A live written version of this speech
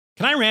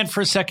Can I rant for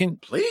a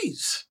second?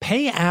 Please.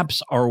 Pay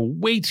apps are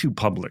way too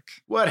public.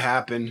 What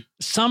happened?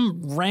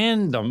 Some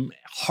random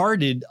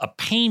hearted a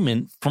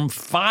payment from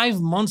 5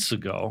 months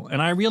ago,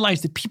 and I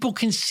realized that people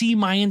can see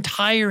my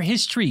entire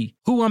history,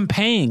 who I'm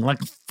paying, like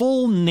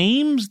full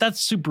names.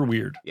 That's super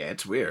weird. Yeah,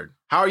 it's weird.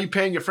 How are you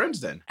paying your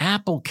friends then?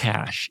 Apple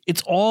Cash.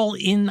 It's all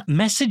in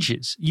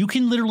messages. You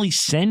can literally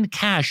send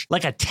cash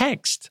like a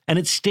text, and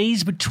it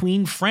stays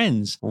between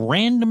friends.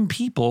 Random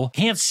people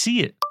can't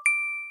see it.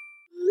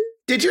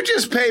 Did you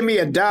just pay me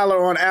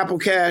 $1 on Apple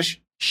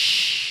Cash?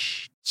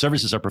 Shh.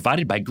 Services are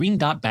provided by Green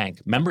Dot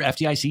Bank. Member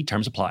FDIC.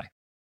 Terms apply.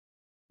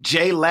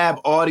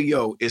 JLab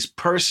Audio is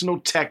personal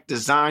tech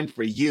designed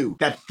for you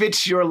that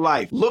fits your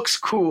life, looks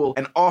cool,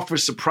 and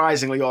offers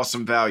surprisingly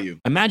awesome value.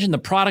 Imagine the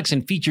products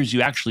and features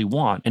you actually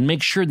want and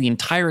make sure the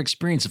entire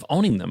experience of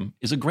owning them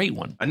is a great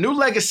one. A new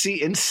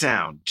legacy in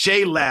sound.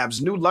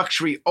 JLab's new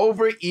luxury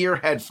over-ear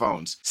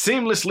headphones,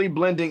 seamlessly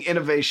blending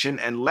innovation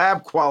and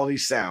lab-quality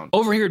sound.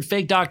 Over here at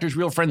Fake Doctors,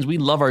 Real Friends, we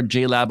love our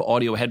JLab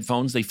audio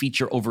headphones. They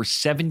feature over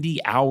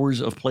 70 hours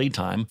of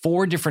playtime,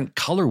 4 different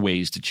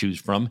colorways to choose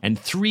from, and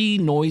 3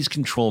 noise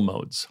control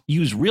modes.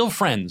 Use Real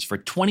Friends for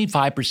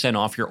 25%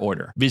 off your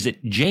order.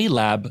 Visit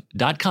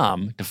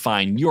jlab.com to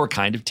find your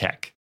kind of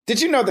tech. Did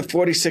you know that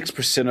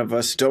 46% of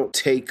us don't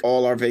take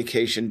all our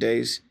vacation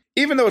days?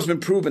 Even though it's been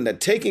proven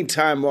that taking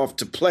time off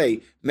to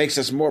play makes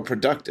us more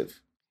productive.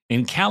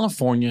 In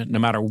California, no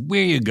matter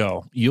where you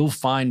go, you'll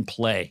find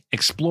play.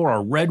 Explore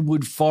a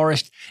redwood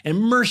forest,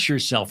 immerse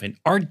yourself in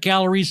art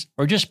galleries,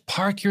 or just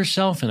park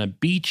yourself in a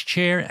beach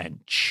chair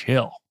and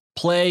chill.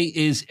 Play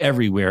is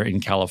everywhere in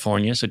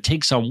California, so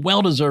take some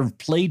well-deserved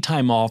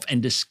playtime off and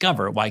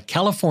discover why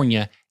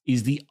California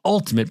is the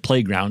ultimate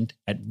playground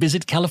at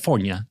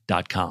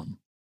visitcalifornia.com.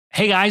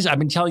 Hey guys, I've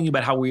been telling you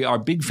about how we are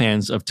big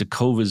fans of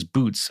Tecovas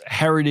boots.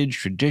 Heritage,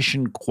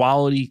 tradition,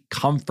 quality,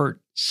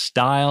 comfort,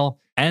 style,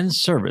 and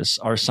service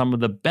are some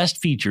of the best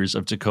features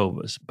of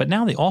Tecovas. But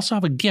now they also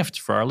have a gift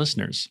for our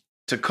listeners.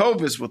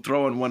 Tecovas will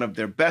throw in one of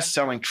their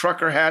best-selling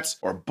trucker hats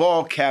or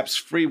ball caps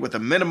free with a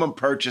minimum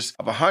purchase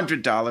of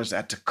 $100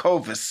 at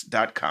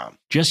tecovas.com.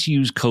 Just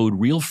use code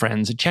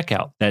REALFRIENDS at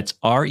checkout. That's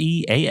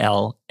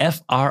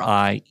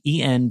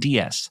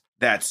REALFRIENDS.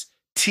 That's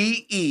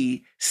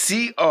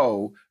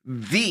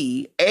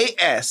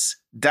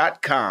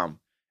TECOVAS.com.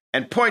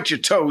 And point your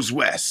toes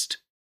west.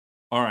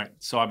 All right,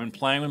 so I've been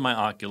playing with my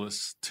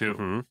Oculus 2.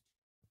 Mm-hmm.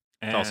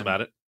 Tell us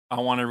about it. I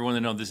want everyone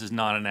to know this is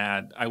not an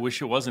ad. I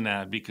wish it was an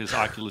ad because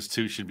Oculus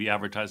 2 should be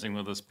advertising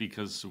with us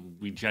because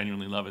we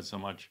genuinely love it so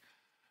much.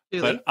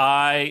 Really?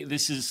 But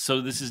this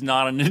is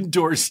not an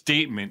endorsed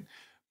statement,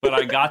 but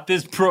I got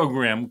this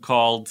program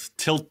called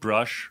Tilt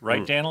Brush,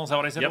 right, Daniel? Is that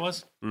what I said it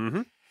was?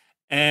 Mm-hmm.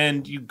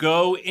 And you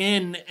go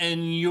in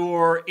and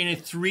you're in a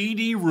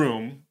 3D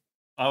room,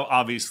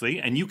 obviously,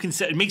 and you can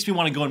set. It makes me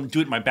want to go and do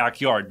it in my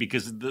backyard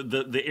because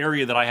the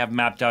area that I have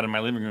mapped out in my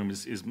living room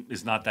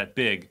is not that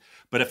big.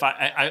 But if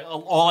I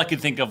all I could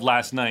think of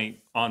last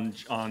night on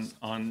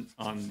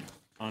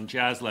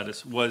Jazz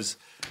Lettuce was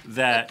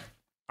that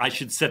I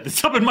should set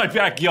this up in my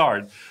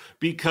backyard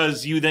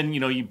because you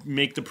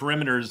make the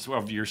perimeters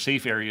of your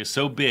safe area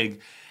so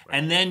big.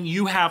 And then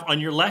you have on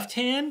your left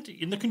hand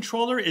in the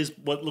controller is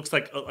what looks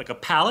like a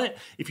palette.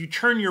 If you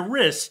turn your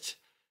wrist,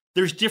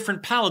 there's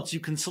different palettes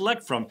you can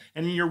select from.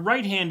 And in your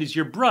right hand is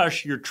your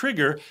brush, your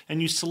trigger, and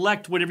you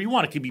select whatever you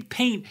want. It could be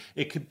paint.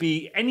 It could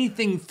be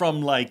anything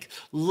from like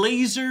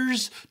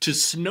lasers to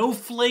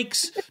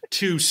snowflakes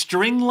to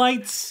string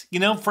lights,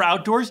 for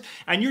outdoors.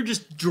 And you're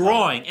just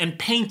drawing and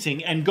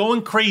painting and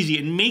going crazy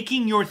and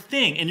making your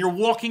thing. And you're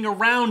walking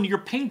around your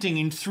painting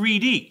in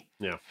 3D.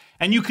 Yeah.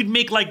 And you could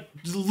make like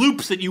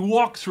loops that you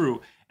walk through.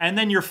 And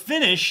then you're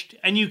finished,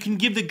 and you can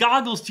give the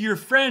goggles to your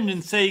friend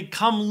and say,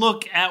 come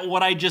look at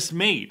what I just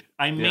made.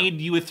 I made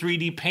you a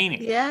 3D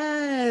painting.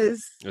 Yes.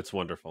 It's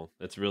wonderful.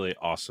 It's really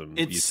awesome.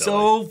 It's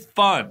so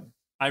fun.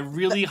 I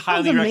really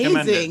highly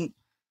recommend it.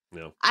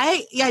 Yeah.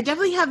 I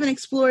definitely haven't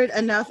explored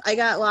enough. I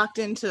got locked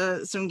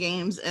into some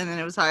games, and then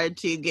it was hard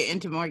to get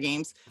into more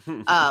games.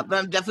 But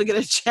I'm definitely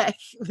going to check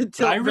the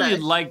Tilt I really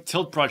Brush. like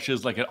Tilt Brush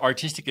as like an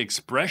artistic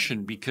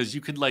expression because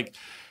you could like...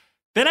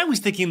 Then I was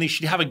thinking they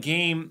should have a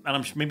game,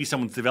 and maybe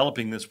someone's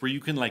developing this, where you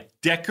can like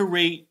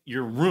decorate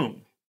your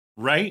room,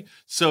 right?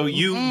 So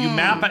you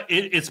map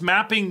it's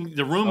mapping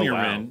the room you're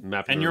in,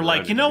 Mapping and the you're room like,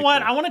 around you it know would be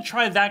what? cool. I want to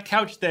try that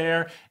couch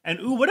there,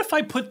 and what if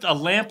I put a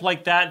lamp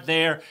like that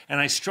there, and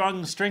I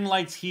strung string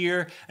lights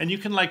here, and you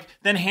can like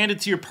then hand it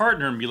to your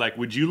partner and be like,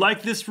 would you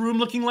like this room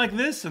looking like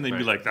this? And they'd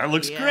be like, that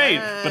looks great,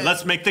 but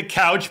let's make the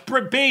couch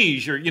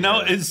beige, or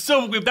and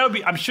so that would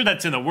be. I'm sure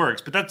that's in the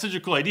works, but that's such a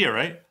cool idea,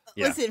 right?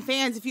 Yeah. Listen,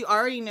 fans, if you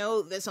already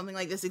know that something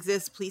like this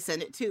exists, please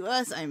send it to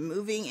us. I'm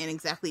moving in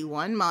exactly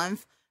 1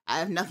 month. I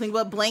have nothing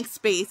but blank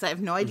space. I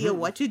have no idea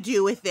what to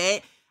do with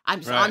it. I'm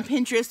just on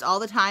Pinterest all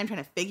the time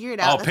trying to figure it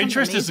out. Oh,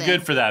 Pinterest is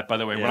good for that, by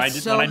the way. Yeah. When I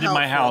did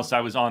my house,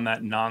 I was on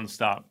that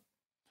nonstop.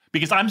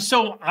 Because I'm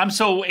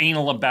so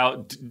anal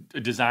about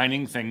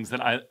designing things that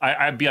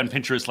I'd be on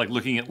Pinterest like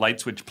looking at light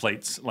switch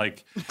plates.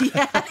 Like,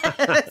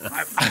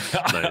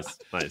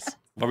 Nice.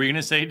 What were you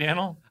gonna say,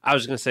 Daniel? I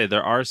was going to say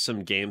there are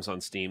some games on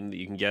Steam that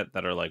you can get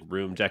that are like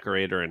room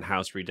decorator and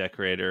house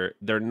redecorator.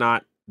 They're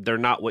not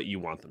what you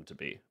want them to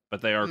be,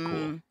 but they are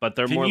cool. But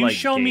they're Can more you like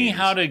show me games.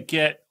 how to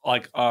get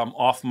like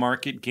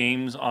off-market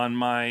games on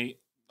my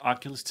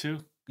Oculus 2?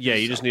 Yeah,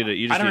 you just need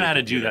to. I don't know how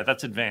to do that.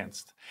 That's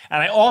advanced.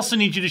 And I also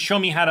need you to show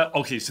me how to.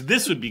 Okay, so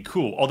this would be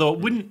cool. Although it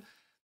wouldn't.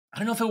 I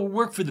don't know if it would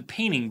work for the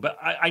painting, but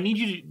I need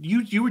you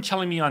to. You were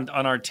telling me on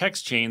our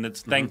text chain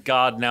that's thank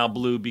God now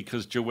blue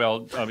because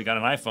Joelle we got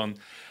an iPhone.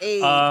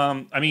 Hey.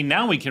 I mean,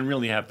 now we can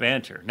really have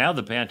banter. Now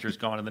the banter's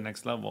gone to the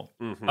next level.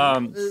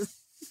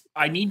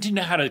 I need to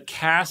know how to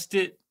cast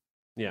it.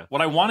 Yeah.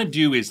 What I want to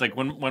do is like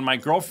when my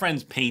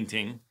girlfriend's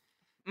painting,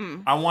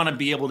 I want to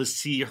be able to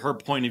see her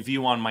point of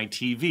view on my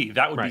TV.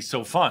 That would be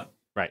so fun.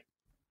 Right.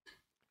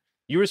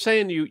 You were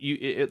saying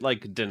it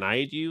like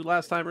denied you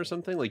last time or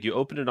something? Like you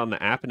opened it on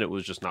the app and it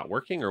was just not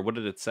working, or what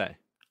did it say?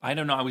 I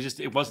don't know.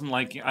 It wasn't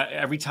like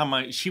every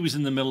time she was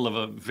in the middle of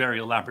a very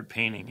elaborate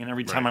painting, and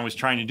every time I was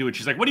trying to do it,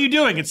 she's like, "What are you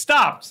doing? It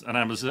stopped." And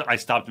I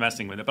stopped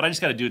messing with it. But I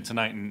just got to do it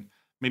tonight, and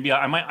maybe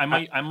I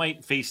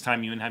might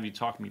FaceTime you and have you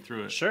talk me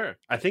through it. Sure.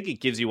 I think it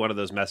gives you one of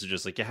those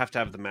messages like you have to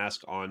have the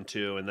mask on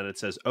too, and then it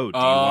says, "Oh, do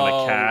you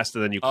want to cast?"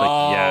 And then you click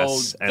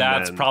yes. And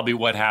that's probably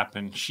what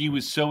happened. She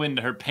was so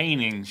into her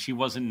painting, she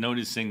wasn't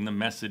noticing the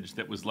message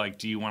that was like,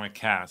 "Do you want to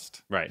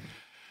cast?" Right.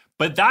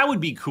 But that would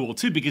be cool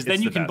too, because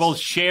then you can both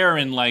share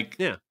and like,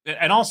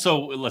 and also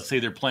let's say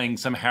they're playing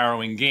some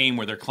harrowing game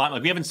where they're climbing.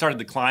 Like we haven't started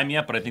the climb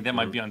yet, but I think that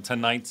might be on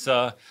tonight's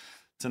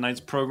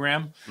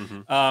program,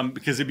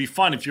 because it'd be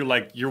fun if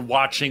you're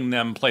watching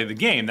them play the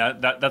game.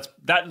 That's.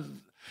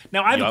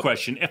 Now I have a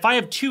question. If I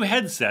have two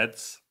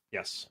headsets,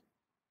 yes,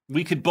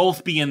 we could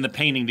both be in the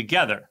painting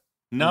together.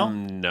 No,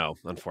 no,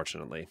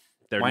 unfortunately,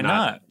 why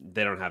not?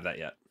 They don't have that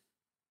yet.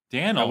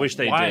 Daniel, I wish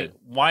they did.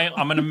 Why?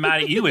 I'm going to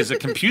mad at you as a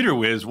computer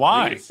whiz.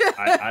 Why?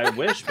 I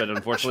wish, but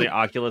unfortunately,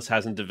 Oculus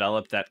hasn't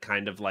developed that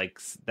kind of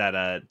like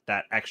that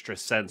extra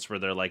sense where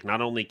they're like, not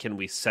only can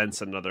we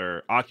sense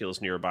another Oculus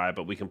nearby,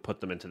 but we can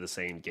put them into the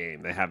same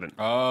game. They haven't.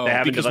 Oh,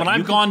 because when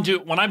I've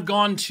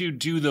gone to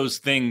do those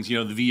things, the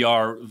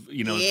VR,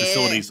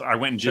 facilities, I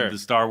went and did the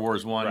Star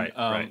Wars one.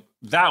 Right.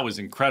 That was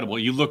incredible.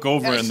 You look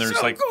over and there's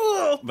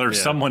cool.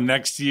 There's someone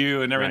next to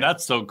you and everything.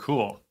 That's so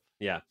cool.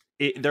 Yeah.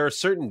 There are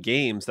certain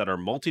games that are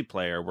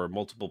multiplayer where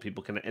multiple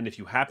people can, and if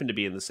you happen to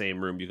be in the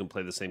same room, you can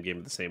play the same game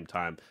at the same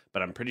time.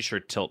 But I'm pretty sure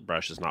Tilt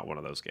Brush is not one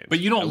of those games. But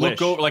you don't look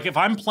over, like if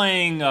I'm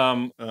playing,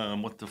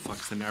 what the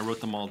fuck's the name? I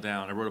wrote them all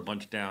down. I wrote a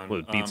bunch down.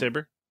 What, Beat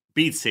Saber?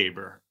 Beat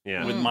Saber.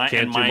 Yeah. With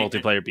Can't do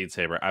multiplayer Beat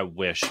Saber. I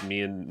wish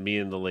me and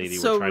the lady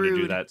were trying to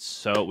do that.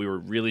 So we were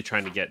really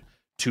trying to get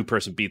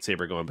 2-person Beat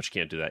Saber going, but you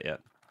can't do that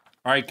yet.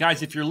 All right,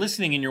 guys, if you're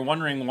listening and you're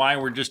wondering why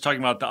we're just talking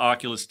about the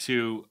Oculus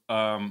 2,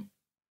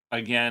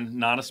 again,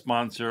 not a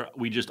sponsor.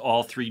 We just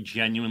all three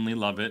genuinely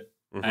love it.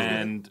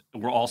 And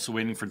we're also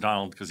waiting for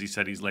Donald because he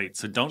said he's late.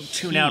 So don't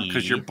tune out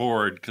because you're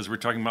bored because we're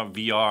talking about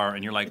VR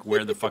and you're like,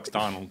 where the fuck's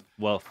Donald?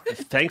 Well,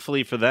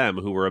 thankfully for them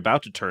who were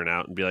about to turn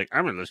out and be like,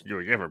 I'm going to listen to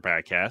a different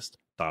podcast,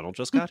 Donald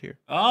just got here.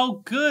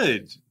 Oh,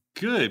 good.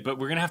 Good. But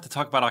we're going to have to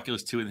talk about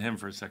Oculus 2 with him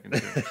for a second,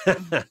 too.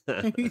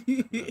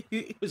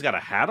 Who's got a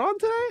hat on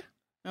today?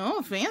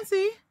 Oh,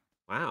 fancy.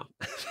 Wow.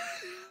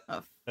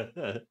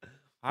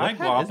 Hi,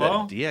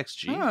 Guapo.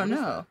 DXG? Oh,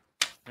 no.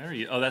 There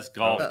you. Oh, that's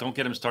golf. Don't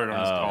get him started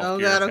on his golf. Oh,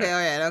 gear. God. Okay. All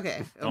right.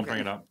 Okay. Don't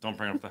bring it up. Don't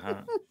bring up the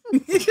hat.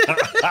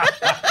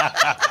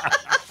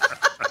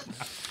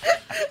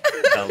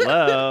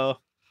 Hello.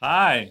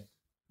 Hi.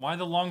 Why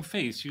the long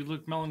face? You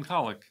look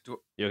melancholic.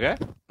 You okay?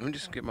 Let me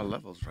just get my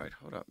levels right.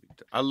 Hold up.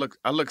 I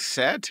look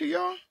sad to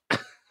y'all?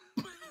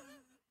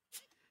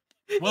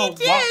 Well, you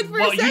did for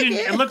a second.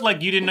 It looked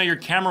like you didn't know your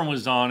camera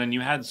was on, and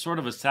you had sort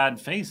of a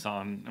sad face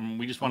on, and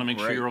we just want to make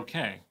sure you're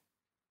okay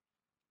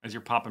as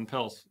you're popping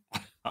pills.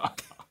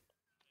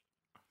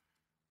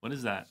 What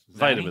is that?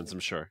 Vitamins, I'm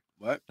sure.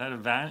 What? Is that a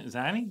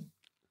Zanny?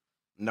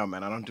 No,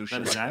 man, I don't do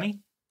shit. Is that a Zanny?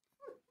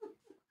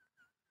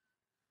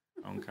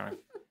 Okay.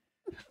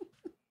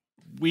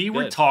 We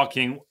were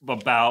talking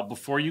about,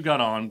 before you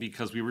got on,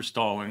 because we were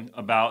stalling,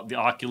 about the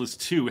Oculus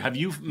 2. Have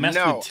you messed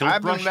with Tilt Brush I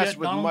haven't messed yet,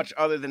 with Donald? much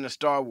other than the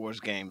Star Wars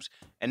games.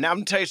 And now I'm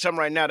going to tell you something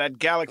right now. That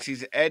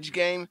Galaxy's Edge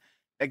game,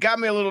 it got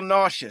me a little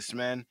nauseous,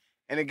 man.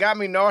 And it got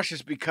me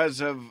nauseous because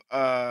of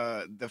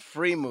the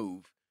free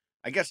move.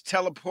 I guess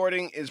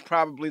teleporting is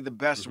probably the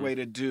best way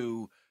to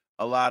do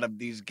a lot of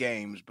these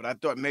games. But I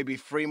thought maybe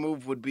free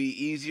move would be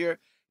easier.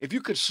 If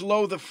you could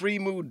slow the free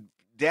move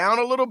down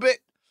a little bit,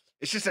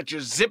 it's just that you're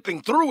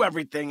zipping through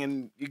everything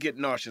and you get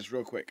nauseous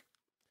real quick.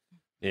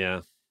 Yeah.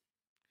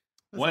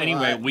 Well,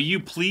 anyway, will you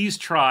please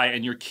try,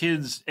 and your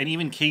kids, and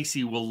even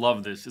Casey will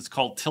love this. It's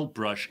called Tilt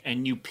Brush,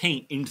 and you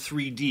paint in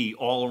 3D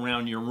all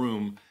around your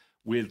room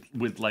with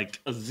like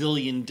a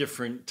zillion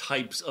different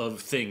types of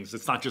things.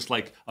 It's not just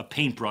like a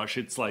paintbrush.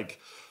 It's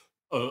like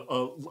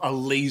a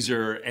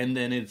laser, and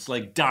then it's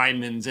like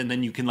diamonds, and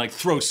then you can like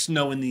throw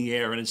snow in the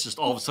air, and it's just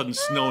all of a sudden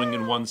snowing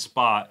in one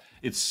spot.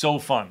 It's so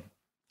fun.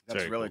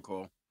 That's really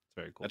cool.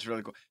 Very cool. That's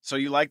really cool. So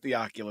you like the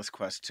Oculus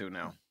Quest 2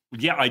 now?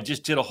 Yeah, I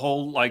just did a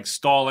whole like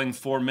stalling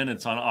 4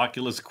 minutes on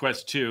Oculus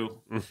Quest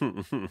 2.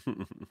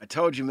 I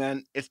told you,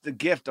 man, it's the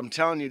gift. I'm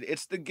telling you,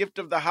 it's the gift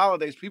of the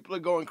holidays. People are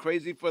going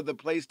crazy for the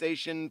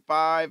PlayStation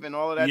 5 and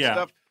all of that Yeah.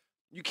 stuff.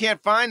 You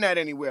can't find that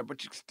anywhere,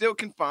 but you still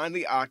can find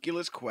the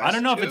Oculus Quest. I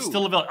don't know if 2. it's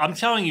still available. I'm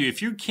telling you,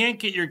 if you can't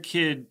get your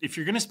kid, if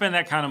you're going to spend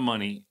that kind of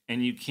money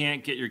and you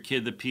can't get your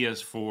kid the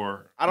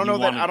PS4, I don't know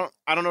that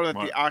the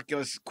What?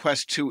 Oculus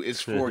Quest 2 is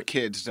for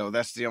kids though.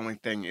 That's the only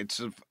thing. It's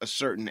of a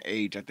certain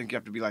age. I think you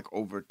have to be like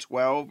over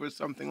 12 or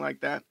something like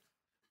that.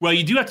 Well,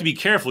 you do have to be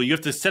careful. You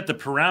have to set the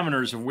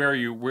parameters of where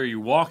you're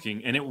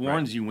walking, and it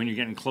warns you when you're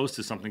getting close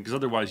to something, because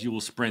otherwise you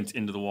will sprint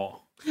into the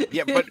wall.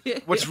 Yeah, but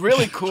what's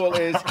really cool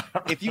is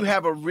if you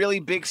have a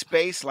really big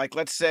space, like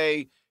let's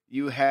say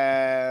you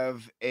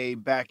have a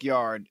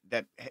backyard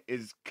that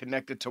is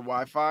connected to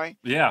Wi-Fi,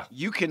 Yeah.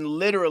 you can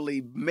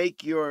literally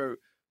make your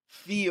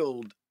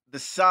field the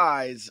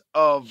size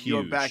of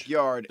your Huge.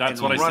 backyard That's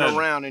and what I run said.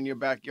 around in your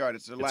backyard.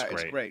 It's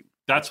great. great.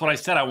 That's what I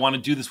said. I want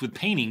to do this with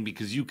painting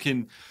because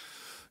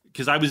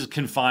I was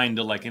confined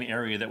to like an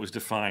area that was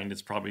defined.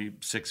 It's probably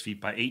 6 feet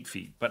by 8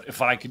 feet. But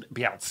if I could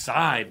be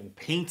outside and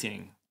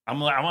painting, I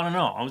want to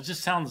know. It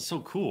just sounds so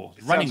cool.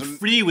 Running sounds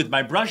free with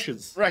my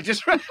brushes. Right,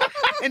 just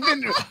and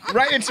then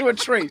right into a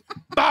tree.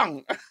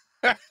 Bang!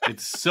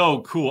 It's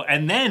so cool.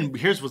 And then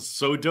here's what's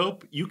so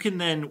dope. You can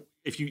then,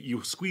 if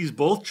you squeeze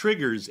both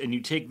triggers and you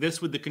take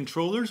this with the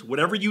controllers,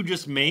 whatever you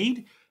just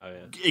made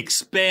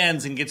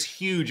expands and gets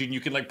huge, and you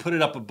can like put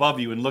it up above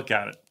you and look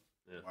at it.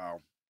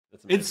 Wow.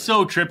 It's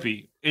so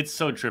trippy. It's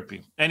so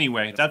trippy.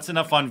 Anyway, that's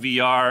enough on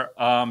VR.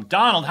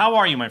 Donald, how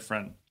are you, my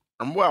friend?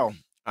 I'm well.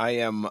 I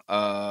am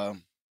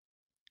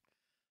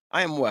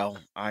well.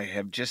 I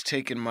have just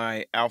taken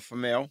my alpha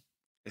male.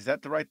 Is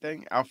that the right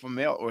thing? Alpha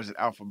male, or is it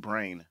alpha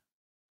brain?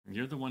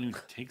 You're the one who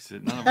takes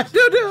it. None of us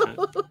don't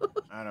know. takes it.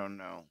 I don't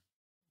know.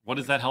 What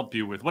does that help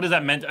you with? What is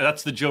that meant?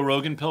 That's the Joe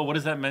Rogan pill. What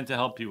is that meant to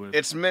help you with?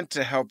 It's meant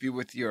to help you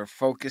with your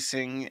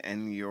focusing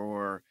and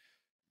your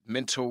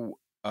mental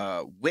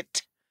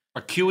wit,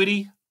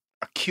 Acuity?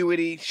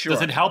 acuity. Sure.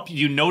 Does it help you?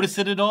 You notice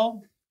it at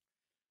all?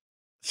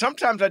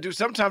 Sometimes I do.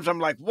 Sometimes I'm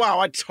like, wow,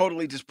 I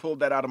totally just pulled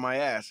that out of my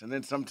ass. And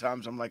then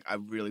sometimes I'm like, I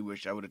really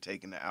wish I would have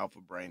taken the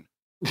alpha brain.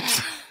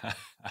 I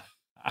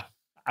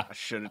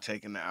should have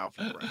taken the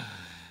alpha brain.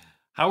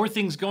 How are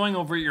things going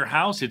over at your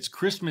house? It's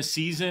Christmas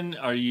season.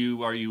 Are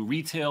you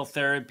retail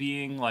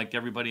therapying like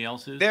everybody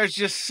else is? There's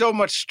just so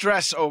much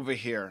stress over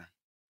here.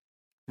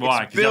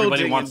 Why? It's 'Cause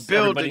everybody building wants and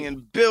building everybody.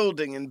 and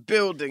building and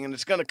building, and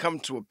it's gonna come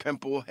to a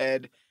pimple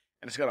head,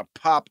 and it's gonna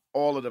pop.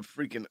 All of the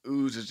freaking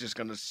ooze is just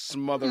gonna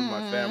smother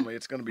my family.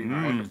 It's gonna be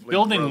wonderfully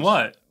Building gross.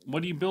 what?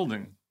 What are you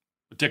building?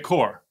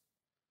 Decor.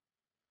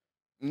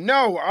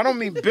 No, I don't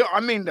mean build. I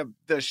mean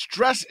the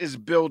stress is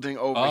building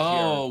over here.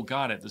 Oh,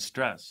 got it. The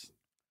stress.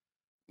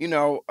 You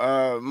know,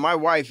 my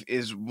wife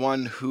is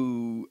one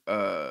who,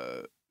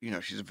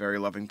 she's a very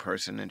loving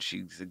person, and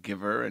she's a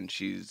giver, and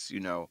she's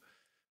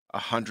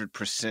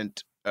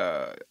 100%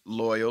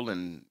 loyal,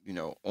 and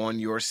on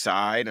your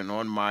side and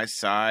on my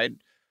side,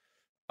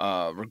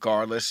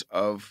 regardless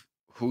of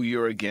who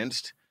you're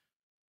against.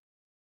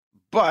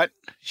 But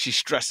she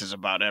stresses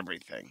about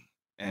everything,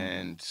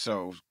 and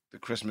so the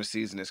Christmas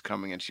season is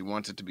coming, and she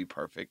wants it to be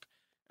perfect,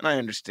 and I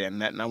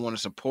understand that, and I want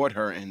to support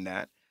her in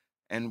that.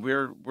 And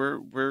we're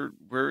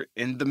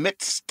in the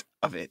midst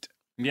of it.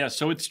 Yeah,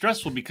 so it's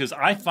stressful because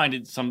I find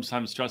it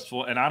sometimes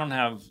stressful, and I don't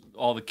have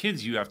all the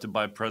kids you have to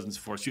buy presents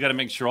for. So you got to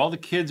make sure all the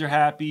kids are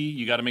happy.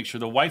 You got to make sure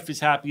the wife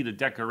is happy. The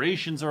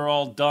decorations are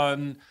all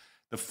done.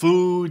 The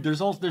food. There's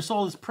all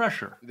this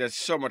pressure. There's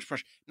so much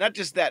pressure. Not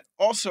just that.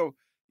 Also,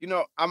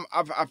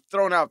 I've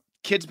thrown out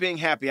kids being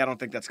happy. I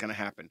don't think that's going to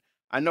happen.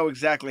 I know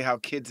exactly how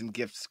kids and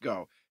gifts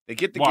go. They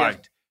get the Why?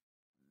 gift.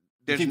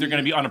 You think they're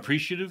going to be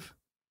unappreciative?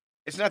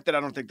 It's not that I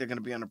don't think they're going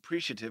to be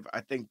unappreciative.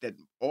 I think that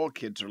all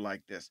kids are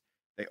like this.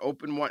 They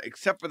open one,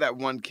 except for that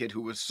one kid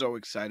who was so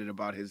excited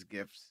about his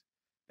gifts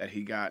that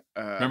he got.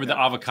 Remember the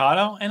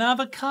avocado? An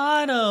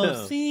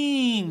avocado,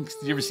 thanks.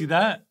 Did you ever see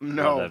that?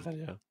 No. Love that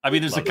video. I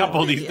mean, there's a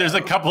couple of these. There's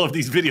a couple of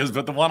these videos,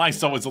 but the one I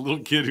saw was a little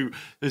kid who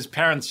his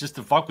parents, just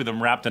to fuck with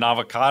him, wrapped an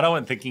avocado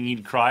and thinking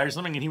he'd cry or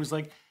something, and he was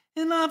like,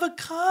 "An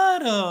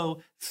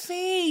avocado,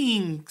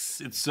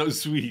 thanks." It's so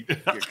sweet.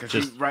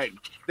 Because right,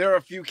 there are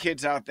a few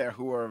kids out there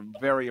who are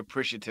very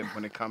appreciative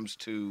when it comes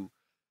to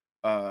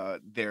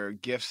their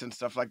gifts and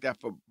stuff like that.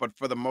 But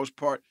for the most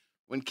part,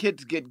 when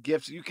kids get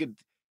gifts, you could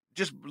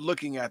just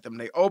looking at them,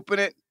 they open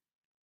it,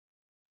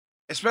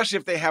 especially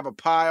if they have a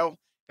pile.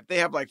 If they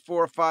have like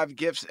 4 or 5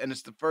 gifts and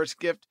it's the first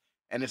gift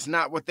and it's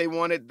not what they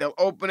wanted, they'll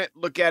open it,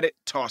 look at it,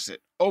 toss it.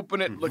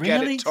 Open it, look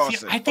at Really? it, toss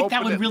See, it. I think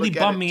that Open would it, really look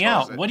at bum it, me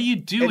toss out. it. What do you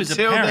do as a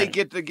Until parent? they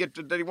get the gift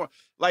that they want.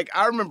 Like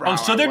I remember. Oh, how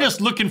so I they're was.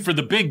 just looking for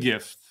the big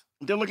gift.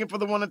 They're looking for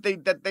the one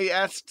that they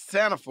asked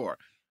Santa for.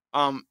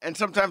 And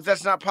sometimes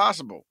that's not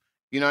possible.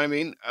 You know what I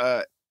mean?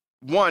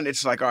 One,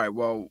 it's like, all right,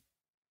 well,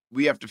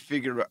 we have to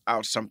figure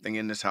out something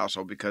in this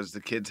household because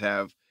the kids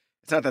have,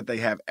 it's not that they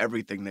have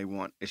everything they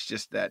want. It's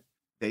just that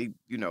they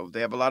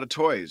have a lot of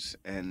toys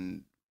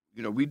and,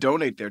 we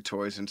donate their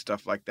toys and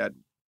stuff like that.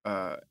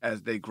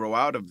 as they grow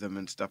out of them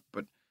and stuff.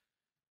 But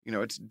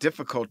it's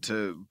difficult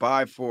to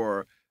buy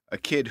for a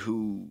kid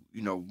who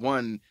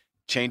one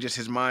changes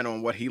his mind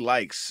on what he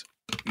likes,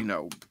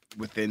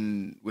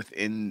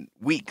 within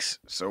weeks.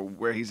 So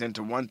where he's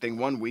into one thing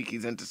one week,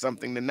 he's into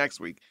something the next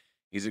week.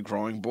 He's a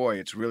growing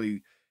boy.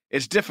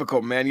 It's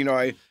difficult, man.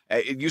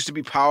 It used to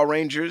be Power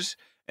Rangers,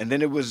 and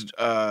then it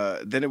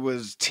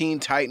was Teen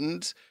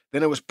Titans,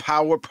 then it was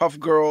Powerpuff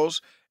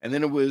Girls, and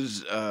then it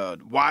was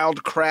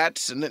Wild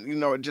Kratts, and then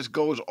it just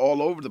goes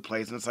all over the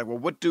place. And it's like, well,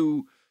 what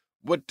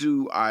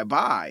do I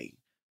buy?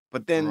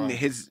 But then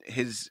his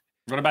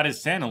What about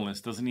his Santa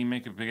list? Doesn't he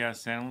make a big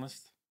ass Santa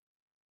list?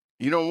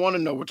 You don't want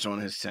to know what's on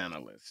his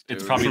Santa list. Dude.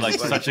 It's probably like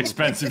such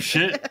expensive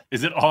shit.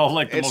 Is it all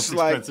like the most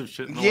expensive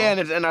shit in the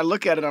world? And I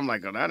look at it, I'm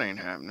like, oh, that ain't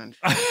happening.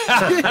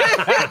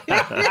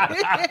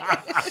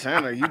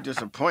 Santa, you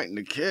disappointing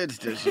the kids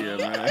this year,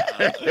 man.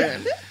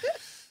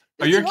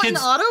 Are your kids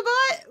an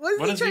Autobot?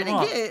 What is he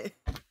trying to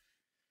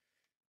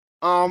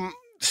get?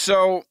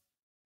 So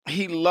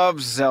he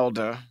loves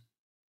Zelda,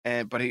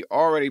 but he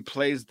already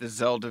plays the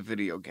Zelda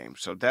video game.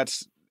 So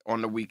that's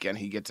on the weekend.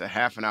 He gets a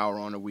half an hour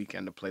on the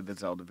weekend to play the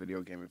Zelda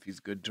video game if he's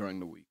good during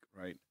the week,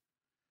 right?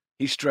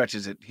 He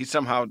stretches it. He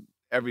somehow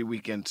every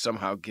weekend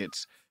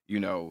gets,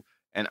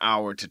 an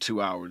hour to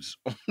 2 hours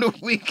on the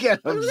weekend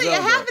of Zelda.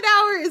 A half an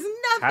hour is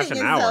nothing Half an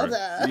in hour?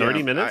 Zelda.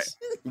 30 minutes?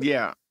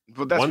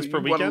 But that's Once per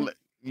weekend?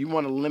 You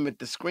want to limit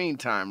the screen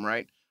time,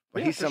 right?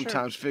 But he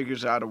sometimes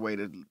figures out a way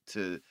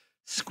to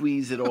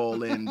squeeze it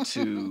all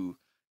into,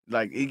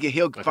 like,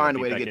 he'll find a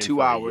way to get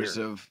 2 hours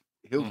of,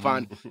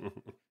 find...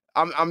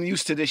 I'm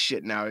used to this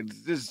shit now.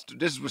 This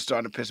was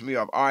starting to piss me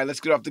off. All right, let's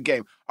get off the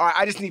game. All right,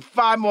 I just need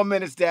 5 more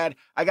minutes, Dad.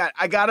 I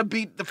gotta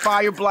beat the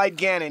Fire Blight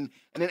Ganon,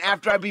 and then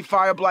after I beat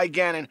Fire Blight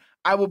Ganon,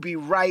 I will be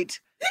right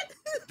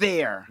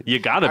there. You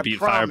gotta beat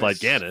Fire Blight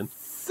Ganon.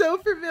 So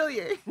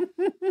familiar.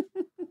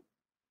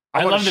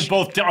 I love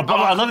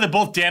that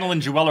both Daniel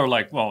and Joel are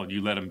like, well,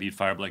 you let him beat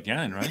Fire Blight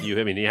Ganon, right?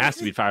 He has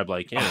to beat Fire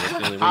Blight Ganon. That's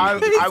the only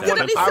way It's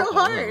gonna be so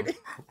hard.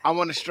 I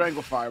want to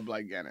strangle Fire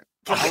Blight Ganon.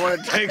 I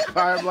want to take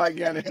Fire Blight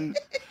Ganon.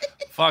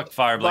 Fuck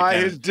Fire Blight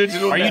Ganon. His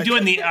digital. Are you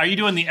doing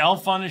the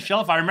elf on the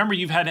shelf? I remember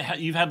you've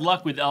had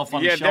luck with elf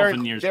on the shelf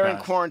in years past. They're in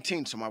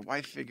quarantine, so my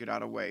wife figured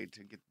out a way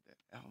to get the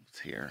elves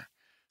here.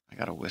 I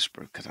gotta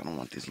whisper because I don't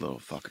want these little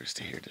fuckers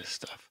to hear this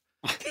stuff.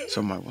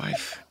 So my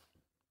wife.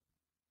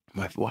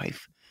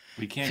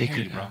 We can't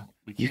hear you, bro.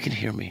 You can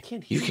hear me.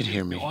 You can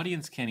hear me. The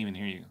audience can't even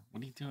hear you.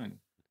 What are you doing?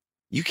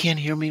 You can't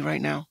hear me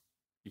right now?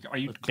 Are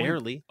you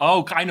barely?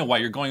 Oh, I know why.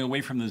 You're going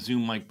away from the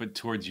Zoom mic, but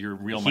towards your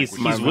real mic.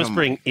 He's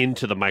whispering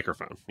into the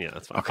microphone. Yeah,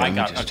 that's fine. Okay, I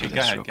got it. Okay,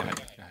 go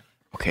ahead.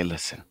 Okay,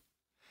 listen.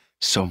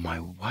 So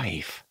my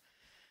wife,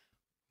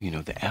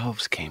 the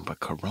elves came, but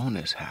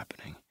Corona's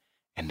happening.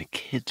 And the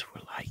kids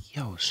were like,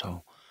 yo,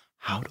 so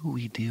how do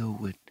we deal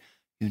with,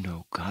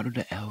 how do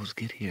the elves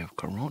get here?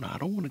 Corona. I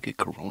don't want to get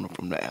Corona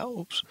from the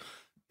elves.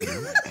 And we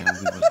were like,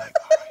 all right.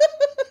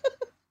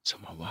 So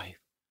my wife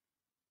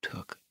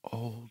took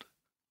old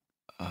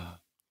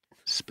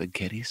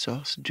spaghetti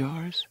sauce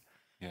jars,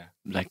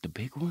 like the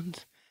big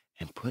ones,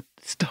 and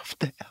stuffed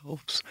the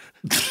elves.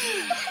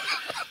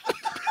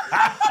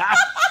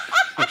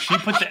 She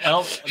put the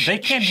elves. They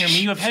can't hear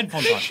me. You have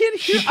headphones on. They can't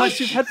hear us.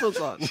 You have headphones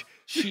on.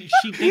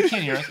 They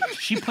can't hear us.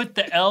 She put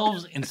the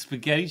elves in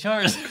spaghetti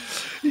jars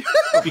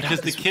because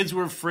the kids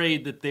were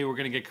afraid that they were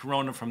going to get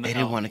Corona from the elves. They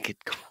didn't want to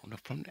get Corona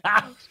from the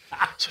elves.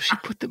 So she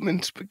put them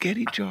in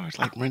spaghetti jars,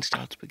 like rinsed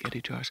out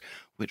spaghetti jars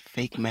with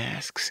fake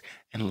masks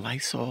and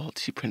Lysol.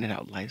 She printed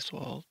out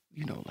Lysol,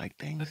 like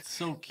things. That's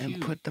so cute.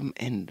 And put them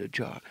in the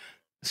jar.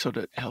 So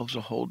the elves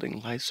are holding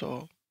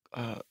Lysol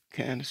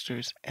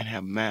canisters and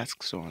have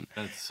masks on.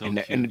 That's so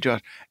cute. Cute. In the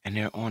jars. And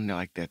they're on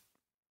like that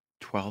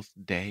 12th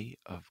day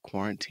of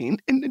quarantine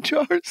in the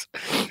jars.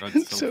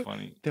 That's so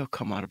funny. They'll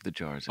come out of the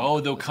jars.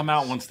 They'll come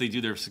out once they do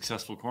their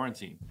successful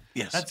quarantine.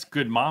 Yes. That's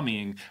good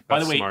mommying.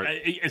 By the way, smart.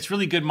 It's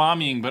really good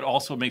mommying, but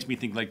also it makes me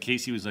think, like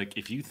Casey was like,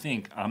 if you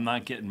think I'm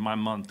not getting my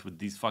month with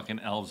these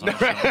fucking elves on the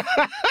shelf.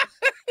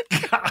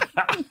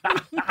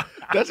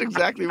 That's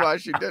exactly why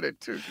she did it,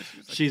 too.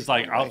 She's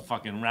like, I'll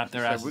fucking wrap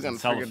their asses we're in going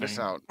to figure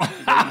cellophane.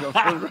 this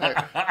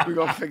out. We're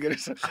going to figure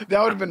this out.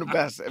 That would have been the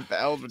best if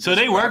the elves would So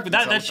they work, but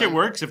that shit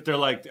works if they're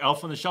like,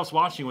 elf on the shelf's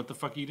watching, what the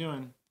fuck are you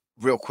doing?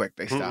 Real quick,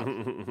 they stop.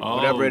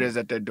 Whatever it is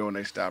that they're doing,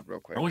 they stop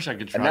real quick. I wish I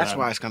could try And that's that.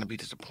 why it's going to be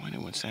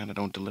disappointing when Santa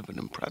don't deliver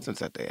them presents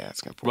that they're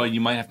asking for. Well,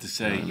 you might have to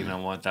say, you know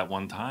what, that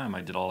one time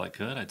I did all I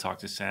could. I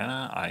talked to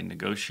Santa, I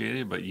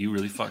negotiated, but you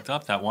really fucked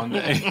up that one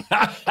day.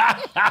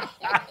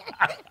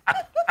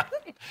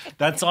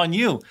 That's on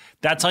you.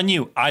 That's on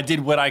you. I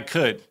did what I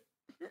could,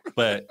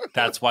 but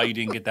that's why you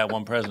didn't get that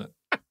one present.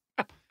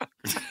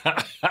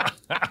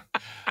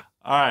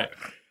 All right.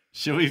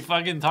 Should we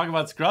fucking talk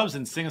about Scrubs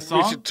and sing a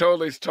song? We should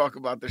totally talk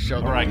about the show.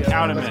 All right,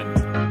 count them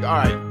in. All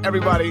right,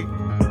 everybody,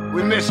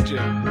 we missed you.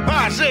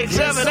 5, 6,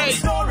 7, 8.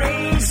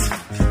 Stories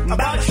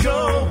about a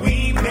show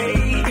we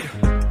made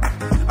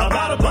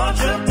about a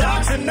bunch of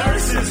docs and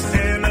nurses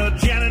and a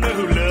janitor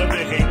who loved to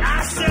hate.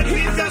 I said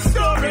he's got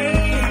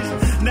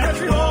stories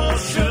that you all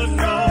should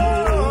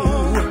know.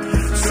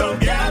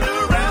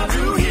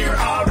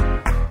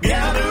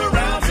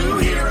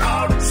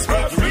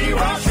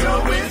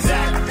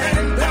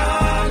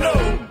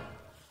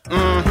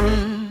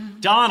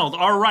 Donald.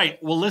 All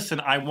right. Well, listen,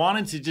 I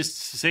wanted to just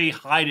say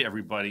hi to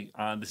everybody.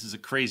 This is a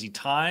crazy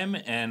time,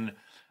 and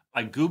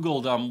I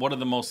Googled what are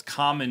the most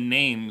common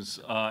names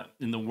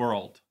in the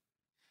world,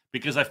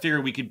 because I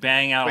figured we could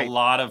bang out a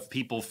lot of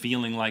people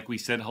feeling like we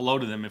said hello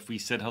to them if we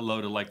said hello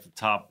to like the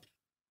top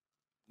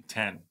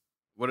 10.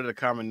 What are the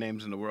common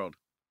names in the world?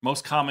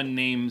 Most common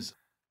names.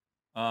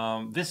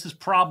 This is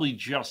probably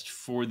just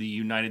for the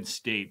United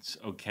States,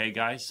 okay,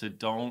 guys? So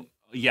don't.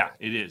 Yeah,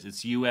 it is.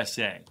 It's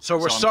USA. So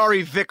we're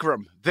sorry,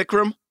 Vikram.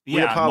 Vikram,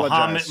 we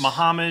apologize.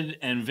 Muhammad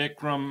and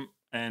Vikram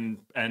and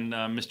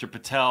Mr.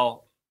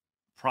 Patel,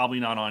 probably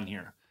not on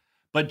here.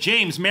 But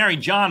James, Mary,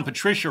 John,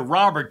 Patricia,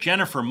 Robert,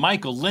 Jennifer,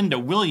 Michael, Linda,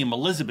 William,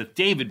 Elizabeth,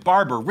 David,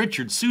 Barbara,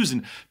 Richard,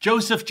 Susan,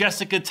 Joseph,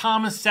 Jessica,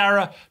 Thomas,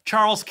 Sarah,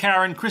 Charles,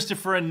 Karen,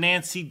 Christopher, and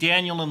Nancy,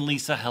 Daniel, and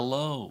Lisa.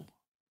 Hello.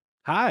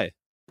 Hi.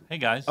 Hey,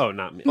 guys. Oh,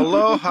 not me.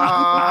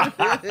 Aloha.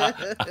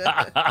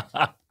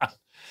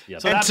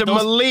 Yep. So And to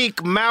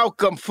Malik,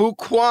 Malcolm,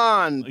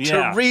 Fuquan,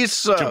 Yeah.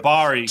 Teresa,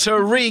 Jabari.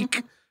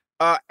 Tariq,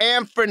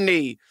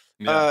 Anthony,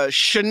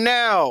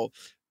 Chanel,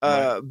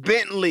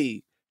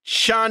 Bentley,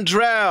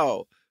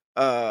 Chandrell.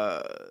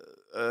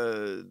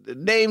 The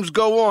names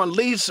go on.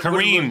 Lisa,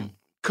 Kareem.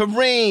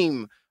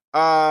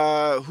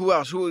 Who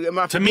else? Who am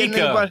I forgetting?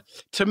 Tamika.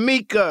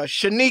 Tamika,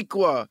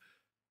 Shaniqua.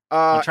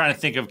 I'm trying to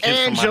think of kids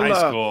Angela, from my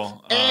high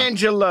school.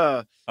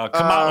 Angela.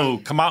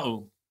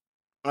 Kamau.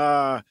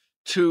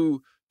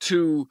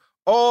 To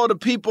all the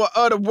people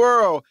of the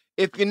world.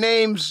 If your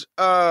name's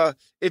look,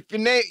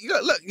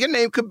 your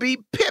name could be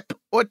Pip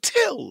or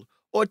Till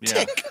or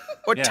Tick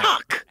or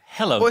Talk.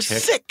 Hello, or Tick.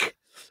 Sick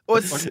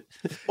or Slick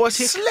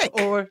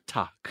Or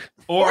talk.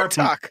 or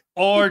Talk.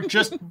 Or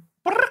just.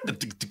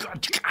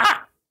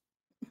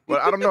 Well,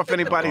 I don't know if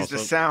anybody's the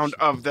sound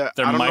of the.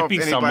 There I don't know might if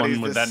be anybody's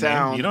someone with the that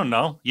sound. name. You don't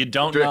know. You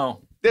don't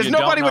know. There's You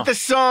nobody don't with the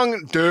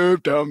song dum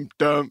dum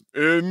dum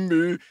in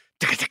me.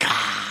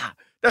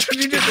 That's what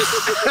you did.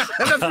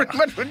 That's pretty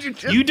much what you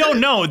did. You don't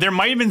know. There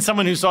might have been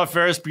someone who saw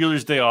Ferris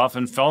Bueller's Day Off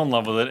and fell in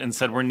love with it and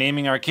said, "We're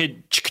naming our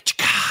kid."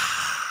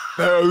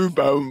 Boom,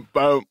 boom,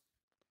 boom.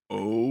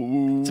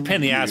 Oh, It's a pain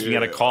in the ass. You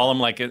got to call them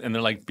like, and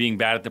they're like being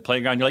bad at the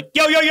playground. You're like,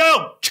 yo,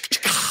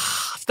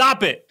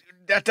 stop it.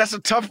 That's a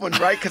tough one,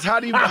 right? Because how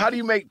do you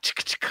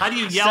make? How do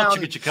you yell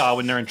sound? chicka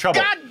when they're in trouble?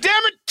 God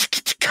damn it!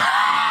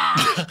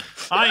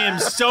 I am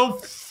so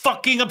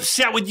fucking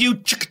upset with you,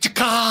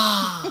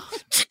 chicka.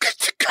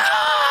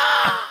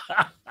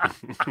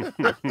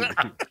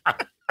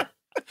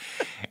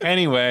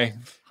 Anyway,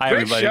 hi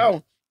Great everybody.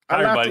 show. Hi,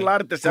 I laughed everybody. a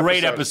lot at this episode.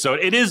 Great episode.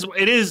 It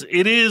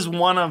is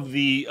one of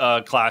the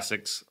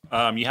classics.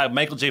 You have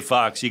Michael J.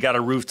 Fox. You got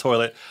a roof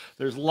toilet.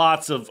 There's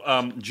lots of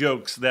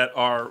jokes that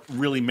are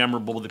really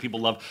memorable that people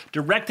love.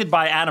 Directed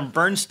by Adam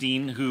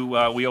Bernstein, who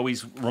we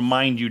always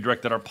remind you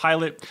directed our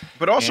pilot.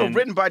 But also And-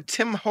 written by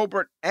Tim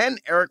Hobart and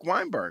Eric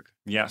Weinberg.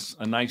 Yes,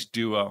 a nice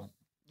duo.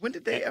 When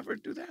did they ever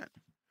do that?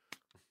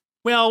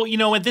 Well,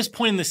 at this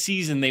point in the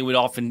season, they would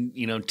often,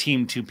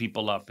 team two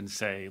people up and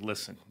say,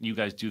 listen, you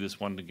guys do this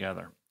one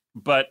together.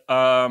 But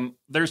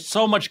there's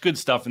so much good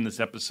stuff in this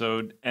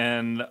episode,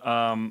 and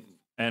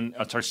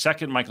it's our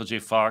second Michael J.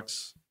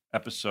 Fox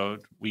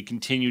episode. We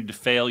continued to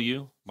fail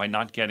you by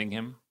not getting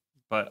him,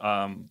 but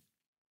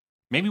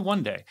maybe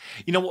one day.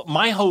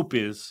 My hope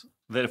is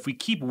that if we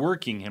keep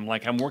working him,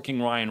 like I'm working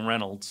Ryan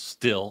Reynolds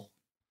still,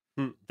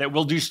 that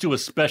we'll just do a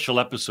special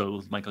episode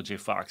with Michael J.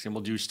 Fox, and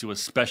we'll just do a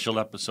special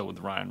episode with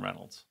Ryan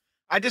Reynolds.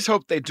 I just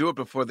hope they do it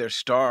before their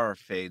star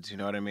fades. You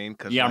know what I mean?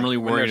 Yeah, I'm really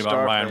worried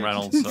about Ryan fades,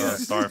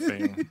 Reynolds' star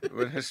fading.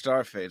 When his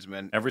star fades,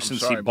 man. Ever I'm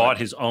since sorry, he bought but-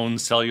 his own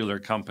cellular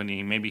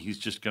company, maybe he's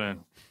just gonna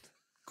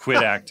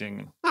quit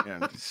acting.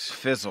 Yeah, just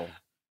fizzle.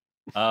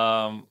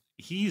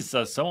 He's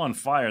so on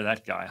fire,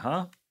 that guy,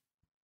 huh?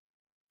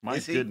 My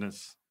Is he?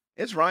 goodness.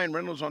 Is Ryan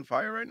Reynolds on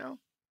fire right now?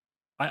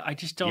 I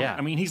just don't. Yeah.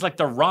 I mean, he's like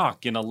The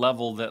Rock in a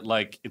level that,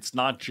 like, it's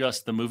not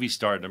just the movie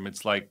stardom.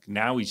 It's like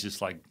now he's just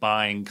like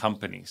buying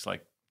companies,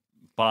 like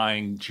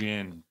buying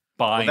gin,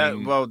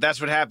 buying. Well,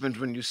 that's what happens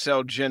when you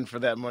sell gin for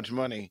that much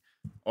money.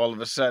 All of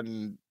a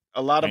sudden,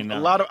 a lot of he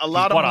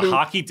bought new, a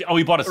hockey. Oh,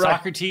 he bought a Right.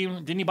 soccer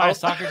team. Didn't he buy a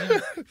soccer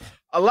team?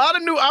 a lot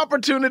of new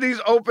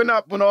opportunities open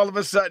up when all of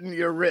a sudden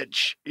you're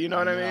rich. You know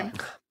what I mean?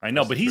 I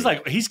know, but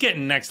he's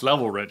getting next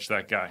level rich.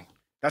 That guy.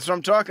 That's what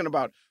I'm talking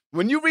about.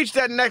 When you reach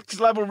that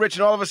next level rich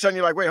and all of a sudden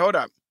you're like, wait, hold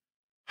up.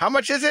 How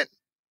much is it?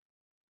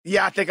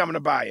 Yeah, I think I'm going to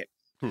buy it.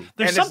 There's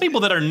And some it's-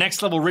 people that are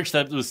next level rich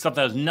that was stuff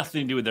that has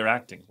nothing to do with their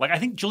acting. Like I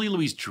think Julia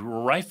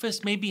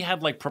Louis-Dreyfus maybe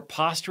had like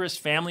preposterous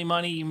family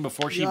money even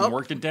before she even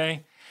worked a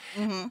day.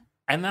 Mm-hmm.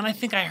 And then I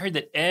think I heard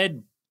that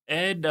Ed,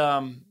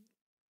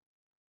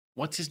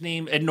 what's his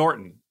name? Ed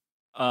Norton,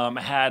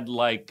 had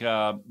like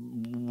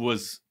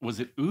was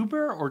it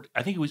Uber or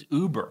I think it was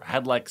Uber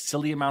had like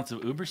silly amounts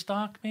of Uber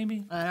stock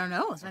maybe. I don't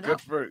know. Let's find Good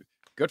out.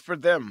 for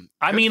them.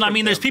 I Good mean, for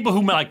there's them. people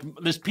who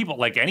there's people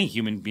like any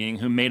human being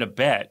who made a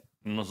bet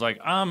and was like,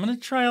 I'm going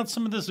to try out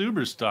some of this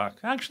Uber stock.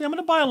 Actually, I'm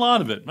going to buy a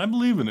lot of it. I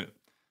believe in it.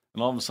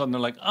 And all of a sudden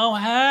they're like, oh,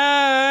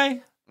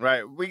 hey.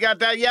 Right. We got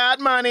that yacht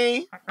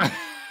money.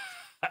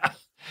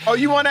 Oh,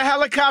 you want a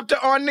helicopter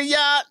on the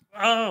yacht?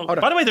 Oh, Hold on.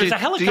 by the way, there's Do- a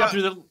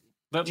helicopter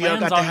that Do y'all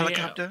lands got the on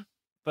helicopter?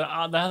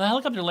 But the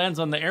helicopter lands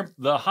on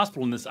the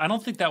hospital in this. I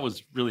don't think that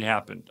was really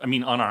happened. I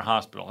mean, on our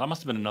hospital. That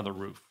must have been another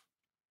roof.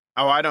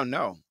 Oh, I don't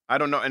know.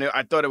 And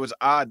I thought it was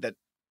odd that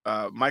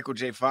Michael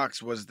J.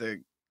 Fox was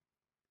the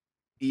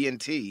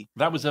ENT.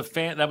 That was a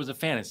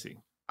fantasy.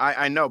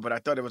 I know, but I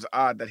thought it was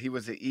odd that he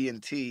was the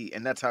ENT,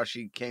 and that's how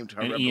she came to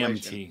her An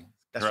revelation. EMT.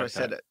 That's what I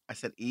said. I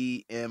said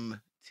EMT.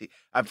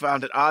 I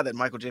found it odd that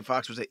Michael J.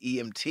 Fox was an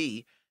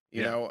EMT.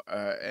 You know,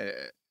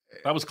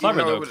 that was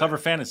clever though. Was clever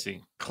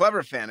fantasy.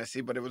 Clever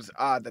fantasy, but it was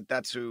odd that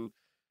that's who.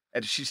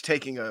 And she's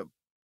taking a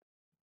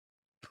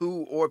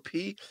poo or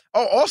pee.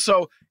 Oh,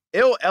 also,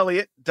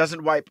 Elliot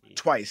doesn't wipe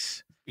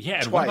twice. Yeah,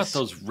 and twice. what about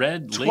those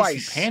red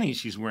lacy panties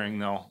she's wearing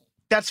though?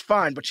 That's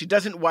fine, but she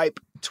doesn't wipe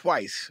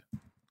twice.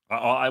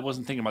 I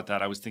wasn't thinking about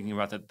that. I was thinking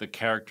about that the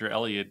character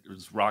Elliot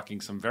was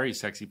rocking some very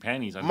sexy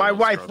panties. My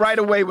wife strokes. right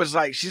away was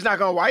like, "She's not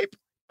gonna wipe."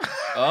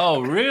 Oh,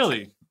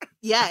 really?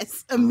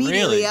 Yes,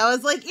 immediately. Really? I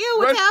was like, "Ew,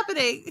 what's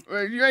happening?"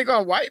 You ain't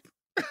gonna wipe.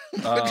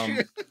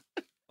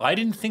 I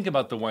didn't think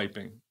about the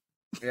wiping.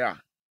 Yeah.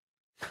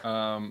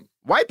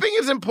 Wiping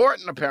is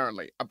important,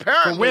 apparently.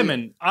 For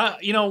women,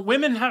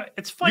 women have.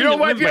 It's funny. You don't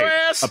wipe your wait,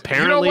 ass.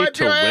 Apparently,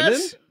 to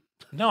women.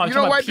 No, I'm you talking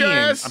don't about wipe your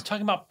peeing. ass? I'm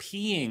talking about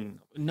peeing.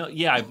 No,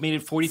 yeah, I've made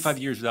it 45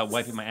 years without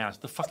wiping my ass.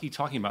 The fuck are you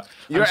talking about?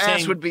 Your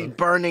ass would be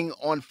burning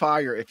on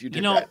fire if you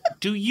did that.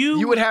 Do you?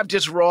 You would have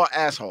just raw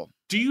asshole.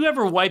 Do you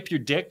ever wipe your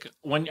dick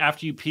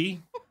after you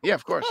pee? Yeah,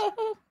 of course.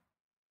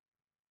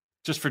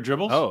 Just for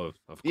dribbles? Oh, of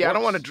course. Yeah, I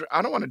don't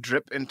want to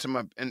drip into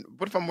my. And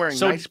what if I'm wearing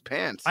nice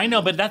pants? I know,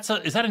 but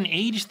is that an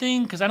age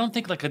thing? Because I don't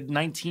think like a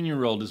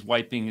 19-year-old is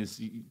wiping his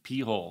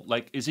pee hole.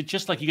 Like, is it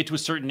just like you get to a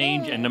certain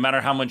age and no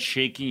matter how much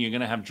shaking, you're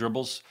gonna have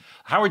dribbles?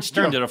 Howard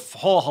Stern did a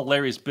whole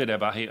hilarious bit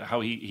about how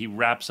he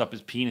wraps up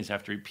his penis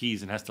after he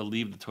pees and has to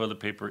leave the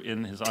toilet paper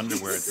in his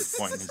underwear at this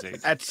point in his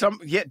age.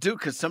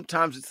 Because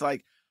sometimes it's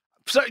like.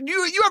 So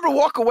you ever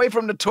walk away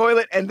from the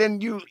toilet and then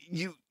you're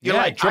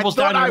like, it dribbles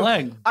down your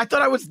leg. I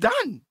thought I was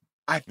done.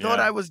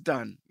 I was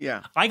done.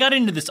 Yeah. I got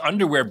into this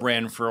underwear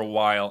brand for a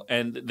while,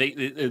 and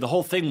the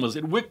whole thing was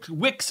it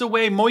wicks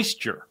away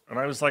moisture, and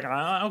I was like,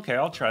 okay,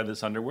 I'll try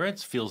this underwear.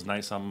 It feels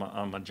nice on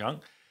my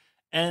junk,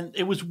 and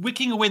it was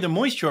wicking away the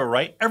moisture. All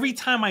right, every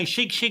time I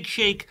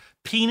shake,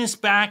 penis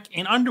back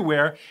in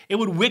underwear, it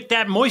would wick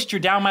that moisture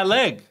down my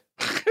leg.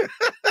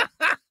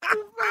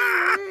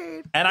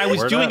 And I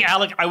was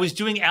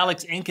doing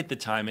Alex Inc. at the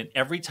time, and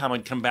every time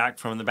I'd come back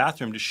from the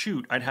bathroom to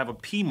shoot, I'd have a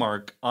pee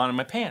mark on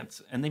my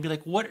pants, and they'd be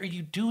like, "What are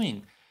you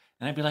doing?"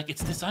 And I'd be like,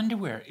 "It's this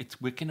underwear.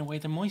 It's wicking away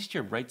the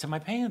moisture right to my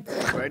pants."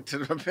 Right to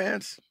my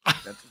pants.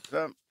 That's what's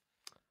up.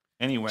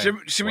 Anyway,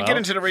 should we get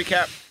into the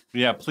recap?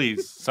 Yeah,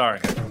 please. Sorry.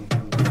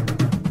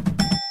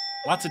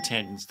 Lots of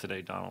tangents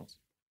today, Donald.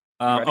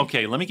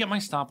 Okay, let me get my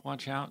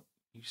stopwatch out.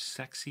 You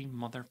sexy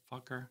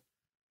motherfucker.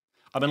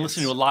 I've been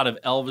listening to a lot of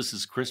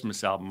Elvis's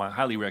Christmas album. I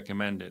highly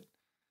recommend it.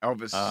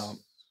 Elvis's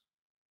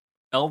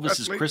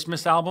Presley?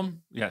 Christmas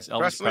album? Yes, Elvis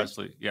Presley?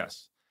 Presley.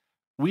 Yes.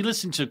 We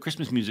listen to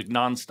Christmas music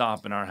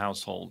nonstop in our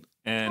household,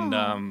 and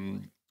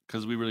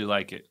because we really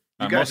like it.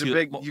 You guys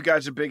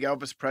are big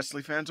Elvis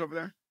Presley fans over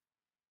there?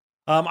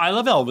 I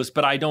love Elvis,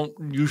 but I don't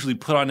usually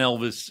put on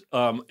Elvis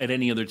at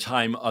any other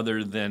time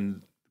other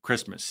than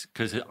Christmas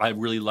because I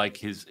really like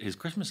his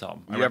Christmas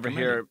album. You ever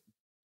hear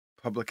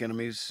Public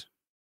Enemy's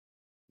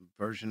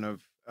version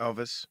of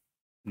Elvis?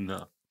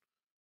 No.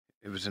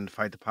 It was in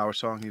Fight the Power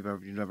song. You've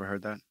never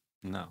heard that?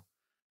 No.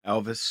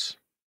 Elvis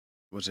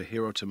was a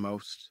hero to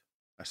most.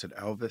 I said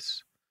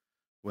Elvis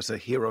was a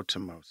hero to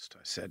most.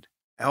 I said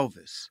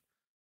Elvis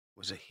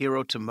was a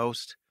hero to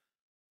most,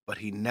 but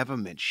he never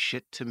meant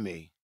shit to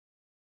me.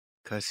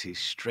 'Cause he's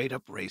straight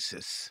up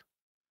racist.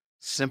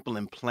 Simple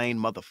and plain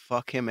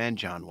motherfuck him and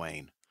John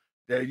Wayne.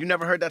 You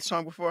never heard that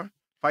song before?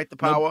 Fight the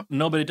Power?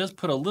 No, but it does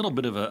put a little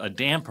bit of a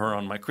damper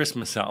on my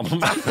Christmas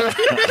album.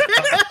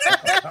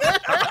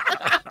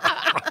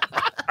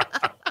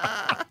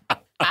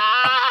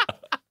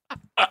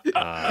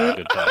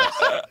 Good times.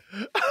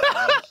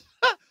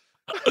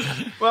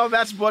 Well,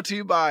 that's brought to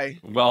you by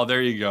Well,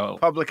 there you go.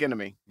 Public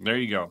Enemy. There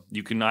you go.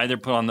 You can either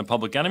put on the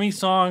Public Enemy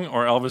song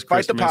or Elvis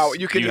Fight Christmas. the Power.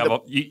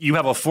 You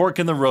have a fork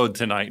in the road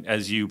tonight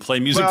as you play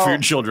music for your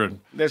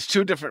children. There's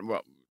two different.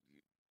 Well,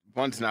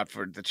 one's not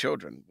for the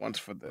children. One's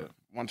for the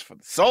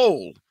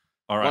soul.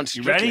 All right, One's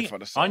you strictly ready? for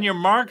the soul. On your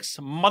marks,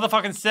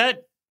 motherfucking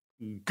set,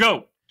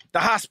 go. The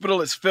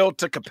hospital is filled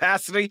to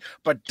capacity,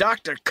 but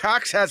Dr.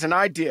 Cox has an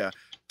idea.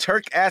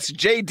 Turk asked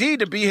JD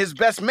to be his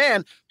best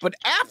man, but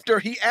after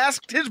he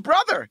asked his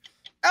brother.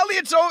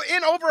 Elliot's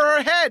in over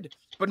her head,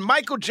 but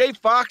Michael J.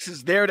 Fox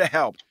is there to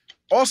help.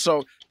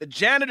 Also, the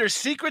janitor's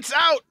secret's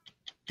out.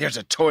 There's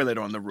a toilet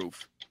on the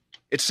roof.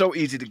 It's so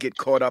easy to get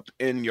caught up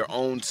in your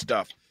own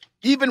stuff,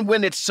 even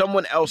when it's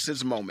someone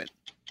else's moment.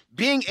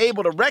 Being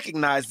able to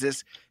recognize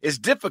this is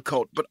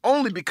difficult, but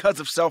only because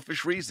of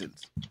selfish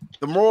reasons.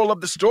 The moral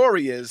of the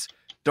story is,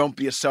 don't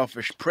be a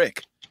selfish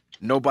prick.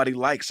 Nobody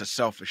likes a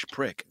selfish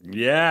prick.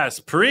 Yes,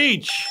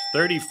 preach.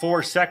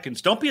 34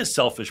 seconds. Don't be a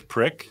selfish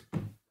prick.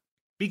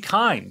 Be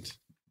kind.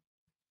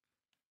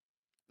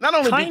 Not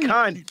only be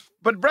kind,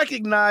 but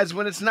recognize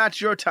when it's not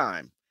your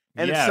time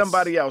and it's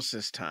somebody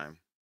else's time.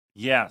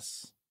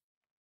 Yes.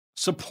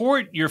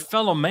 Support your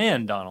fellow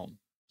man, Donald.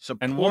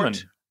 And woman.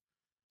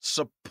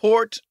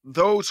 Support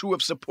those who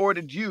have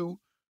supported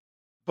you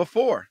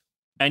before.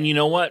 And you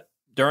know what?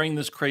 During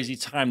this crazy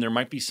time, there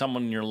might be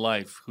someone in your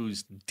life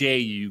whose day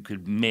you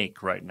could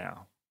make right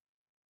now.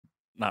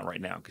 Not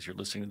right now, because you're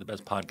listening to the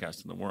best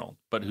podcast in the world.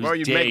 But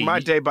whose you make my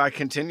day by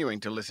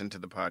continuing to listen to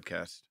the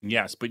podcast.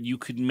 Yes, but you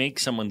could make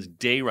someone's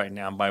day right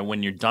now by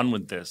when you're done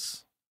with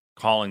this,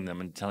 calling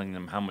them and telling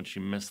them how much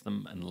you miss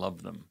them and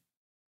love them.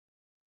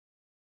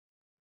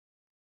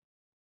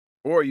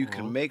 Or you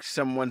can make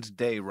someone's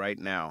day right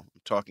now.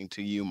 I'm talking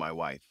to you, my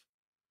wife.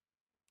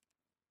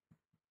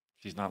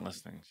 She's not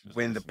listening.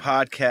 When the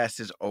podcast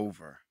is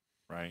over.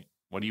 Right.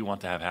 What do you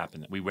want to have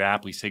happen? We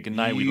wrap, we say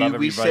goodnight, we love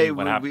everybody.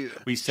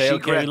 We say,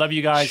 okay, we love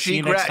you guys. See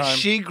you next time.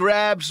 She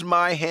grabs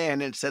my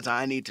hand and says,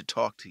 I need to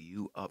talk to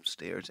you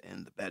upstairs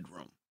in the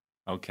bedroom.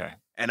 Okay.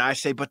 And I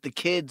say, but the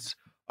kids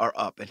are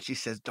up. And she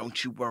says,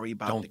 don't you worry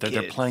about the kids.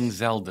 They're playing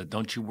Zelda.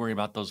 Don't you worry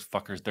about those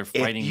fuckers. They're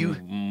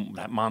fighting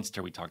that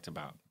monster we talked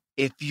about.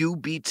 If you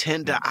be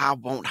tender, I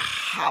won't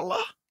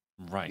holler.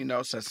 Right. You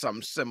know, so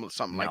something similar,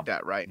 like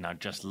that, right? Now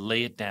just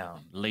lay it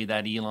down. Lay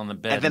that eel on the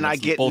bed. And then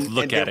let's both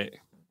look at it.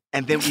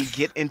 And then we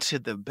get into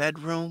the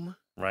bedroom.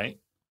 Right.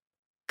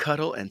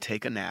 Cuddle and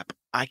take a nap.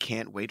 I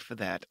can't wait for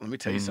that. Let me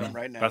tell you something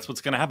right now. That's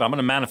what's going to happen. I'm going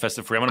to manifest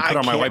it for you. I'm going to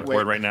put it on my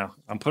whiteboard right now.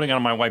 I'm putting it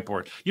on my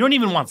whiteboard. You don't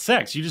even want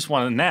sex. You just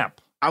want a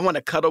nap. I want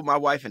to cuddle my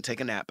wife and take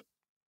a nap.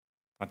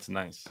 That's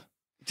nice.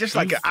 Just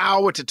like an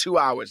hour to 2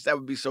 hours. That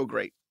would be so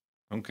great.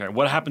 Okay.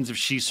 What happens if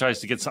she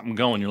tries to get something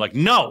going? You're like,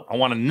 no, I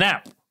want a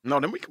nap.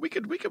 No, then we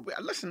could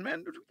listen,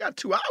 man. We got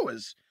 2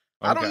 hours.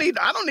 Okay. I don't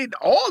need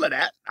all of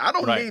that. I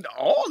don't need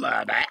all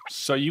of that.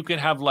 So you could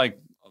have like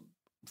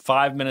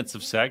 5 minutes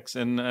of sex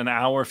and an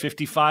hour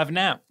 55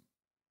 nap.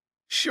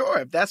 Sure,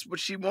 if that's what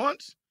she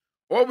wants.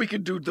 Or we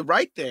could do the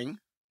right thing.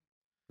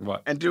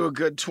 What? And do a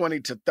good 20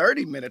 to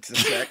 30 minutes of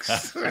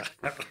sex.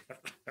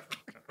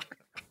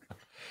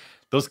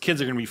 Those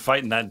kids are going to be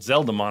fighting that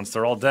Zelda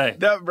monster all day.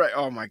 Right.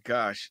 Oh, my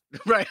gosh.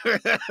 Right.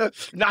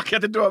 Knock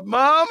at the door.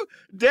 Mom,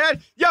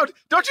 Dad, yo,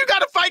 don't you got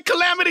to fight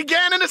Calamity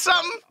Ganon or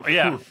something?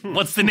 Yeah.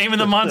 What's the name of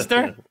the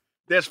monster?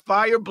 There's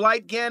Fire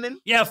Blight Ganon.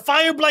 Yeah,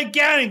 Fire Blight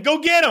Ganon. Go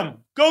get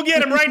him. Go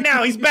get him right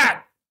now. He's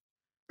back.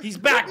 He's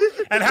back.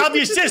 And have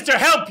your sister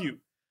help you.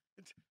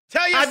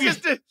 Tell your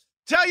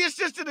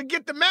sister to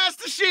get the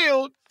Master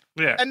Shield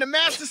and the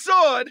Master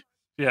Sword.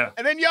 Yeah.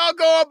 And then y'all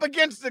go up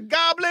against the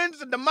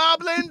goblins and the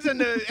moblins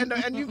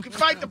and you can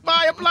fight the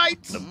fire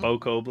blights. The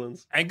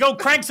bokoblins. And go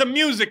crank some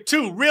music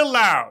too, real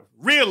loud.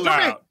 Real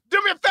loud. Do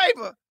me a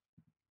favor.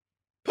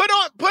 Put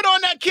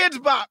on that Kids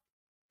Bop.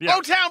 Yeah.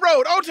 Old Town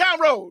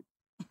Road.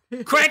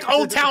 Crank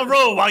Old Town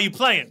Road while you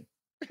playing.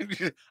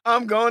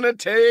 I'm gonna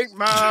take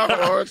my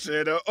horse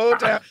to the Old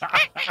Town.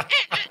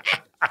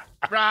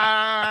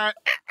 Right.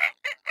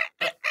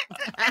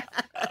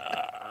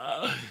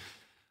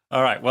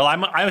 All right. Well,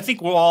 I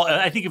think we're all.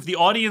 I think if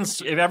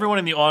everyone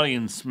in the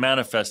audience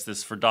manifests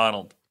this for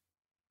Donald.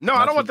 No,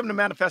 I don't want them to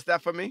manifest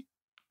that for me.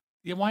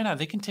 Yeah, why not?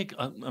 They can take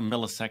a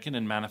millisecond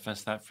and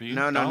manifest that for you.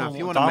 No. If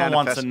you want to Donald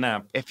wants a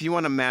nap. If you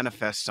want to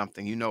manifest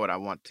something, you know what I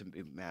want to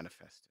be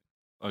manifested.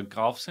 A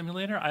golf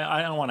simulator?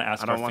 I don't want to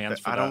ask our fans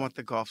for that. I don't want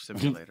the golf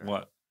simulator.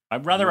 What?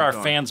 I'd rather our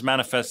fans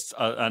manifest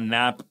a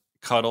nap,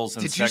 cuddles,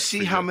 and sex. Did you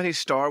see how many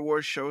Star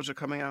Wars shows are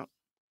coming out?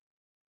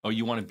 Oh,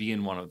 you want to be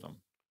in one of them?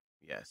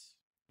 Yes.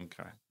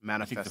 Okay.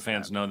 Manifest. I think the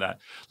fans know that.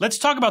 Let's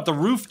talk about the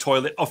roof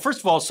toilet. Oh, first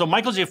of all, so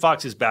Michael J.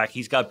 Fox is back.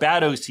 He's got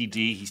bad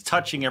OCD. He's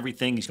touching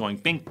everything. He's going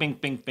bink, bink,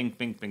 bink, bink,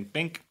 bink, bink,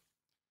 bink.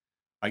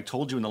 I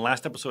told you in the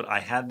last episode I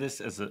had this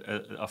as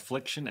an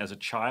affliction as a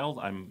child.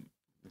 I'm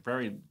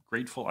very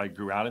grateful I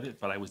grew out of it,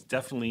 but I was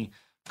definitely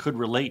could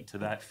relate to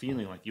that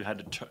feeling. Like you had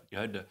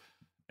to.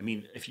 I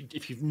mean,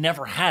 if you've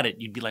never had it,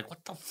 you'd be like,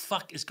 "What the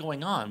fuck is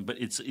going on?" But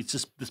it's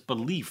just this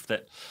belief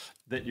that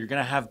you're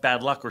going to have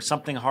bad luck or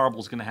something horrible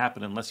is going to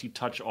happen unless you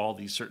touch all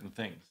these certain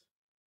things.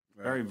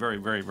 Right. Very, very,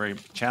 very, very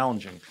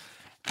challenging.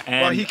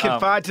 And, well, he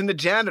confides in the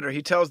janitor.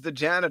 He tells the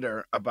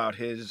janitor about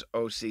his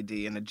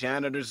OCD, and the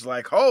janitor's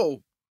like,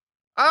 "Oh,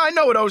 I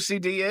know what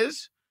OCD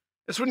is.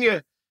 It's when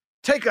you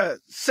take a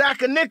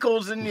sack of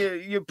nickels and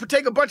you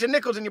take a bunch of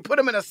nickels and you put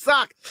them in a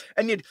sock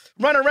and you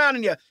run around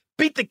and you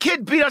beat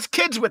us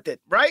kids with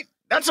it, right?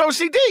 That's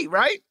OCD,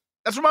 right?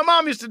 That's what my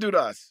mom used to do to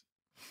us.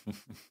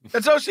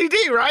 That's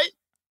OCD, right?"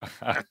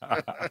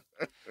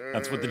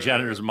 That's what the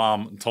janitor's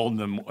mom told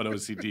them what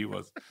OCD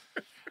was.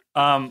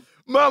 Mom,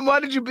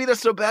 why did you beat us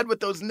so bad with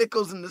those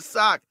nickels in the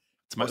sock?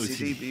 It's my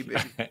OCD. baby.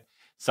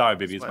 Sorry,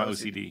 baby, it's my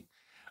OCD.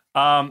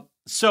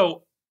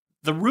 So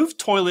the roof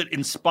toilet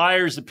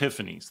inspires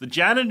epiphanies. The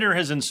janitor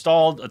has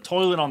installed a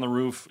toilet on the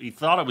roof. He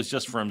thought it was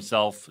just for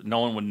himself. No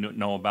one would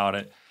know about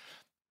it.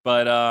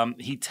 But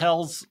he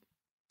tells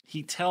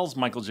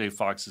Michael J.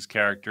 Fox's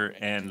character,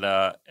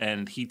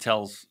 and he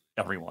tells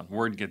everyone.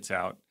 Word gets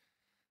out,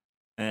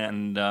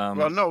 and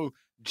well, no,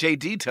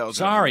 JD tells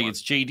Sorry, everyone.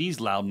 it's JD's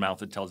loudmouth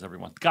that tells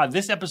everyone. God,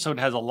 this episode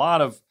has a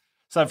lot of...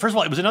 So first of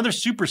all, it was another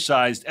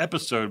supersized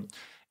episode,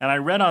 and I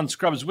read on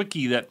Scrubs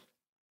Wiki that,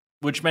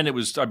 which meant it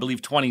was, I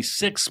believe,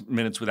 26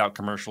 minutes without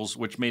commercials,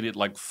 which made it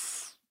like,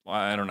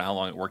 I don't know how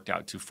long it worked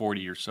out to,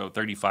 40 or so,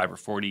 35 or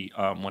 40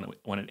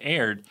 when it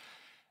aired.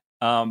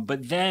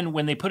 But then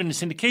when they put it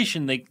into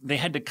syndication, they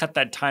had to cut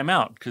that time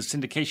out because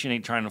syndication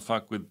ain't trying to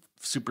fuck with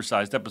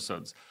supersized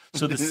episodes.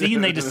 So the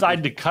scene they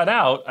decided to cut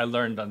out, I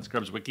learned on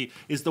Scrubs Wiki,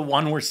 is the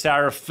one where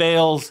Sarah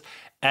fails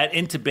at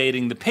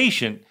intubating the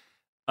patient.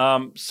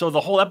 So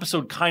the whole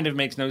episode kind of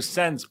makes no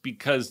sense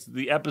because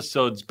the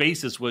episode's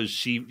basis was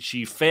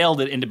she failed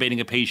at intubating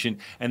a patient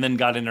and then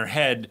got in her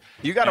head.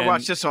 You got to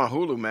watch this on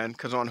Hulu, man,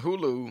 because on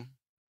Hulu,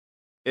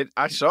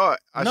 I saw it.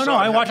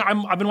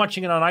 I've been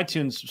watching it on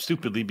iTunes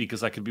stupidly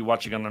because I could be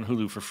watching it on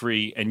Hulu for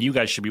free, and you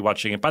guys should be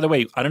watching it. By the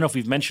way, I don't know if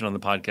we've mentioned on the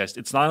podcast,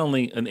 it's not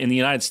only in the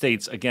United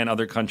States, again,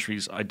 other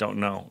countries, I don't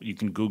know. You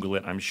can Google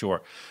it, I'm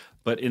sure.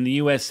 But in the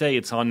USA,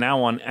 it's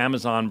now on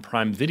Amazon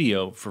Prime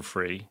Video for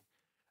free,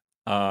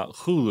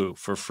 Hulu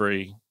for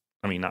free.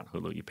 I mean, not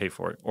Hulu, you pay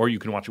for it. Or you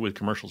can watch it with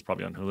commercials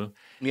probably on Hulu.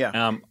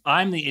 Yeah.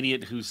 I'm the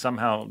idiot who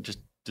somehow just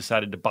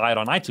decided to buy it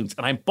on iTunes.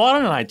 And I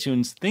bought it on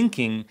iTunes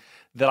thinking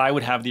that I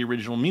would have the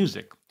original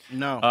music.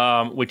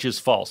 No. Which is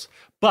false.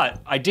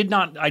 But I did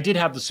have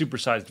the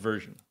supersized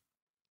version.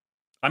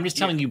 I'm just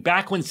telling you,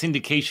 back when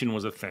syndication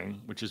was a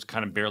thing, which is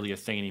kind of barely a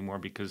thing anymore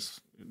because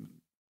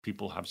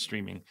people have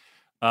streaming,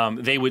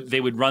 they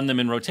would run them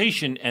in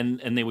rotation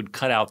and they would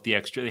cut out the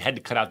extra. They had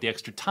to cut out the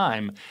extra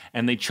time,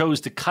 and they chose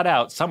to cut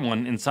out,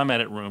 someone in some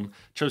edit room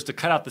chose to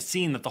cut out the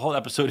scene that the whole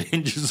episode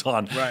hinges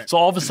on. Right. So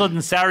all of a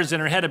sudden, Sarah's in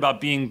her head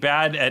about being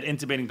bad at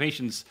intubating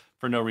patients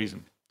for no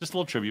reason. Just a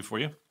little trivia for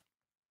you.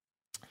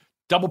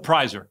 Double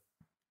prizer.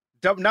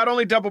 Not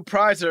only double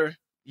prizer,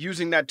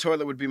 using that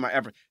toilet would be my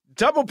effort.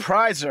 Double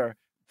prizer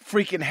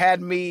freaking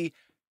had me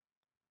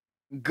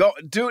go,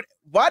 dude.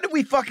 Why did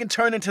we fucking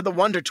turn into the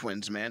Wonder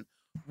Twins, man?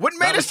 What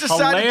made us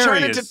decide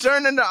to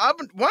turn into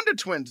Wonder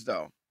Twins,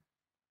 though?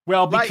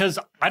 Well, because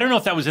I don't know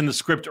if that was in the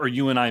script or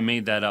you and I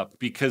made that up.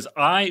 Because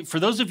for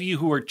those of you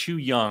who are too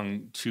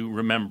young to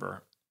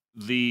remember,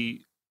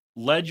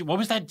 what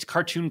was that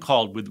cartoon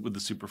called with the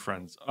Super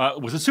Friends?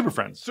 Was it Super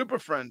Friends? Super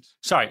Friends.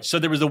 Sorry. So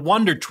there was the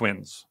Wonder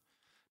Twins.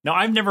 Now,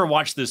 I've never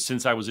watched this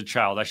since I was a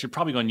child. I should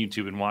probably go on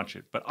YouTube and watch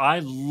it. But I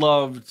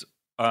loved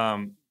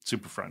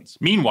Super Friends.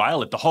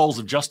 Meanwhile, at the Halls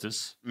of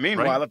Justice.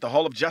 At the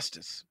Hall of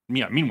Justice.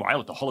 Yeah,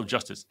 meanwhile, at the Hall of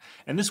Justice.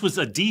 And this was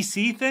a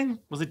DC thing?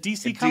 Was it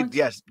DC Comics?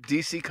 Yes,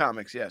 DC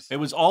Comics, yes. It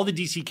was all the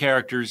DC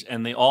characters,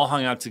 and they all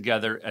hung out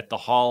together at the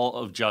Hall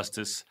of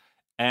Justice.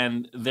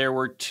 And there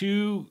were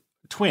two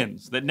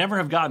twins that never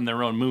have gotten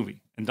their own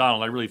movie. And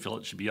Donald, I really feel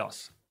it should be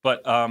us.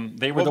 But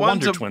they were the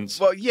Wonder Twins.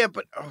 Well, yeah,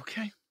 but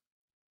okay.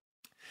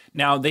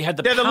 Now, they had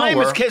the They're power. the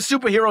lamest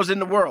superheroes in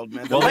the world,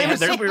 man. The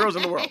lamest superheroes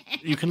in the world.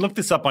 You can look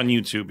this up on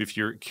YouTube if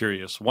you're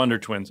curious. Wonder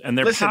Twins. And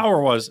their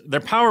power was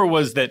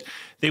that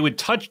they would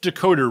touch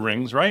decoder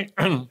rings, right?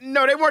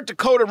 No, they weren't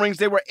decoder rings.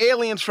 They were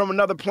aliens from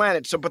another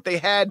planet. But they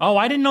had... Oh,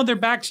 I didn't know their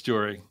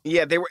backstory.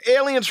 Yeah, they were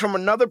aliens from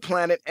another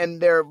planet, and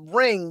their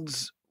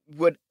rings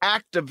would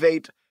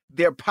activate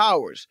their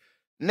powers.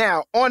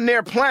 Now, on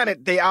their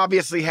planet, they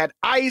obviously had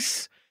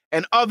ice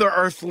and other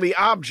earthly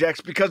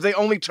objects because they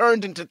only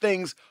turned into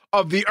things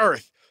of the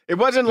earth. It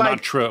wasn't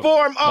like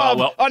form of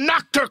a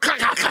noctur,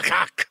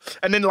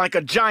 and then like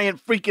a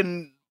giant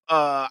freaking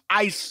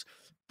ice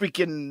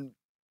freaking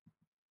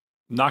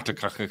noctur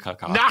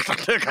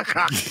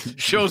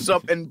shows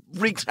up and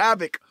wreaks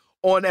havoc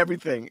on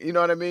everything. You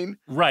know what I mean?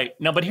 Right.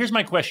 Now, but here's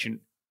my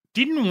question.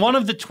 Didn't one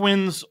of the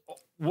twins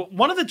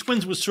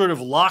was sort of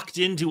locked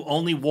into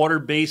only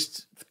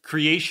water-based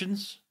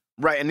creations?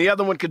 Right, and the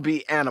other one could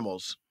be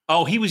animals.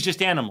 Oh, he was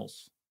just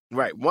animals.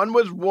 Right. One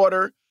was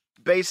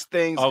water-based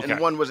things, and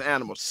one was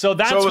animals. So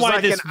that's why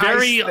like this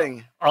very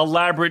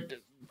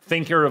elaborate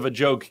thinker of a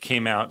joke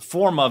came out,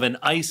 form of an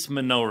ice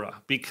menorah,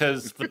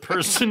 because the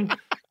person,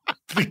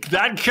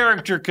 that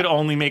character could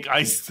only make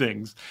ice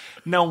things.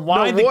 Now,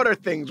 why water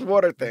things.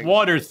 Water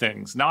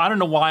things. Now, I don't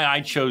know why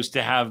I chose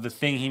to have the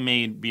thing he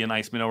made be an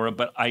ice menorah,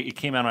 but it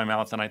came out of my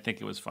mouth, and I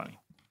think it was funny.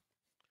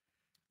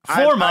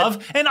 Form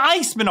of an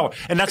ice menorah.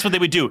 And that's what they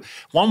would do.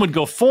 One would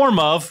go form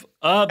of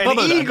an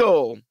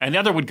eagle. And the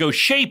other would go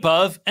shape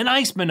of an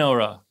ice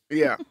menorah.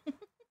 Yeah.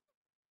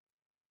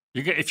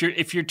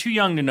 If you're too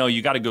young to know,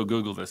 you got to go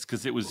Google this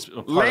because it was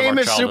a part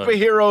lamest of our childhood.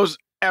 Superheroes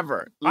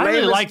ever. I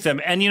really like them.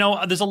 And,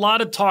 there's a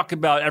lot of talk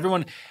about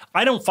everyone.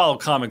 I don't follow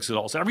comics at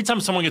all. So every time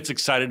someone gets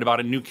excited about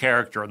a new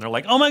character and they're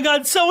like, oh, my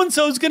God,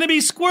 so-and-so is going to be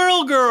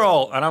Squirrel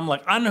Girl. And I'm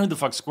like, I don't know who the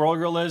fuck Squirrel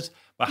Girl is.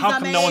 But how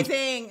come no one...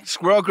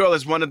 Squirrel Girl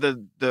is one of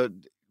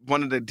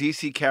the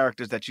DC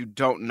characters that you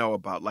don't know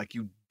about. Like,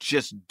 you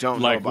just don't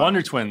know about. Like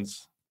Wonder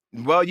Twins.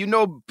 Well,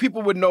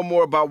 people would know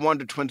more about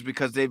Wonder Twins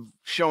because they've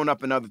shown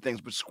up in other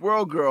things. But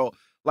Squirrel Girl,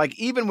 like,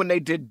 even when they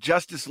did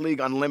Justice League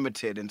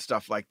Unlimited and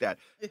stuff like that,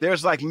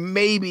 there's, like,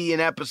 maybe an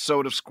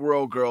episode of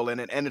Squirrel Girl in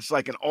it, and it's,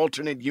 like, an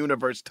alternate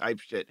universe type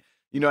shit.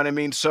 You know what I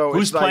mean? So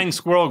who's playing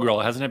Squirrel Girl?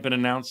 Hasn't it been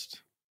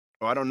announced?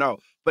 Oh, I don't know.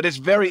 But it's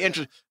very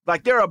interesting.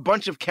 Like, there are a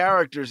bunch of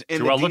characters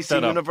in the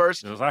DC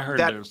universe. Because I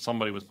heard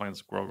somebody was playing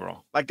Squirrel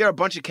Girl. Like, there are a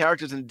bunch of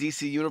characters in the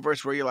DC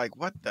universe where you're like,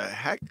 what the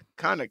heck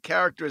kind of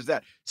character is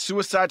that?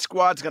 Suicide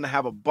Squad's going to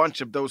have a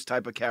bunch of those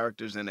type of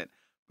characters in it.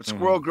 But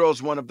Squirrel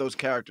Girl's one of those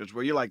characters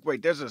where you're like,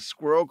 wait, there's a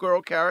Squirrel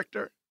Girl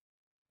character?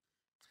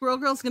 Squirrel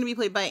Girl's going to be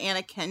played by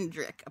Anna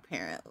Kendrick,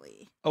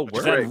 apparently. Oh,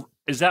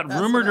 is that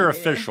rumored or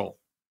official?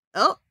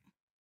 Oh.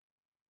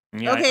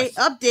 Yeah, okay,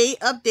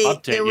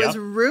 update. There was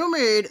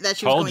rumored that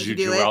she was going to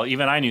do it.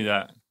 Even I knew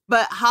that.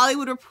 But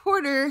Hollywood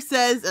Reporter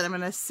says, and I'm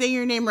going to say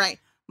your name right,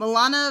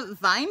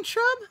 Milana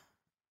Weintraub?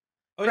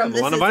 Oh, yeah,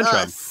 Milana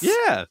Weintraub.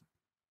 Yeah.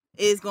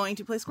 Is going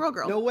to play Squirrel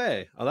Girl. No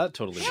way. Oh, that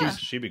totally. Yeah.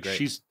 She'd be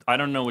great. I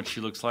don't know what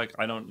she looks like.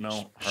 I don't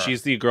know her.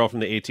 She's the girl from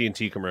the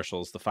AT&T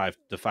commercials, the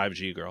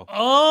 5G girl.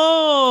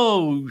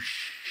 Oh,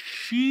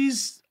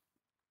 she's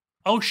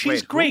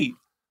great.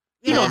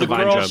 You know the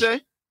girl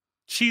say?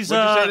 She's what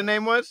did you say the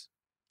name was?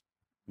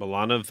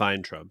 Milana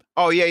Weintraub.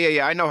 Oh,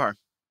 yeah. I know her.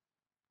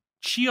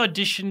 She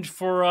auditioned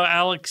for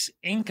Alex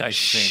Inc., I think.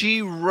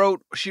 She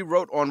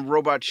wrote on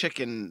Robot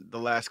Chicken the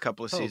last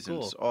couple of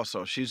seasons. Cool.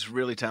 Also, she's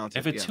really talented.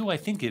 If it's who I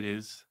think it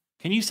is.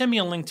 Can you send me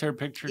a link to her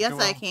picture? Yes,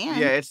 Joelle? I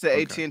can. Yeah, it's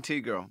the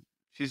AT&T girl.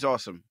 She's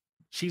awesome.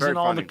 She's in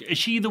all the. Is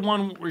she the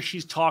one where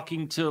she's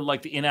talking to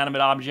like the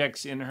inanimate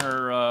objects in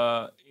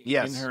her?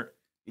 Yes.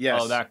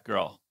 Yes. Oh, that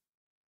girl.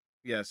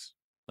 Yes.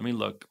 Let me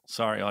look.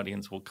 Sorry,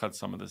 audience. We'll cut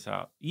some of this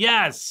out.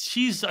 Yes,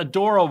 she's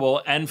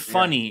adorable and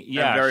funny.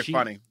 Yeah, and very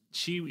funny.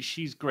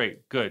 She's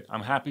great. Good.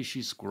 I'm happy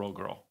she's Squirrel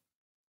Girl.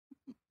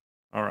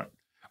 All right.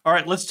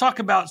 Let's talk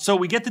about. So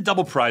we get the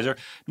double prizer.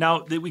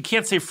 Now we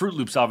can't say Fruit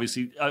Loops.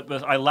 Obviously,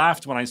 I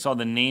laughed when I saw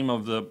the name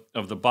of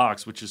the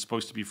box, which is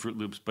supposed to be Fruit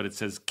Loops, but it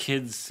says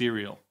Kids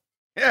Cereal.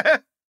 Yeah.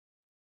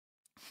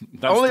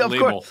 That's the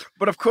label.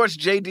 But of course,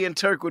 JD and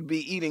Turk would be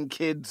eating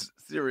kids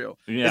cereal.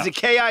 Yeah. Is it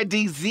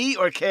KIDZ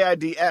or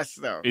KIDS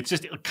though? It's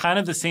just kind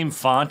of the same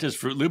font as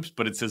Fruit Loops,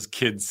 but it says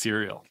Kids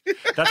Cereal.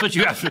 That's what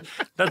you have to.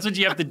 That's what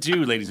you have to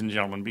do, ladies and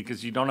gentlemen,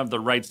 because you don't have the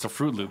rights to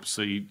Fruit Loops,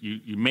 so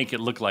you make it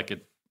look like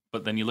it,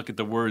 but then you look at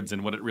the words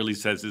and what it really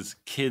says is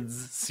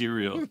Kids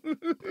Cereal.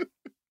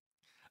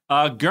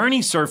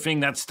 Gurney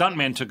surfing. That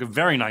stuntman took a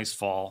very nice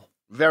fall.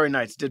 Very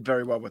nice. Did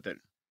very well with it.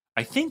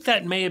 I think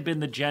that may have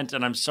been the gent,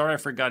 and I'm sorry I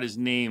forgot his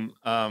name,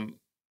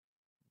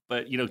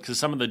 but, because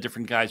some of the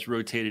different guys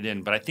rotated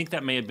in. But I think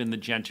that may have been the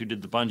gent who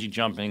did the bungee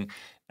jumping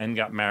and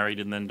got married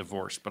and then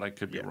divorced, but I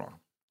could be wrong.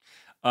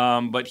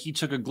 But he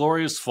took a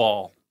glorious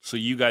fall, so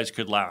you guys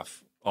could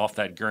laugh off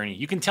that gurney.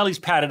 You can tell he's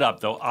padded up,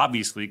 though,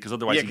 obviously, because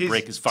otherwise he'd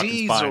break his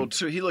fucking spine.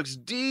 Too. He looks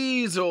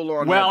diesel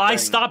on Well, that thing. I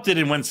stopped it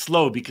and went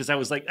slow because I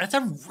was like, that's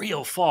a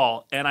real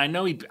fall. And I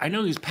know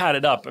he's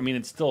padded up. I mean,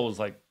 it still was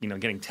like,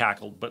 getting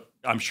tackled, but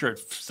I'm sure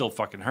it still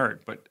fucking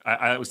hurt. But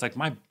I was like,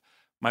 my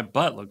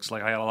butt looks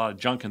like I had a lot of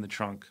junk in the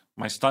trunk.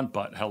 My stunt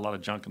butt had a lot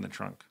of junk in the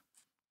trunk.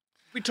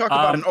 We talked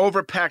about an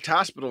overpacked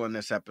hospital in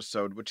this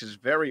episode, which is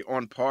very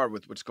on par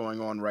with what's going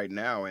on right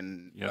now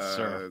and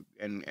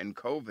and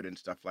COVID and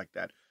stuff like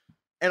that.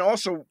 And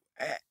also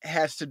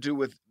has to do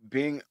with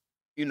being,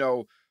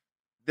 the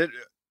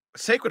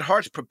Sacred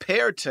Heart's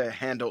prepared to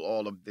handle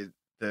all of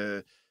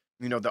the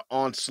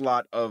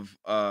onslaught of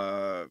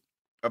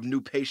new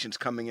patients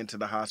coming into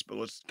the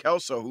hospital. It's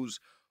Kelso who's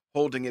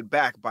holding it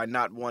back by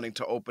not wanting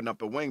to open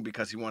up a wing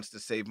because he wants to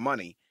save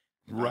money.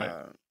 Right.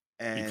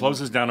 And he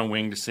closes down a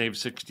wing to save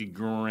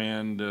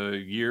 $60,000 a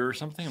year or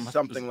something.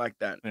 Something like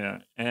that. Yeah,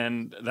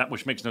 and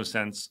which makes no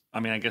sense. I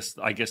mean, I guess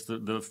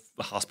the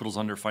hospital's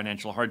under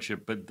financial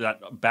hardship, but that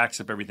backs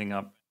up everything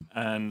up,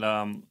 and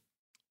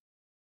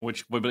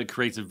but it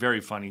creates a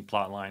very funny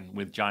plot line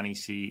with Johnny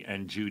C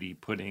and Judy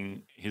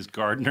putting his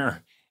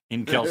gardener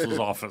in Kelso's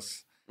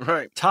office.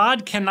 Right.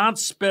 Todd cannot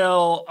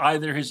spell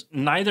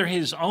neither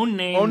his own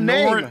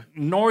name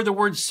nor the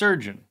word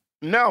surgeon.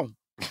 No.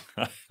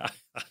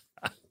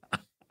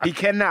 He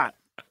cannot.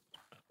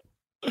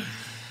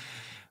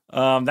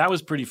 That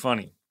was pretty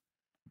funny.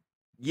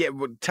 Yeah,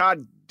 well,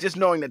 Todd, just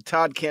knowing that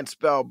Todd can't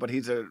spell, but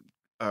he's a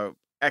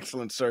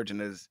excellent surgeon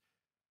is,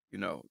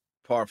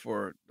 par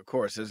for the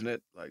course, isn't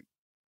it? Like,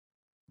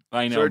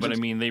 I know, but I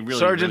mean, they really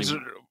surgeons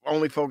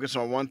only focus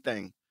on one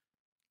thing: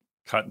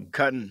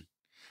 cutting.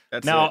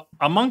 That's now it.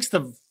 Amongst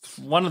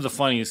one of the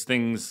funniest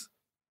things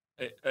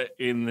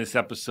in this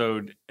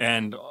episode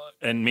and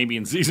maybe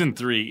in season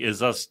 3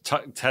 is us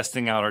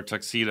testing out our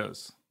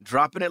tuxedos.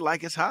 Dropping it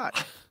like it's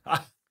hot.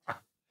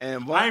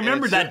 And I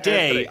remember that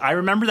day.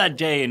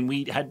 And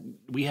we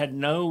had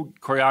no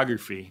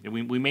choreography.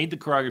 We made the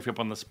choreography up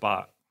on the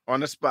spot. On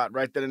the spot,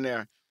 right then and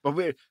there. But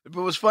what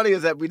was funny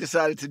is that we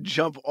decided to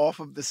jump off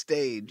of the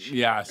stage.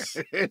 Yes.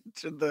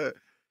 Into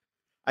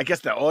I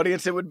guess the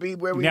audience it would be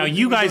where we. Now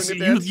you guys,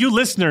 you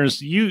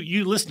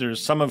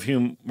listeners, some of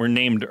whom were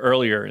named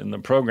earlier in the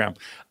program,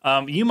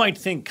 you might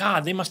think,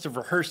 God, they must have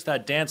rehearsed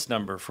that dance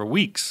number for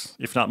weeks,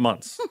 if not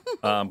months.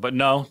 But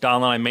no,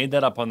 Donald and I made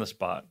that up on the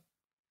spot.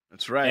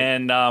 That's right.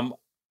 And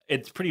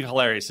it's pretty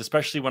hilarious,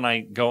 especially when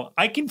I go,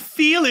 I can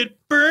feel it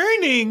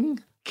burning.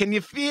 Can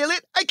you feel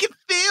it? I can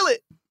feel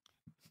it.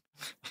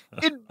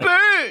 It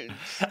burns.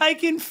 I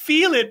can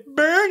feel it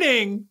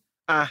burning.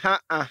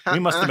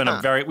 We We must have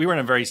been we were in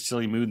a very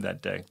silly mood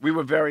that day. We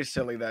were very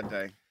silly that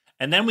day.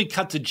 And then we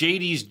cut to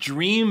JD's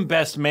dream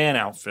best man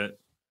outfit.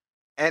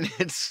 And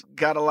it's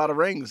got a lot of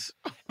rings.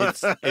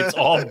 It's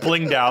all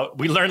blinged out.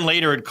 We learn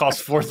later it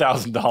costs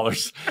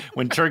 $4,000.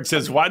 When Turk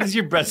says, "Why does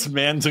your best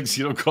man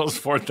tuxedo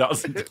cost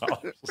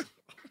 $4,000?"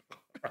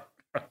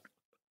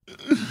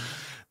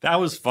 That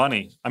was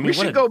funny. I mean, we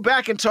should go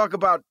back and talk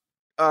about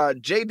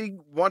JD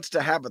wants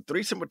to have a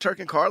threesome with Turk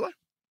and Carla.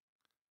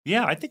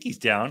 Yeah, I think he's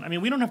down. I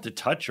mean, we don't have to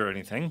touch or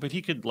anything, but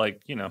he could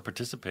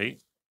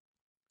participate.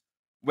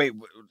 Wait,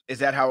 is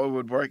that how it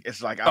would work?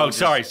 It's like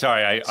sorry.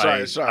 Sorry.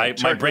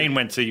 My brain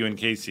went to you and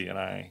Casey, and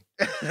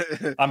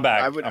I'm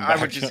back.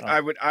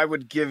 I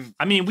would give.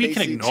 I mean, we Casey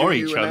can ignore to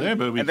you each other,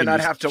 but we and can then I'd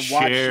just have to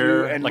watch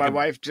share you and my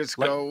wife just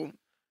go.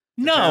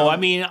 No, town. I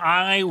mean,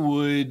 I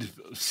would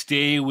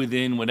stay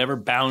within whatever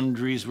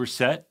boundaries were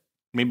set.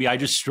 Maybe I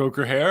just stroke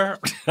her hair.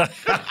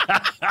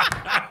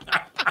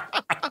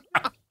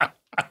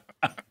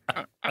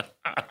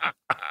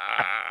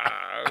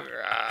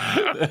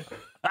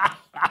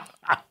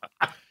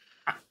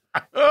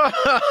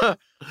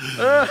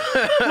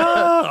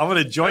 I'm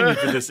going to join you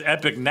for this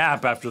epic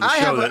nap after the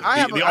show.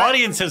 The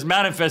audience has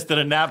manifested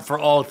a nap for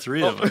all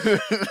three of us.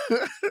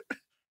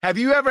 Have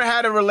you ever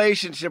had a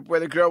relationship where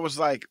the girl was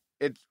like,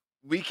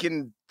 we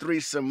can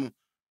threesome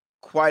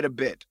quite a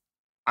bit.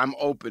 I'm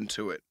open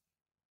to it.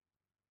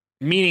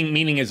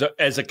 Meaning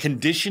as a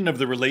condition of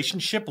the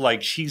relationship,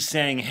 like she's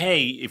saying,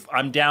 hey, if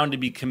I'm down to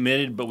be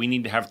committed, but we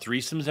need to have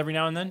threesomes every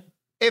now and then?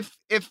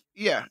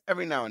 Yeah,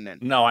 every now and then.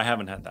 No, I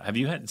haven't had that. Have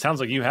you had? It sounds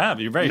like you have.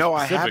 You're very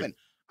specific. I haven't.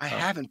 I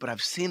haven't, but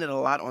I've seen it a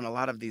lot on a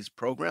lot of these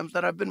programs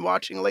that I've been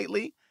watching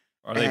lately.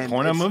 Are they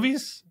porno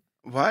movies?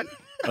 What?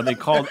 Are they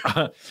called?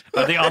 Are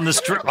they on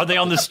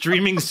the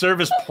streaming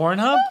service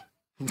Pornhub?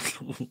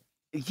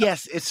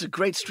 Yes, it's a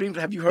great stream.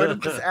 Have you heard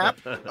of this app?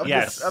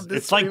 Yes,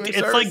 it's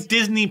like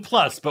Disney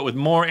Plus, but with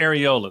more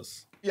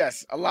areolas.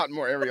 Yes, a lot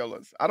more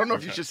areolas. I don't know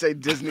if you should say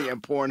Disney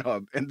and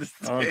Pornhub in the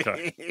same.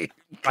 Okay.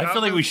 I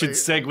feel like we should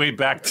segue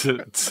back to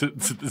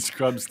the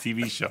Scrubs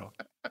TV show.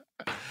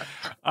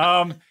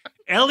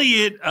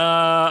 Elliot,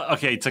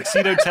 okay,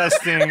 tuxedo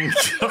testing.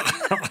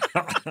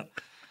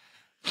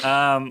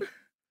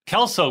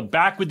 Kelso,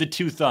 back with the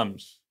two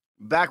thumbs.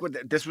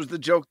 This was the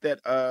joke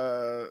that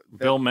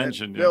Bill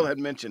mentioned. Bill had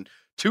mentioned.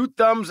 Two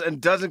thumbs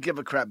and doesn't give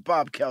a crap.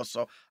 Bob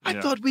Kelso. I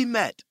thought we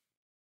met.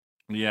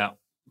 Yeah.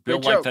 Bill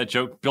liked that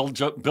joke.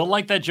 Bill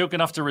liked that joke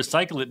enough to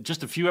recycle it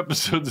just a few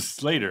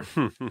episodes later.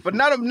 But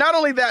not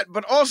only that,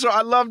 but also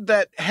I love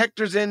that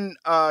Hector's in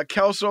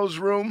Kelso's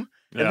room.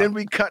 And then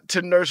we cut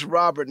to Nurse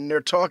Robert, and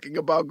they're talking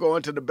about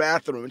going to the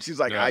bathroom. And she's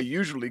like, I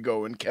usually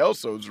go in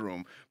Kelso's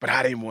room, but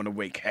I didn't want to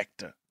wake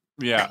Hector.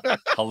 Yeah,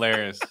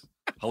 hilarious.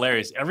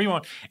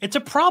 Everyone, it's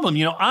a problem.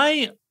 You know,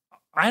 I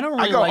don't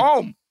really I go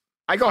home.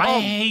 I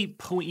hate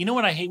pooing. You know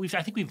what I hate?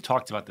 I think we've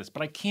talked about this,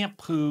 but I can't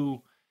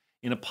poo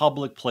in a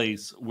public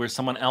place where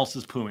someone else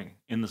is pooing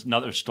in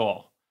another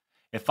stall.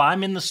 If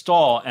I'm in the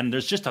stall and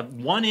there's just a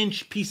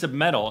 1-inch piece of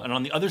metal, and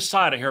on the other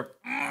side I hear,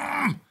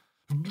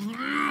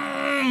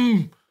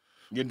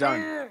 you're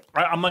done.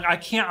 I'm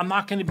like, I'm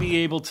not going to be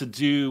able to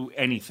do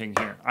anything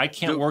here. I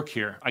can't work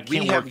here. I've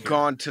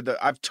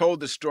told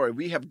the story.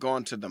 We have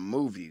gone to the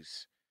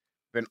movies,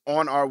 been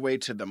on our way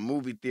to the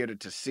movie theater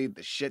to see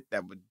the shit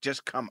that would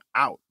just come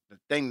out. The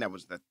thing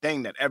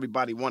that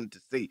everybody wanted to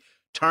see.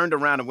 Turned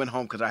around and went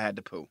home because I had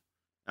to poo.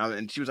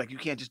 And she was like, you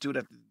can't just do it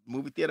at the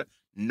movie theater?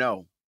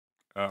 No.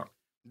 So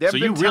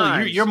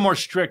you're more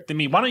strict than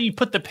me. Why don't you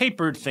put the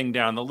paper thing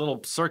down, the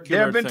little circular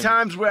There have been thing?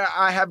 times where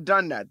I have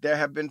done that.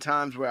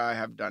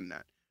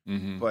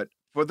 Mm-hmm. But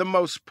for the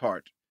most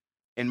part,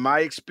 in my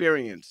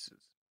experiences,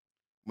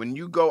 when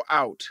you go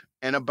out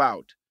and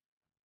about,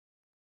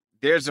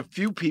 there's a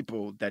few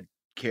people that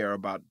care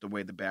about the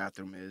way the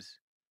bathroom is.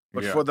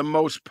 But for the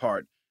most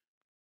part,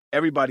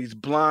 everybody's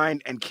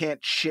blind and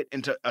can't shit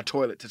into a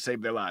toilet to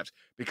save their lives.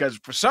 Because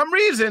for some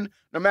reason,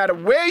 no matter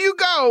where you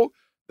go,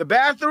 the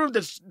bathroom,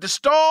 the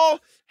stall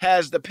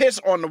has the piss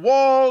on the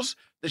walls.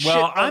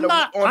 I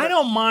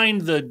don't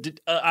mind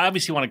I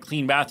obviously want a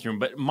clean bathroom,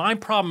 but my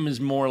problem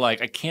is more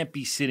like I can't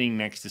be sitting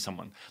next to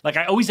someone. Like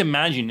I always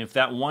imagine if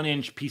that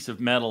 1-inch piece of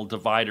metal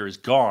divider is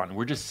gone,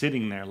 we're just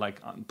sitting there like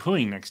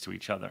pooing next to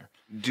each other.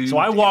 So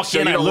I walk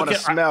in, I look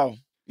at smell.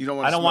 You don't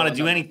want. I don't want to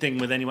do anything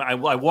with anyone.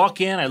 I walk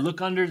in, I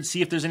look under to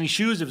see if there's any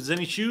shoes. If there's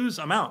any shoes,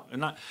 I'm out.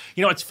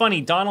 It's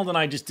funny. Donald and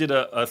I just did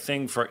a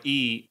thing for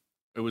E.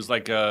 It was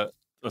like a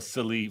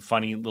silly,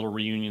 funny little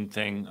reunion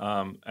thing,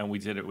 and we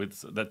did it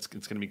it's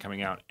going to be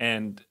coming out.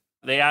 And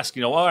they ask,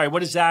 all right,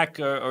 what does Zach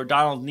or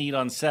Donald need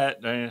on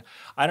set?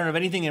 I don't have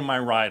anything in my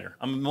rider.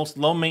 I'm the most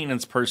low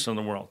maintenance person in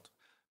the world.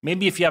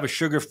 Maybe if you have a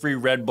sugar-free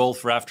Red Bull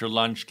for after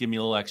lunch, give me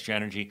a little extra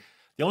energy.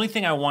 The only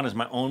thing I want is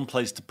my own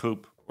place to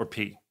poop or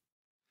pee.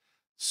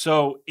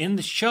 So in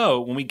the show,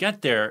 when we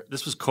get there,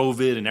 this was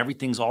COVID and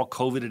everything's all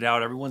COVIDed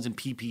out. Everyone's in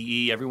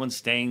PPE. Everyone's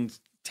staying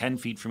 10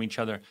 feet from each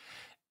other.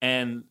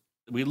 And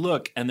we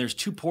look and there's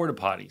 2 porta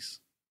potties.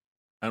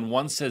 and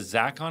one says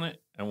Zach on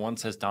it, and one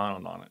says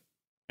Donald on it,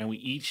 and we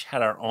each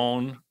had our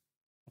own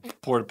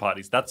porta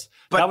potties. That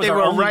was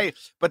our only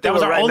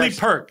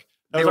perk.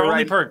 That was our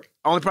only perk.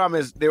 Only problem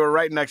is they were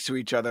right next to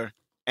each other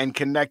and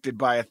connected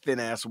by a thin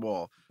ass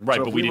wall. Right,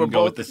 so but we didn't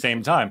go at the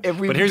same time.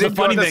 But here's the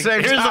funny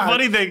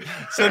thing.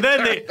 So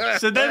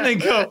then they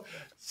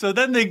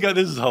go.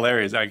 This is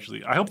hilarious,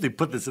 actually. I hope they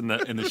put this in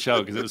the show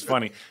because it was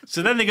funny.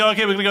 So then they go,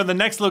 okay, we're gonna go to the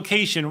next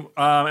location,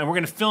 and we're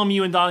gonna film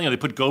you and Donald. They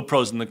put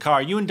GoPros in the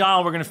car. You and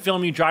Donald, we're gonna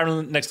film you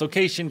driving to the next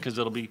location because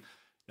it'll be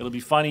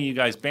funny. You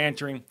guys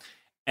bantering,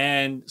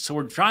 and so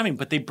we're driving,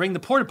 but they bring the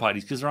porta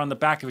potties because they're on the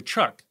back of a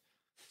truck.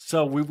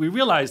 So we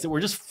realized that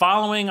we're just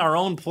following our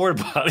own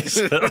porta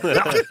potties.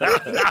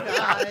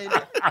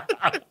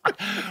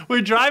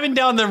 We're driving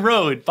down the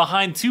road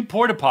behind two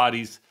porta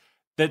potties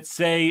that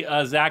say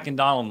Zach and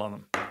Donald on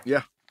them.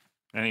 Yeah.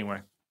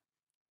 Anyway,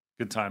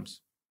 good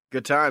times.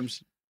 Good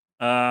times.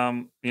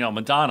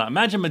 Madonna.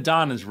 Imagine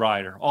Madonna's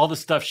rider. All the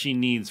stuff she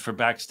needs for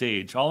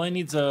backstage. All I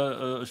need's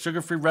a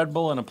sugar-free Red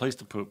Bull and a place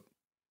to poop.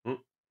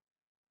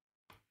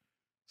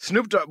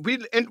 Snoop Dogg.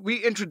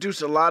 We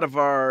introduced a lot of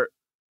our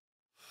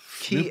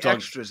key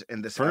extras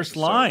in this first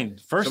episode. line.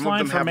 First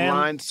line for Manly.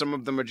 Lines, some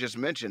of them are just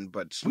mentioned,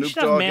 but Snoop we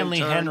should Dogg have Manly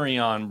Henry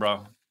on,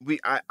 bro.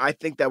 I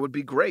think that would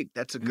be great.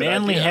 That's a good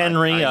Manly idea.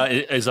 Henry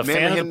is a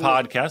fan of the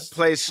podcast.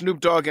 Plays Snoop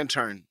Dogg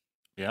intern.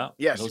 Yeah.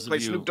 Yes, he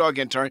plays Snoop Dogg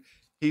intern.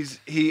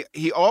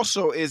 He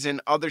also is in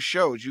other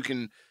shows. You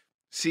can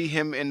see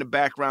him in the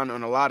background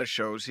on a lot of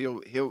shows.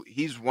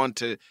 He's one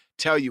to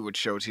tell you what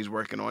shows he's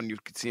working on. You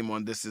could see him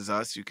on This Is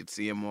Us. You could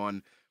see him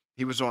on.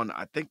 He was on,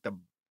 I think,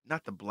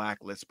 not the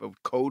Blacklist,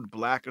 but Code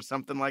Black or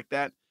something like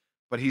that.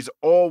 But he's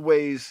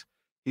always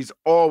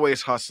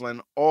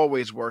hustling,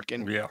 always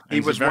working. Yeah,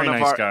 he was a very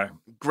nice guy.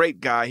 Great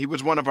guy. He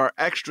was one of our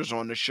extras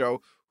on the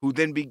show, who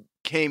then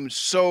became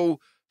so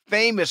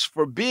famous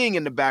for being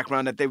in the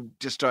background that they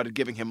just started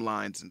giving him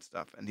lines and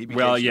stuff. And he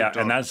became Snoop Dogg.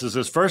 And that's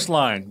his first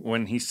line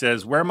when he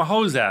says, "Where my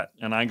hoes at?"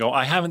 And I go,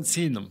 "I haven't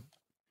seen them."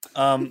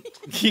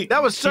 That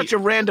was such a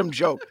random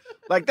joke.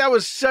 Like that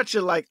was such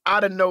a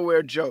out of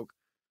nowhere joke.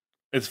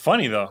 It's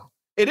funny though.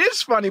 It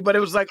is funny, but it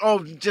was like,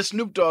 oh, just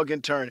Snoop Dogg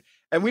in turn.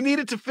 And we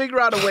needed to figure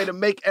out a way to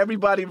make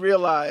everybody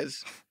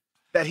realize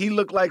that he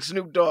looked like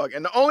Snoop Dogg.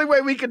 And the only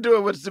way we could do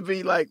it was to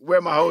be like,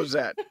 where my hoes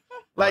at?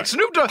 Like, right.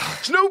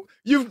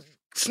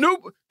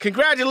 Snoop,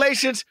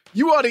 congratulations.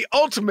 You are the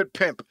ultimate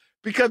pimp.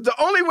 Because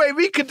the only way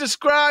we could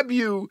describe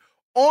you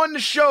on the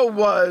show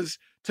was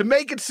to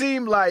make it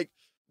seem like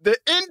the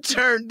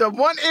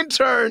one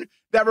intern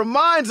that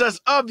reminds us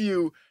of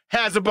you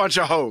has a bunch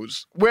of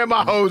hoes. Where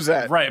my hoes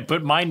at? Right,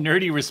 but my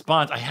nerdy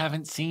response, I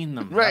haven't seen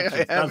them. Right,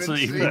 that's what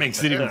even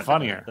makes it even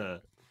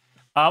funnier.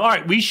 All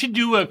right, we should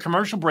do a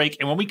commercial break,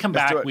 and when we come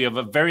back, we have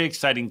a very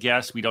exciting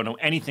guest. We don't know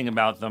anything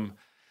about them.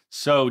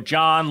 So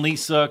John,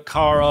 Lisa,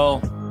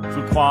 Carl,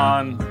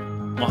 Fuquan,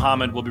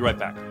 Mohammed, we'll be right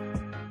back.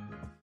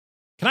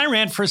 Can I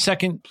rant for a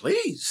second?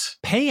 Please.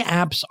 Pay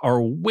apps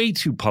are way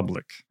too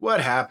public.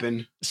 What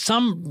happened?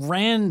 Some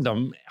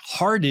random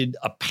hearted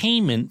a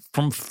payment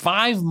from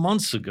 5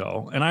 months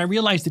ago, and I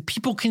realized that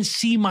people can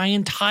see my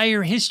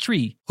entire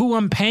history, who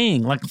I'm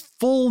paying, like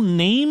full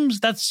names.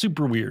 That's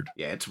super weird.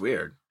 Yeah, it's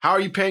weird. How are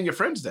you paying your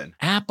friends then?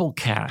 Apple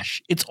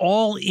Cash. It's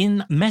all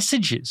in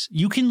messages.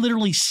 You can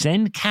literally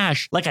send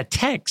cash like a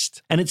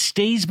text, and it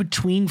stays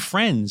between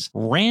friends.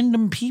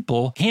 Random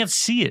people can't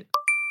see it.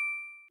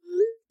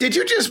 Did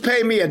you just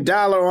pay me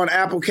 $1 on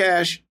Apple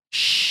Cash?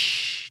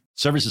 Shh.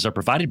 Services are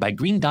provided by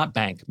Green Dot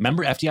Bank.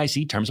 Member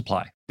FDIC. Terms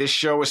apply. This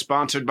show is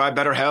sponsored by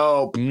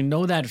BetterHelp. You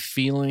know that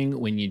feeling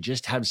when you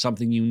just have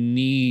something you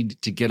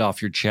need to get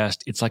off your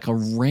chest? It's like a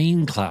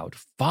rain cloud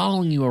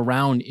following you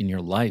around in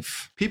your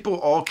life. People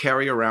all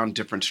carry around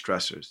different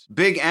stressors,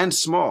 big and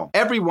small.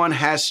 Everyone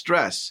has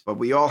stress, but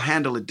we all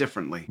handle it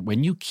differently.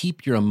 When you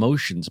keep your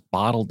emotions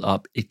bottled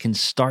up, it can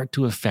start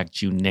to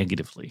affect you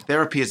negatively.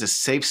 Therapy is a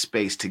safe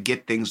space to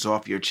get things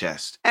off your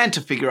chest and to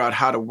figure out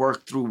how to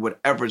work through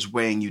whatever's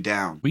weighing you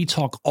down. We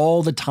talk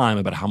all the time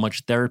about how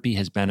much therapy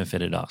has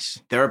benefited us.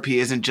 Therapy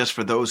isn't just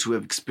for those who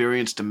have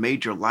experienced a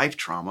major life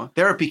trauma.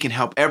 Therapy can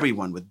help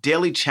everyone with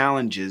daily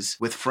challenges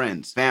with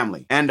friends,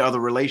 family, and other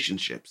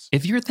relationships.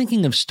 If you're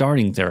thinking of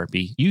starting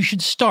therapy, you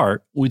should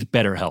start with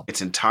BetterHelp.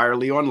 It's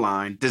entirely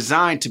online,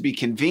 designed to be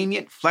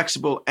convenient,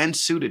 flexible, and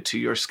suited to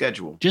your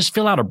schedule. Just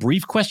fill out a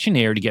brief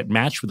questionnaire to get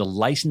matched with a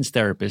licensed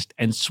therapist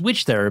and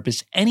switch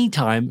therapists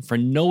anytime for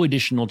no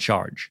additional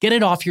charge. Get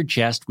it off your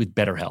chest with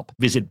BetterHelp.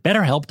 Visit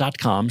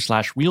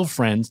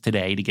BetterHelp.com/realfriends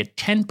today to get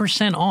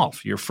 10%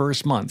 off your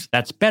first month.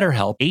 That's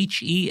BetterHelp,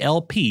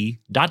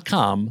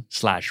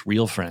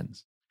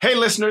 HELP.com/realfriends. Hey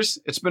listeners,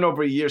 it's been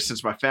over a year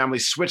since my family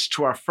switched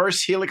to our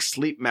first Helix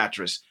sleep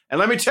mattress, And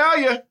let me tell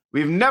you,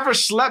 we've never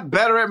slept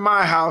better at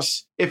my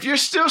house. If you're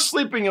still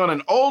sleeping on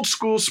an old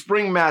school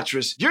spring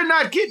mattress, you're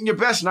not getting your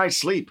best night's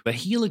sleep. The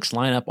Helix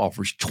lineup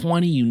offers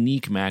 20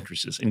 unique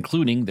mattresses,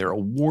 including their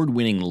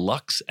award-winning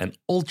Luxe and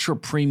Ultra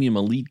Premium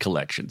Elite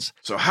collections.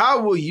 So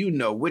how will you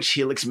know which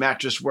Helix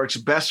mattress works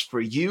best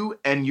for you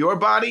and your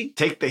body?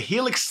 Take the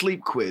Helix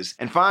Sleep Quiz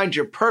and find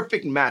your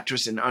perfect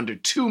mattress in under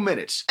 2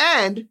 minutes.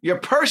 And your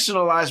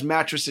personalized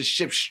mattress is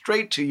shipped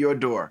straight to your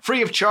door,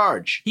 free of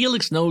charge.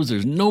 Helix knows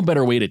there's no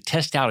better way to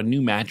test out a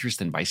new mattress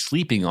than by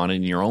sleeping on it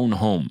in your own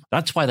home.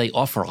 That's why they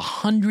offer a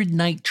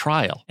 100-night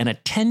trial and a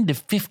 10 to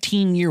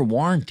 15-year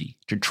warranty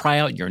to try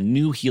out your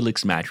new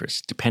Helix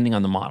mattress, depending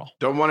on the model.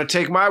 Don't want to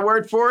take my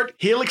word for it?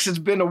 Helix has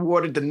been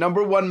awarded the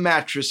 #1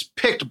 mattress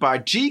picked by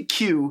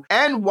GQ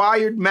and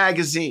Wired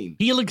Magazine.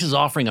 Helix is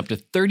offering up to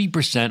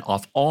 30%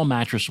 off all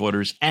mattress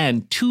orders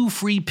and 2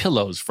 free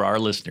pillows for our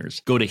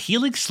listeners. Go to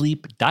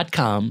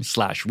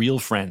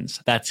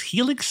helixsleep.com/realfriends. That's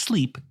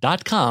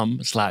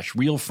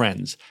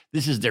helixsleep.com/realfriends.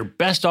 This is their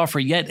best offer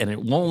yet, and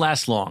it won't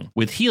last long.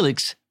 With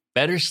Helix,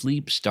 better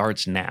sleep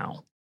starts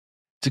now.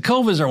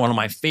 Tecovas are one of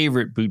my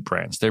favorite boot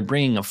brands. They're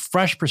bringing a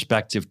fresh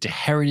perspective to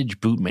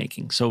heritage boot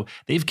making. So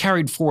they've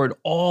carried forward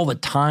all the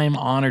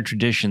time-honored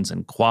traditions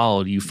and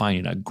quality you find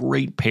in a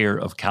great pair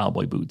of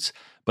cowboy boots.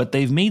 But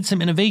they've made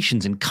some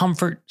innovations in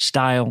comfort,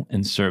 style,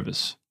 and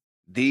service.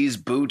 These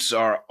boots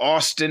are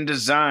Austin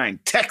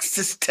designed,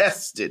 Texas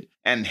tested,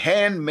 and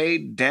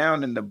handmade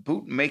down in the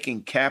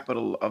boot-making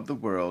capital of the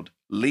world,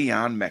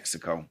 Leon,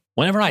 Mexico.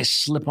 Whenever I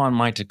slip on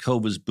my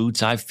Tecovas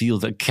boots, I feel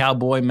the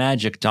cowboy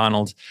magic,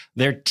 Donald.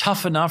 They're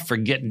tough enough for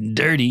getting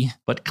dirty,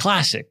 but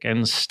classic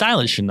and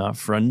stylish enough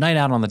for a night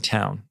out on the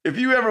town. If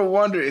you ever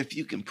wonder if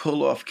you can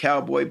pull off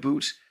cowboy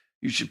boots,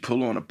 you should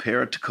pull on a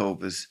pair of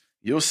Tecovas.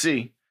 You'll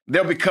see.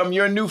 They'll become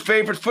your new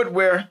favorite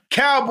footwear.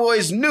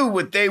 Cowboys knew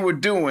what they were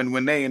doing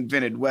when they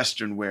invented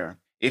Western wear.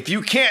 If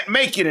you can't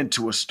make it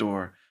into a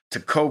store,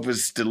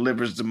 Tecovas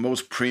delivers the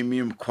most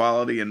premium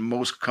quality and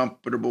most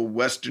comfortable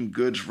Western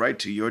goods right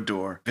to your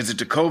door. Visit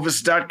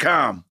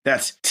tecovas.com.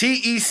 That's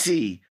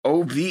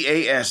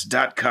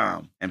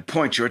TECOVAS.com and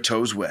point your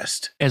toes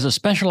west. As a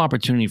special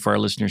opportunity for our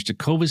listeners,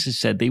 Tecovas has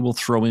said they will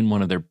throw in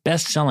one of their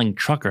best-selling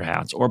trucker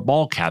hats or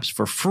ball caps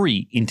for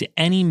free into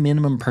any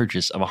minimum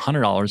purchase of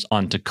 $100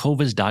 on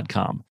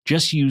tecovas.com.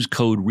 Just use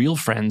code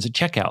REALFRIENDS at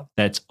checkout.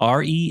 That's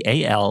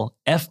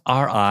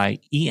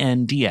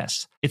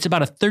REALFRIENDS. It's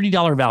about a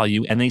 $30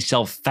 value, and they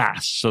sell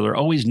fast, so there are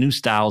always new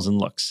styles and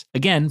looks.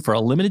 Again, for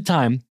a limited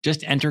time,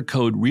 just enter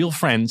code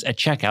REALFRIENDS at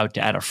checkout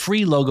to add a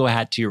free logo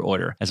hat to your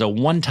order as a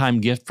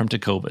one-time gift from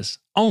Tecovas,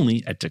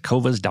 only at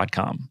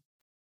tecovas.com.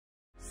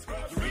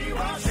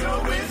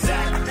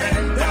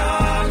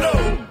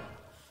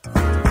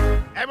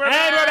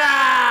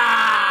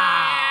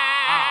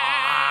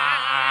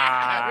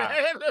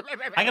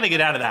 I gotta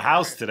get out of the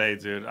house today,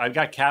 dude. I've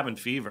got cabin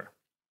fever.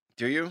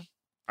 Do you?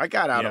 I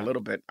got out a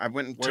little bit. I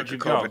went and took a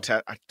COVID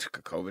test. I took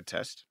a COVID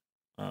test.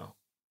 Oh,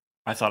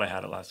 I thought I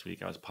had it last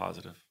week. I was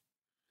positive.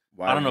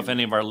 Why I don't know if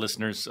any of our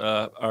listeners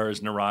are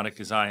as neurotic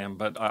as I am,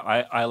 but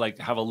I like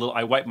have a little.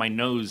 I wiped my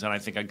nose and I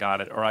think I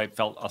got it, or I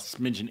felt a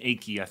smidgen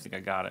achy. I think I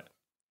got it.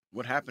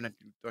 What happened if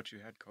you thought you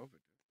had COVID?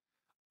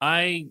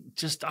 I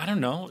don't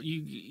know.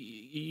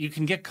 You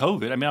can get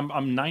COVID. I mean,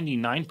 I'm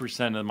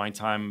 99% of my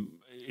time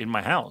in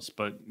my house,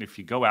 but if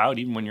you go out,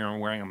 even when you're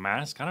wearing a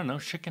mask, I don't know,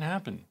 shit can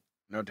happen.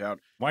 No doubt.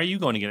 Why are you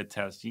going to get a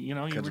test? You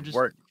were just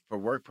work for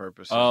work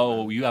purposes.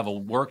 Oh, you have a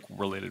work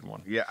related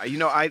one. Yeah,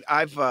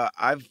 I've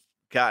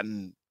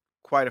gotten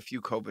quite a few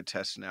COVID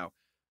tests now.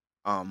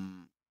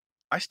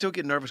 I still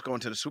get nervous going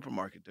to the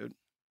supermarket, dude.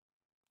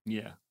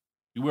 Yeah,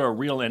 you wear a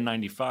real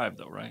N95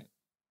 though, right?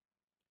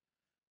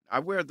 I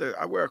wear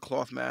a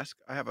cloth mask.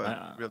 I have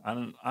I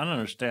don't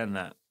understand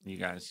that, you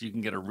guys. You can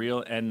get a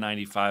real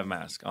N95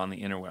 mask on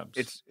the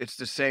interwebs. It's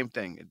the same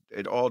thing.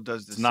 It all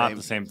does the same. It's not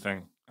the same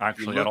thing.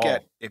 Actually, at all.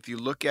 If you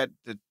look at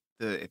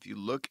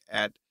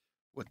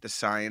what the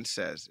science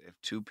says, if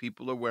two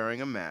people are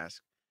wearing a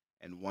mask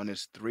and one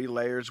is 3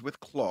 layers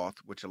with cloth,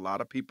 which a lot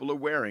of people are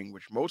wearing,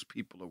 which most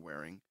people are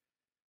wearing,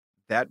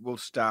 that will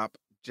stop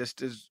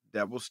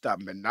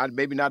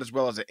maybe not as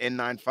well as an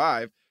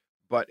N95,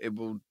 but it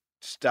will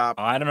stop.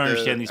 I don't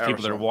understand these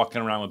people that are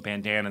walking around with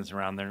bandanas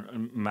around their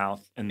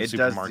mouth in the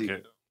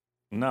supermarket.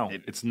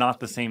 It's not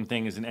the same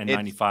thing as an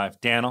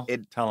N95. Daniel,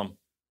 tell them.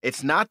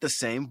 It's not the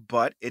same,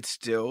 but it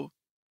still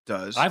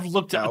does. I've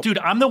looked at, dude,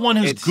 I'm the one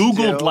who's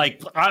Googled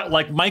like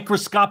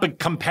microscopic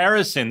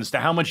comparisons to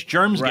how much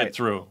germs get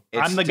through.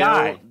 I'm the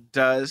guy. It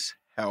does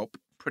help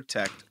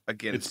protect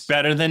against. It's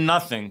better than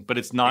nothing, but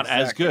it's not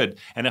as good.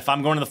 And if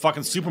I'm going to the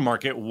fucking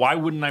supermarket, why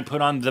wouldn't I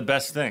put on the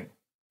best thing?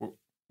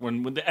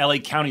 When the LA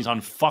County's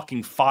on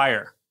fucking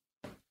fire.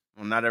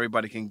 Well, not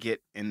everybody can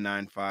get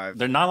N95.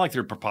 They're not like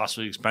they're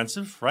preposterously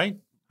expensive, right?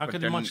 How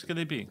much could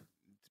they be?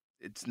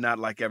 It's not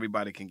like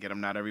everybody can get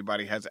them. Not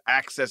everybody has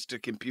access to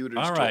computers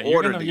All right, to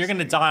order you're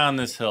gonna die on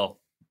this hill.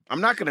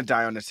 I'm not gonna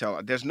die on this hill.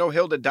 There's no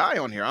hill to die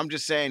on here. I'm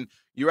just saying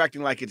you're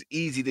acting like it's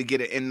easy to get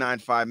an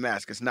N95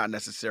 mask. It's not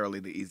necessarily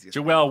the easiest.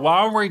 Joel,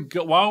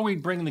 while we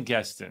bring the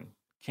guest in,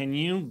 Can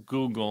you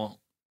Google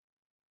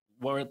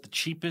what the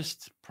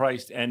cheapest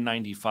priced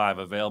N95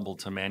 available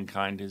to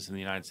mankind is in the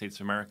United States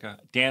of America?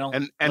 Daniel?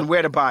 And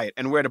where to buy it,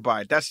 and where to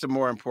buy it. That's the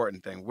more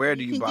important thing. Where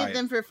do you can buy get it?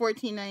 them for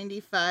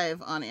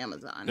 $14.95 on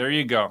Amazon. There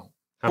you go.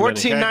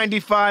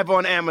 $14.95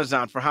 on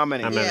Amazon for how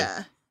many?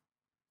 Yeah.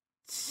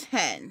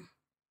 10.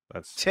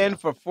 That's 10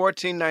 for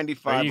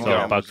 $14.95 There you on go.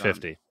 Amazon.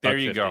 $1.50. There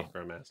you go.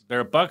 For a mask.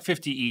 They're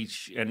 $1.50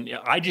 each, and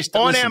I just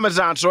On listen,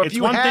 Amazon. So if it's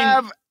you one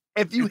thing-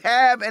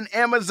 have an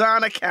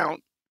Amazon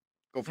account,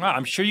 go for Well, it.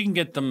 I'm sure you can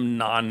get them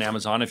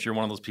non-Amazon if you're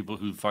one of those people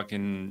who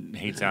fucking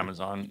hates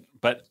Amazon.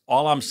 But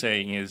all I'm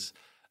saying is,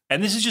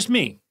 and this is just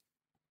me,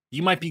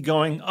 you might be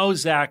going, "Oh,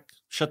 Zach,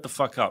 shut the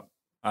fuck up."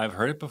 I've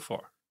heard it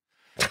before.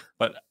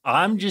 But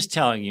I'm just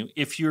telling you,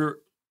 if you're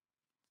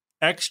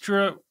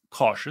extra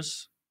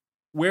cautious,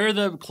 wear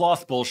the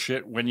cloth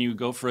bullshit when you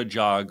go for a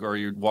jog or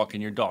you're walking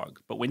your dog.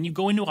 But when you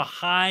go into a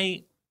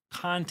high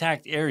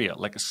contact area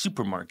like a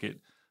supermarket,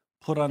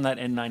 put on that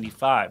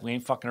N95. We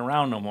ain't fucking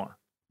around no more.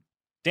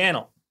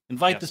 Daniel,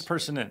 invite this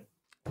person in,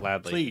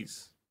 Gladly.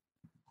 please.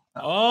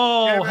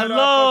 Oh, Give it up for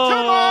hello.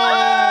 Tomo!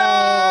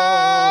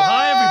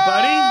 Hi,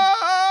 everybody.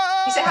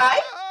 You say hi?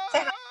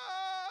 Say hi.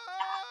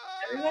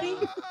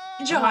 Everybody?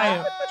 And Joel.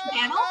 Hi.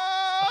 Daniel?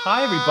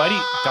 Hi, everybody.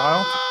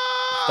 Donald,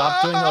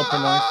 stop doing the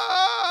open noise.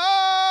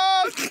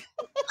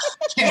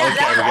 Yeah,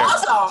 Okay,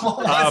 that's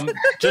awesome.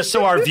 Just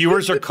so our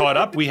viewers are caught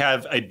up, we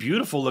have a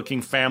beautiful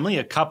looking family,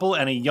 a couple,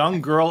 and a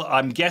young girl.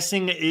 I'm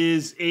guessing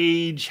is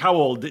age, how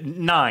old?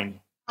 9.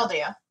 How old are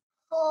you?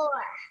 4.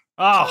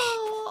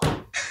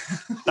 Oh,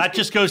 that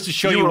just goes to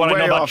show you were what I know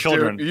way about off,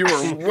 children. dude.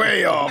 You were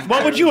way off.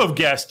 What would you have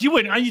guessed? You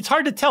would. It's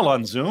hard to tell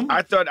on Zoom.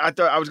 I thought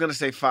I was gonna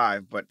say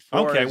 5, but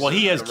 4 Okay, is well,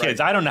 he has the kids.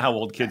 right- I don't know how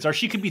old kids are.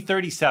 She could be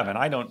 37.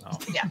 I don't know.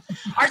 Yeah.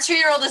 Our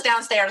 2-year-old is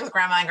downstairs with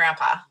grandma and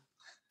grandpa.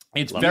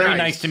 It's Love very it.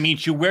 nice to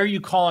meet you. Where are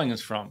you calling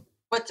us from?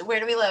 Where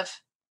do we live?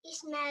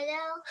 East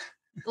Meadow.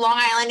 Long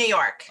Island, New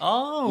York.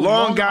 Oh,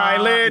 Long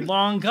Island.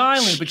 Long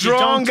Island. But you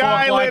Strong don't talk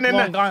Island like in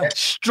Long the Island.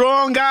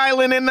 Strong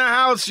Island in the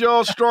house,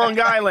 y'all.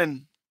 Strong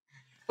Island.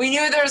 We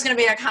knew there was going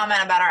to be a comment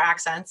about our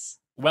accents.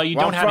 Well, you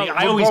Well, don't have any. we're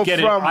I always both get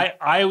from- it.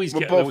 I always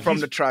We're get both from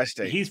he's- the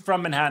tri-state. He's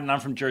from Manhattan.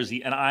 I'm from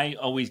Jersey, and I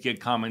always get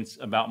comments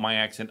about my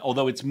accent.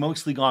 Although it's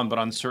mostly gone, but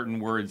on certain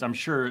words, I'm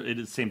sure it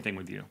is the same thing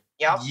with you.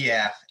 Yep.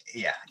 Yeah. It's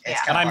Yeah.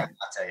 kind And of hard,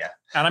 I'll tell you.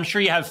 And I'm sure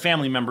you have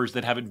family members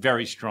that have it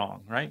very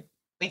strong, right?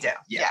 We do.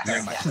 Yeah, Yes.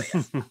 very much so,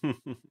 yes.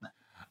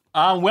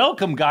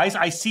 Welcome, guys.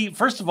 I see.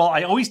 First of all,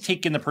 I always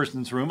take in the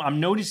person's room. I'm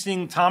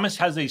noticing Thomas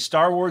has a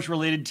Star Wars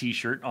related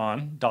T-shirt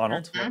on.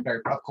 Donald,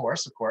 Of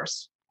course.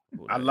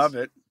 I love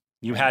it.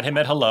 you had him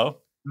at hello.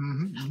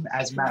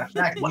 As a matter of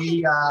fact,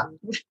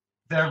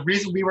 the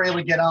reason we were able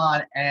to get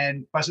on,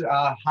 and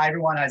hi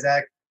everyone, hi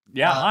Zach,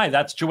 Yeah, hi.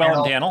 That's Joelle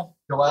and Daniel.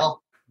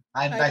 Joel,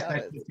 I'm Hi, nice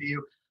guys. to see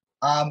you.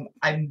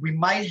 We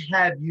might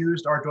have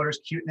used our daughter's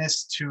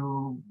cuteness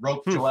to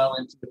rope Joelle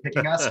into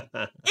picking us.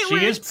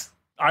 She is.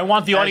 I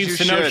want the As audience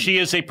to you know should. she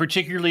is a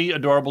particularly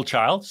adorable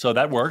child. So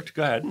that worked.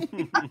 Go ahead.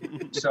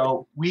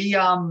 So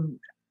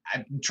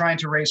I've been trying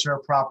to raise her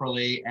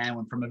properly,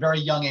 and from a very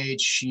young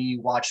age, she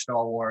watched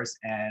Star Wars,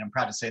 and I'm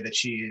proud to say that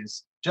she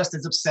is just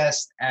as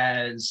obsessed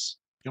as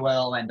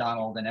Joelle and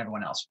Donald and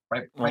everyone else.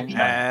 Right?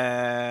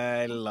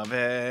 I love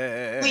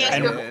it. We ask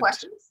you a couple And-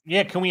 questions.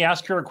 Yeah, can we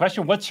ask her a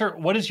question?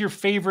 What is your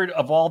favorite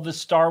of all the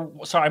Sorry,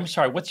 I'm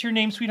sorry. What's your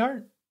name,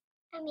 sweetheart?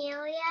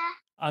 Amelia.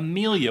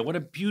 Amelia. What a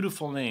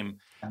beautiful name.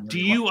 Do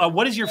you?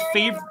 What is your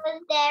favorite?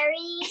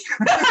 Rosemary.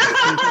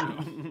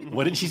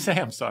 What did she say?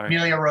 I'm sorry.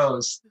 Amelia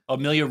Rose.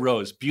 Amelia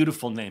Rose.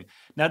 Beautiful name.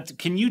 Now,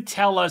 can you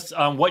tell us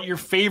what your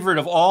favorite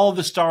of all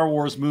the Star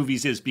Wars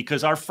movies is?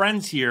 Because our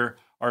friends here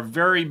are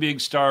very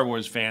big Star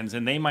Wars fans,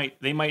 and they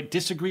might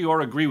disagree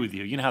or agree with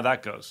you. You know how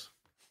that goes.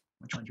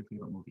 Which one's your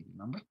favorite movie? Do you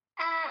remember?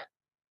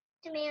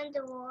 The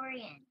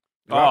Mandalorian.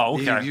 Oh,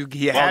 okay. You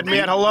had me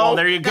at hello. Well,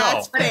 there you go.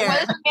 That's What fair.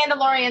 does the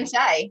Mandalorian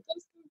say?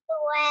 This is the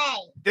way.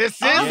 This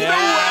is Yeah. the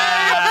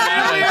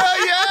way, Amelia.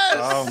 Yes.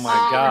 Oh my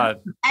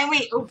God. And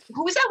wait, who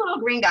was that little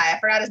green guy? I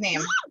forgot his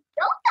name.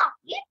 Don't talk.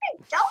 You can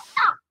don't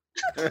talk.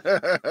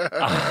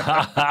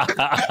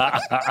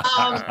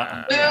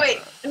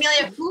 Wait.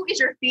 Amelia, who is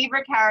your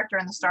favorite character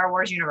in the Star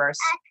Wars universe?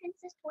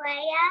 Princess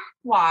Leia.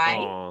 Why?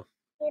 Aw.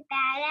 You're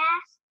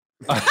badass.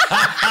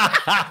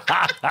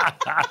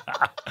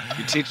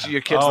 You teach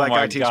your kids Oh like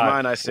my I teach God.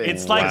 mine. I say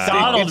It's like Wow.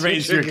 Donald You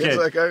raised teach your kid.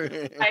 like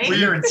Right?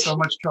 We're in so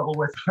much trouble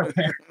with our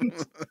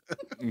parents.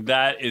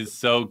 That is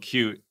so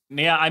cute.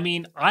 Yeah, I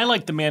mean, I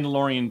like The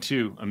Mandalorian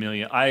too,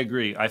 Amelia. I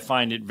agree. I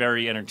find it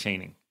very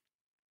entertaining.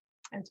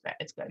 It's good.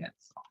 It's good.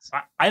 It's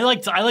awesome. I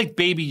like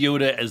Baby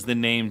Yoda as the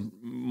name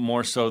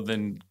more so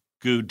than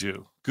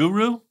Guru.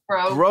 Guru?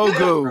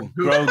 Grogu.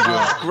 Grogu.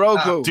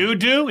 Grogu.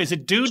 Doo-doo? Is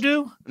it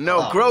doo-doo? No,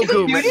 Oh.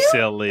 Grogu. man.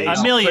 Silly.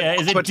 Amelia,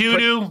 is it put-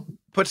 doo-doo?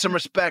 Put some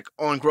respect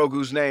on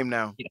Grogu's name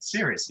now. Yeah,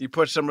 seriously. You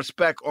put some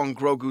respect on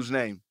Grogu's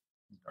name.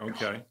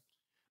 Okay.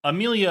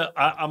 Amelia,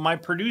 my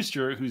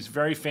producer, who's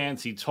very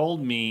fancy,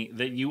 told me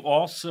that you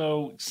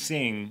also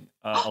sing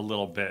a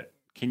little bit.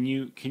 Can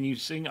you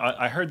sing?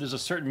 I heard there's a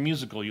certain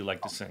musical you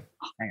like to sing.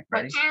 Hang it,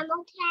 ready?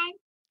 Hamilton.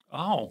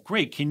 Oh,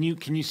 great. Can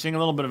you sing a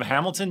little bit of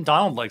Hamilton?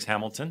 Donald likes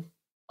Hamilton.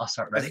 I'll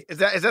start. Ready? Is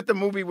that the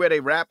movie where they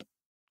rap?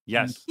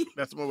 Yes.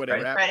 That's the movie where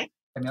they rap. Ready?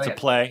 It's a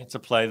play. It's a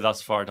play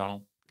thus far,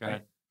 Donald. Go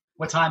ahead.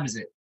 What time is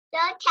it?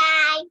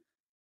 Showtime.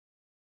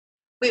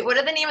 Wait, what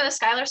are the name of the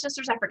Schuyler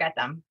sisters? I forget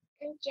them.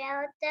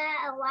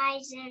 Jota,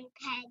 Wise, and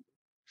Peg.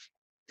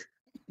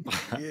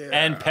 Yeah.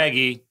 And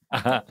Peggy.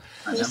 Can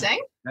you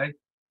sing? Ready?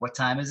 What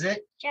time is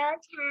it?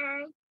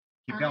 Showtime.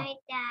 Keep going.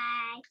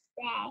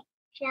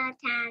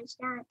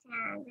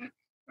 Showtime.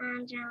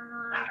 I'm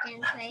John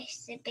Morgan,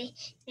 place to be.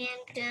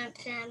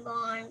 And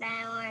born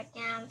by work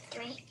down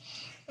 3.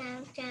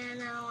 I'm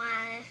gonna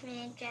want to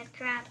me to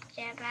drop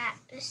the back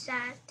to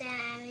start the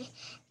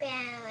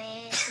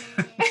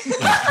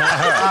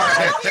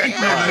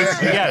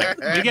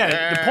You get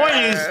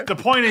it. The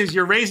point is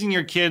you're raising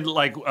your kid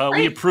like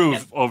we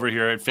approve over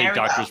here at Fake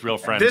Doctors Real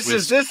Friends. This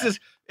is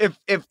if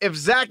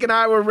Zach and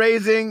I were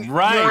raising your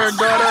Right.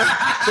 daughter,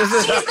 this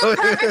is She's the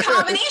perfect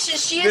combination.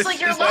 She is like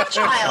your love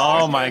child.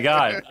 Oh my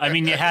God. I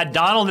mean, you had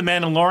Donald the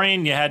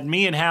Mandalorian, you had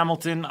me in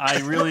Hamilton. I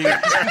really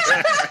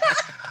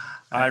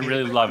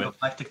love it.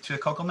 Eclectic to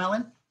Coco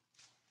Melon.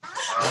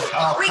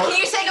 Wait, can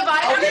you say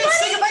goodbye to Okay, everybody?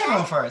 say goodbye to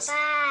him first.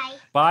 Bye.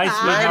 Bye,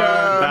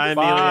 sweetheart. Bye,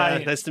 Bye.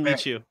 Amelia. Nice to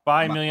meet you.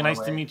 Bye, Amelia. Nice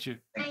to meet you.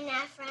 I'm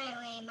not throwing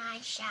away my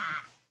shot.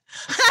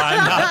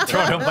 I'm not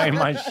throwing away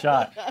my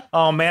shot.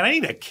 Oh man, I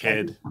need a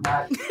kid.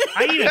 I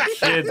need a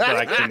kid that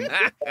I can.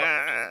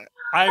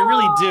 I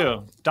really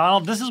do,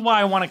 Donald. This is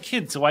why I want a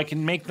kid, so I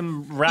can make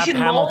them rap You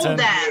can Hamilton. mold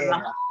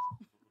them.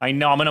 I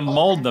know. I'm going to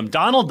mold them.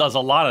 Donald does a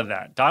lot of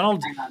that.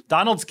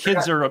 Donald's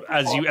kids are,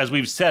 as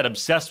we've said,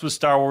 obsessed with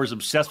Star Wars,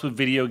 obsessed with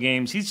video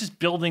games. He's just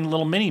building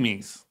little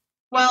mini-me's.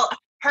 Well,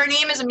 her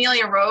name is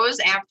Amelia Rose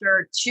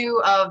after 2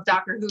 of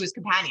Doctor Who's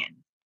companions.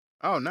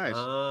 Oh, nice.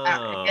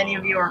 Any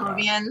of you are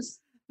Whovians?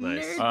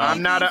 Nice.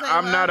 I'm not a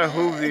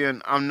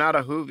Whovian. I'm not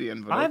a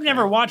Whovian. But I've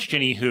never watched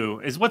any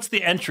Who. What's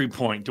the entry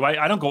point?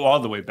 I don't go all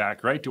the way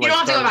back, right? You don't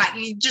have to go back.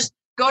 You just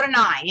go to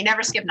 9. You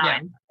never skip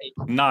 9.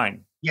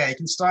 9. Yeah, you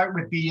can start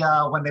with the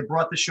when they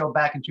brought the show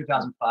back in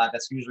 2005.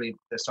 That's usually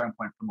the starting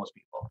point for most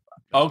people.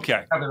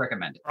 Okay. I would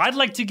recommend it. I'd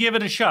like to give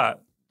it a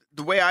shot.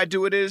 The way I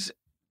do it is,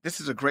 this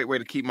is a great way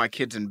to keep my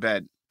kids in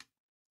bed.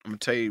 I'm going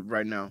to tell you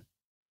right now.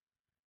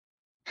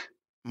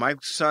 My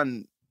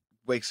son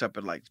wakes up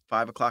at like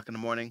 5 o'clock in the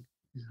morning,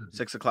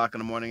 6 o'clock in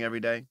the morning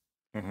every day.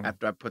 Mhm.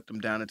 After I put them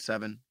down at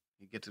 7,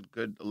 he gets a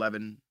good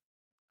 11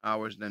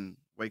 hours, then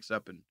wakes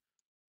up and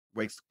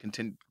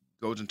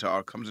comes into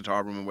our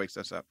room and wakes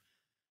us up.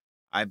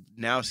 I've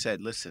now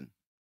said, listen,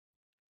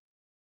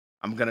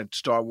 I'm going to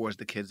Star Wars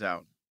the kids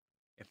out.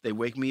 If they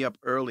wake me up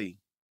early,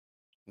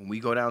 when we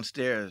go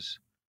downstairs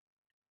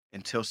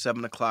until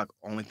 7 o'clock,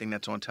 only thing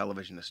that's on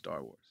television is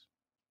Star Wars.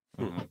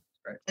 Mhm.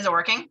 Is it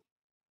working?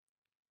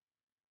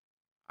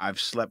 I've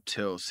slept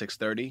till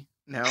 6:30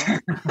 now.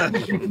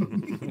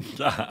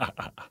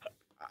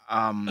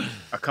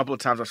 A couple of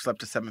times I've slept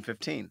to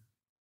 7:15.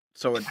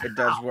 So it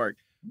does work.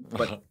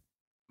 But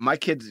my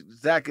kids,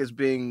 Zach is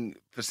being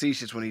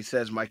facetious when he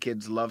says my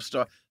kids love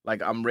Star.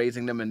 Like I'm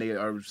raising them and they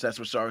are obsessed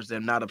with Star Wars. They're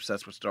not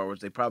obsessed with Star Wars.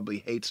 They probably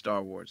hate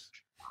Star Wars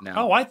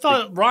now. Oh, I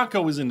thought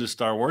Rocco was into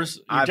Star Wars.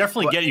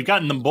 You've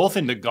gotten them both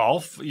into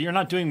golf. You're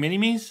not doing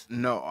mini-me's?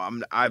 No,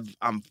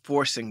 I'm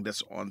forcing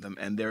this on them,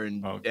 and they're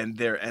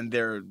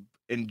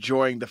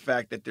enjoying the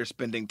fact that they're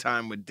spending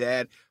time with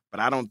Dad. But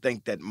I don't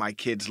think that my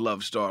kids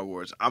love Star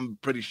Wars. I'm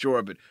pretty sure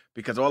of it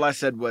because all I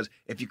said was,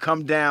 if you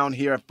come down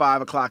here at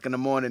 5 o'clock in the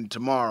morning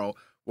tomorrow,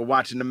 we're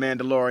watching The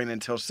Mandalorian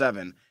until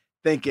 7,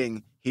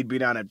 thinking he'd be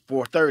down at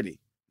 4:30.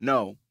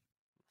 No.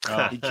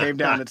 He came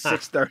down at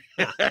 6:30.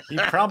 He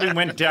probably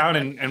went down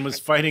and was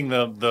fighting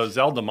the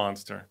Zelda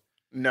monster.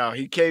 No,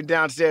 he came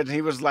downstairs and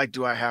he was like,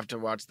 do I have to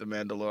watch The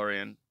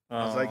Mandalorian?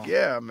 I was like,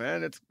 yeah,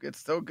 man, it's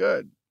so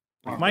good.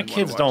 If my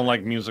kids don't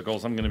like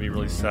musicals, I'm going to be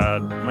really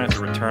sad. I might have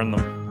to return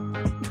them.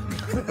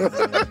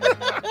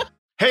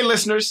 Hey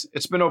listeners,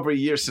 it's been over a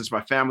year since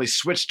my family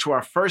switched to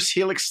our first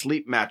Helix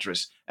sleep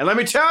mattress. And let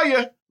me tell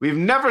you, we've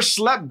never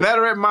slept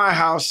better at my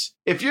house.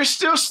 If you're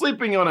still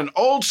sleeping on an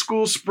old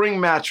school spring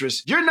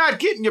mattress, you're not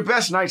getting your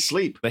best night's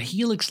sleep. The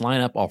Helix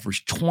lineup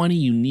offers 20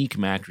 unique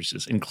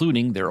mattresses,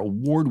 including their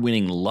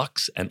award-winning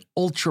Luxe and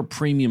Ultra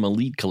Premium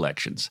Elite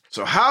collections.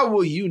 So how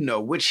will you know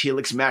which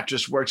Helix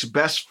mattress works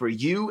best for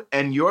you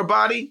and your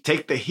body?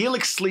 Take the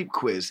Helix Sleep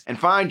Quiz and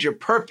find your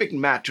perfect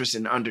mattress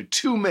in under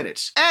 2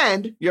 minutes.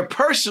 And your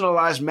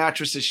personalized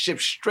mattress is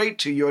shipped straight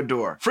to your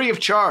door, free of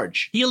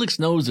charge. Helix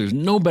knows there's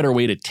no better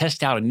way to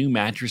test out a new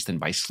mattress than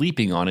by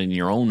sleeping on it in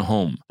your own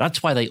home. That's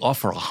why they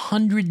offer a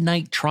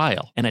 100-night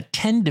trial and a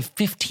 10 to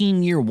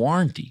 15-year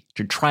warranty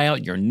to try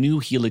out your new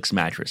Helix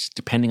mattress,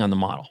 depending on the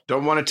model.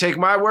 Don't want to take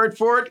my word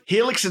for it?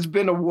 Helix has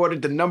been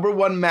awarded the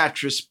 #1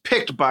 mattress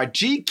picked by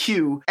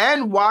GQ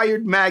and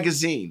Wired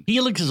Magazine.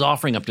 Helix is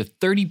offering up to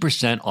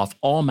 30% off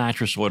all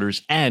mattress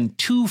orders and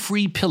 2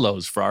 free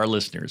pillows for our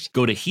listeners.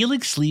 Go to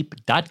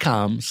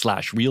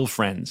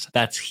helixsleep.com/realfriends.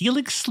 That's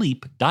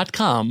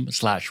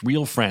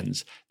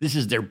helixsleep.com/realfriends. This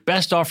is their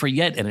best offer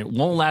yet, and it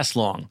won't last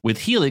long.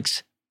 With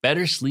Helix,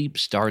 better sleep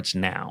starts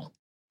now.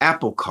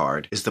 Apple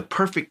Card is the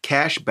perfect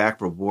cash back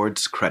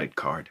rewards credit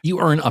card. You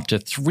earn up to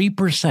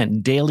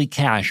 3% daily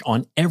cash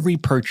on every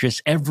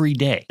purchase every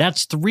day.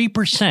 That's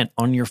 3%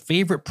 on your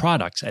favorite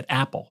products at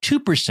Apple,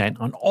 2%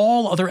 on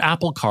all other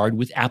Apple Card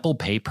with Apple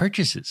Pay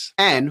purchases,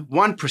 and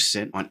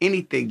 1% on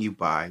anything you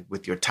buy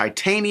with your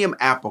titanium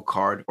Apple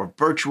Card or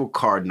virtual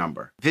card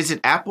number.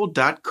 Visit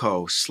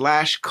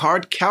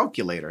apple.co/card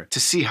calculator to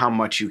see how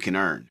much you can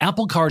earn.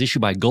 Apple Card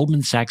issued by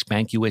Goldman Sachs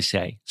Bank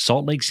USA,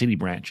 Salt Lake City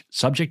branch,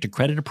 subject to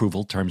credit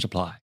approval, terms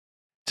apply.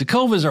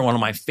 Tecovas are one of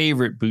my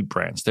favorite boot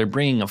brands. They're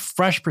bringing a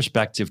fresh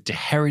perspective to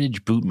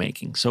heritage boot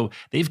making. So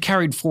they've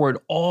carried forward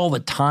all the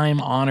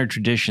time-honored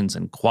traditions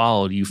and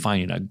quality you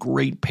find in a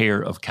great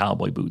pair of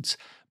cowboy boots.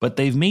 But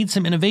they've made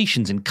some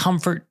innovations in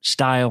comfort,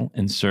 style,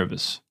 and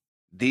service.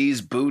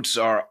 These boots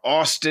are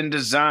Austin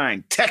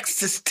designed,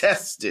 Texas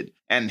tested,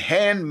 and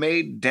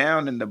handmade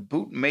down in the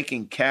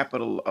boot-making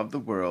capital of the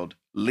world,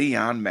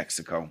 Leon,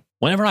 Mexico.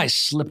 Whenever I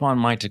slip on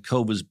my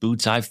Tecovas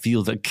boots, I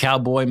feel the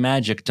cowboy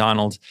magic,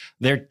 Donald.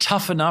 They're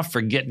tough enough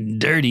for getting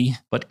dirty,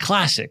 but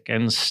classic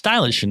and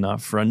stylish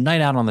enough for a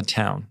night out on the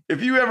town.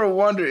 If you ever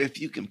wonder if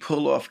you can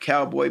pull off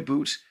cowboy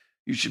boots,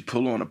 you should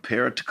pull on a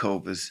pair of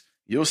Tecovas.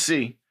 You'll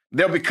see.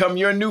 They'll become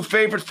your new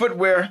favorite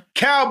footwear.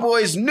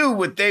 Cowboys knew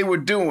what they were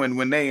doing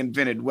when they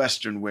invented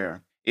Western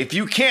wear. If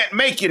you can't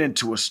make it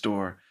into a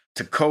store,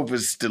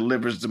 Tecovas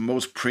delivers the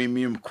most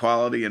premium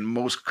quality and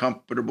most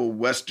comfortable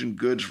Western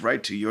goods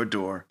right to your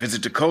door.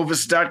 Visit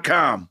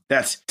Tecovas.com.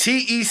 That's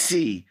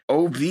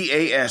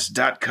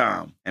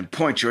TECOVAS.com and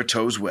point your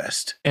toes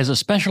west. As a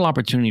special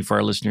opportunity for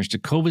our listeners,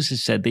 Tecovas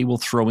has said they will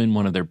throw in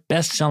one of their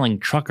best-selling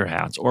trucker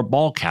hats or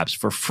ball caps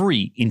for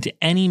free into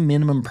any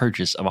minimum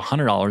purchase of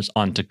 $100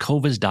 on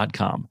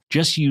Tecovas.com.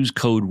 Just use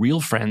code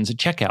REALFRIENDS at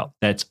checkout.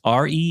 That's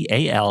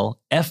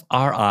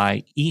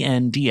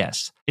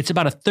REALFRIENDS. It's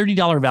about a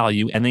 $30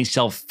 value, and they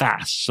sell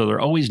fast, so there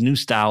are always new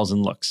styles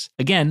and looks.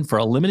 Again, for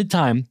a limited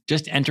time,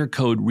 just enter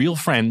code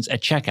REALFRIENDS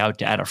at checkout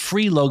to add a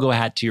free logo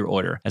hat to your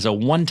order as a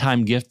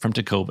one-time gift from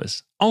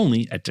Tecovas,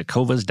 only at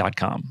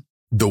Tecovas.com.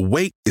 The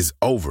wait is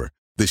over.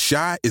 The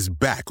Chi is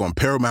back on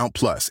Paramount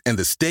Plus, and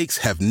the stakes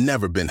have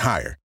never been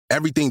higher.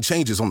 Everything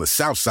changes on the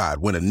South Side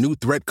when a new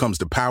threat comes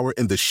to power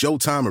in the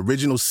Showtime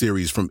original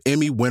series from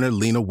Emmy winner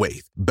Lena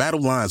Waithe.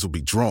 Battle lines will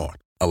be drawn,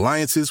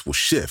 alliances will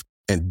shift,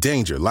 and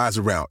danger lies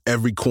around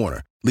every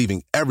corner,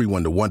 leaving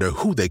everyone to wonder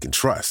who they can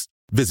trust.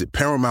 Visit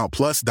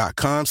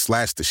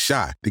ParamountPlus.com/The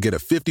Chi to get a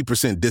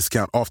 50%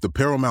 discount off the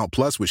Paramount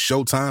Plus with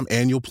Showtime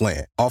annual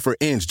plan. Offer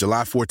ends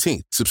July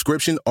 14th.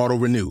 Subscription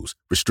auto-renews.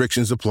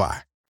 Restrictions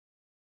apply.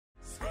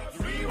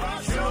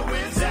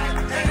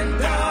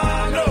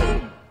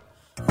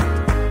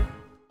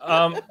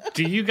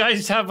 Do you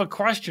guys have a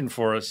question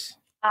for us?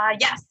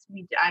 Yes,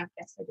 I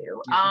guess I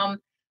do.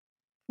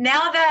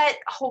 Now that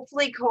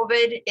hopefully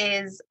COVID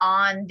is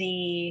on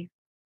the,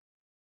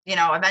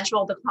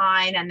 eventual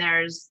decline, and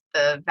there's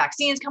the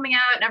vaccines coming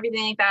out and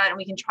everything like that, and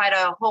we can try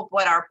to hope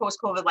what our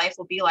post-COVID life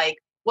will be like,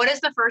 what is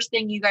the first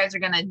thing you guys are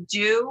going to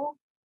do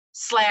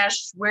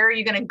 / where are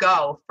you going to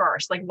go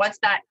first? Like, what's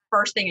that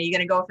first thing? Are you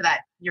going to go for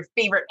your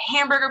favorite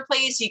hamburger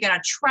place? Are you going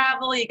to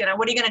travel? What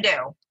are you going to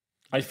do?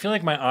 I feel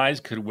like my eyes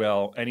could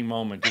well any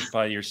moment just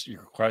by your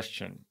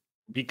question.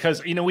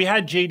 Because, we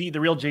had JD, the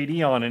real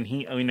JD on, and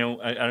he, I don't know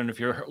if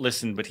you're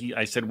listening, but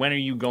I said, when are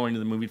you going to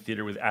the movie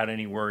theater without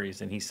any worries?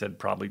 And he said,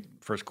 probably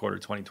first quarter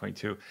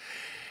 2022.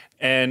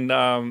 And,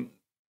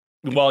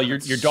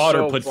 your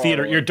daughter put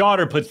theater, your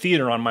daughter put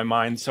theater on my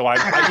mind. So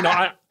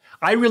I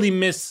really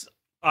miss,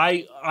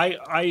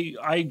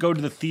 I go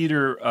to the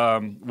theater,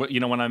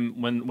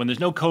 when there's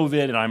no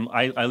COVID and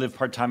I live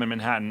part-time in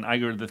Manhattan, I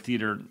go to the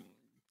theater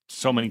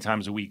so many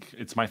times a week.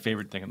 It's my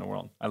favorite thing in the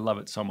world. I love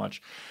it so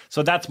much.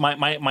 So that's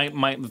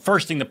my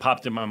first thing that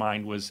popped in my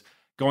mind was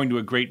going to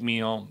a great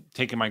meal,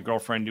 taking my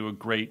girlfriend to a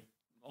great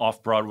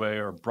off-Broadway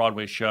or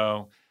Broadway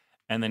show,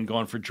 and then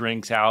going for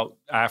drinks out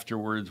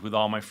afterwards with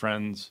all my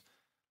friends.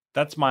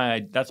 That's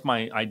my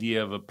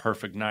idea of a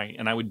perfect night.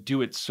 And I would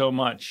do it so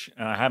much,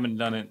 and I haven't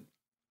done it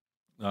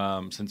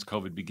since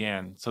COVID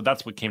began. So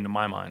that's what came to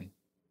my mind.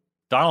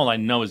 Donald, I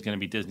know, is going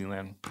to be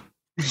Disneyland.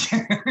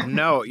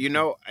 No,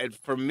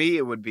 for me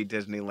it would be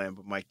Disneyland,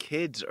 but my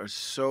kids are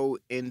so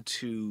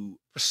into,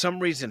 for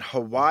some reason,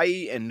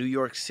 Hawaii and New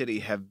York City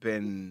have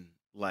been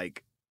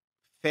like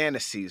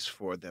fantasies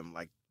for them.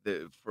 Like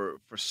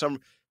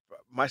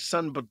my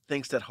son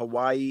thinks that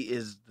Hawaii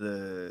is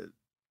the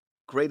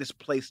greatest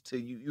place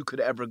you could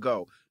ever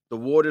go. The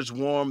water's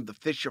warm, the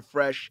fish are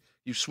fresh,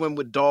 you swim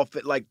with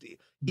dolphins. Like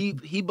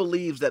he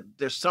believes that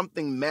there's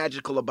something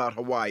magical about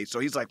Hawaii. So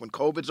he's like, when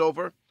COVID's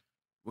over,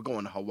 we're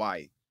going to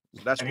Hawaii.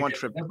 So that's one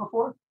trip.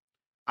 Before?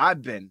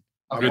 I've been.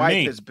 My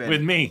wife has been.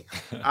 With me.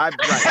 I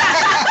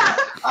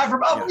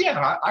remember.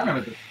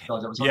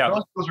 Those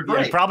were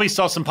great. You probably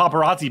saw some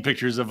paparazzi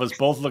pictures of us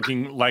both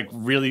looking like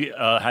really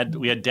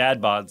we had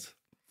dad bods.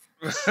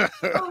 What's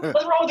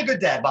wrong with a good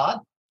dad bod?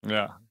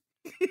 Yeah.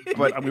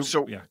 But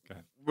go ahead.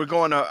 We're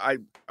going to.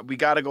 We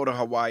got to go to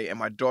Hawaii, and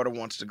my daughter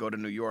wants to go to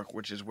New York,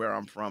 which is where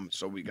I'm from.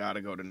 So we got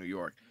to go to New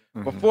York.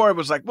 Mm-hmm. Before it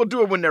was like we'll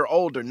do it when they're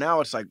older.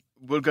 Now it's like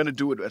we're gonna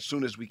do it as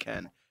soon as we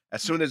can.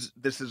 As soon as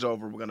this is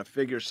over, we're gonna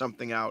figure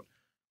something out.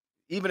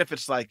 Even if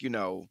it's like,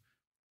 even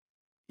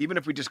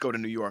if we just go to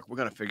New York, we're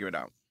gonna figure it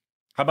out.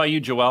 How about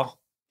you, Joelle?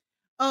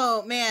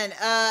 Oh man,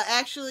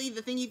 actually,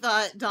 the thing you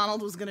thought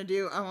Donald was gonna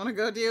do, I want to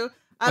go do.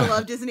 I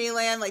love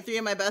Disneyland. Like 3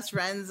 of my best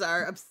friends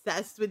are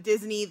obsessed with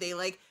Disney. They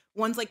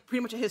one's like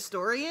pretty much a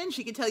historian.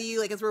 She could tell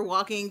you like as we're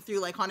walking through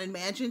like Haunted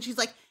Mansion, she's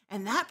like,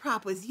 and that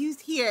prop was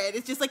used here. And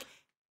it's just like,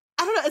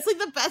 I don't know. It's like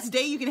the best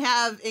day you can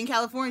have in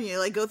California.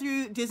 Like go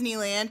through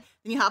Disneyland,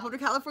 then you hop over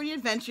to California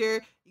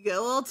Adventure. You get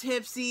a little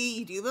tipsy.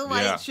 You do the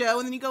light show,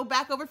 and then you go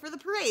back over for the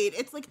parade.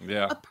 It's like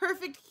a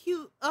perfect,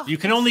 cute. Oh, you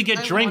can only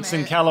get drinks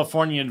in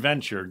California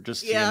Adventure,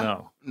 just so you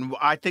know.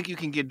 I think you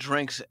can get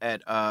drinks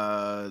at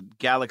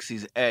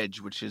Galaxy's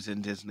Edge, which is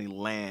in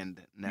Disneyland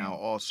now,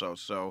 also.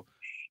 So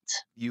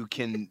you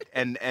can,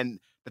 and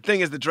the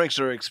thing is, the drinks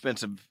are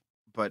expensive.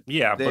 But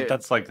but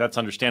that's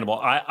understandable.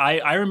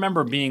 I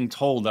remember being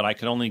told that I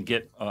could only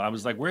get. I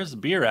was like, "Where's the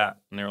beer at?"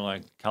 And they were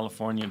like,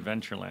 "California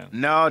Adventureland."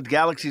 No,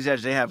 Galaxy's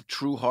Edge. They have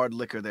true hard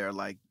liquor there,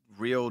 like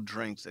real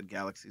drinks at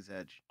Galaxy's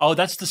Edge. Oh,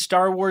 that's the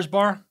Star Wars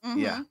bar.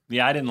 Yeah,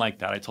 yeah. I didn't like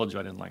that. I told you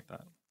I didn't like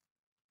that.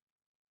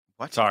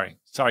 What? Sorry,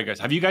 guys.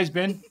 Have you guys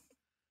been?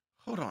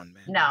 Hold on,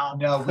 man.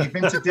 No, we've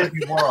been to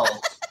Disney World.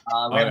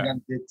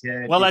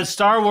 Well, as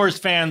Star Wars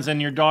fans and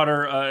your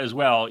daughter as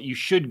well, you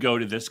should go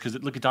to this because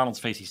look at Donald's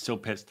face; he's so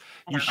pissed.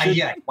 You should.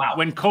 Wow.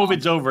 When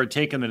COVID's over,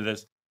 take him to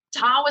this.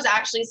 Tom was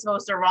actually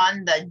supposed to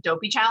run the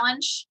Dopey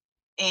Challenge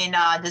in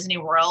Disney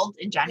World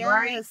in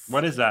January. Yes.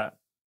 What is that?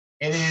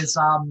 It is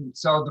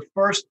so the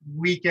first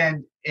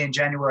weekend in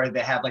January they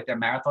have like their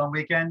marathon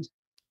weekend,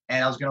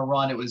 and I was gonna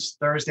run. It was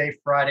Thursday,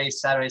 Friday,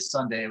 Saturday,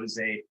 Sunday. It was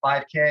a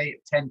 5K,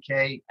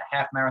 10K, a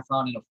half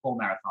marathon, and a full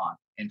marathon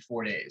in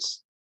 4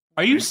 days.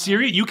 Are you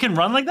serious? You can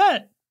run like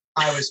that?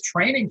 I was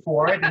training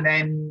for it, and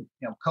then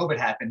COVID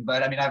happened.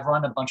 But I mean, I've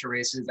run a bunch of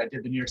races. I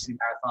did the New York City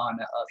Marathon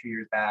a few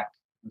years back.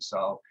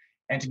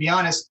 And to be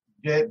honest,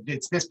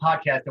 it's this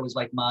podcast that was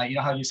like my,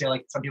 how you say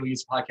like some people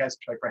use podcasts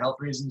like for health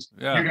reasons.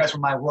 Yeah. You guys were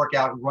my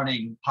workout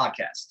running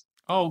podcast.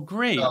 Oh,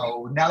 great.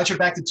 So now that you're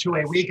back to 2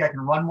 a week, I can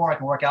run more, I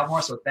can work out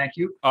more. So thank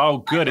you. Oh,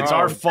 good. It's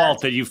our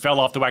fault that you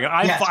fell off the wagon.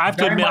 I have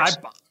to admit,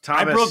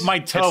 I broke my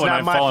toe and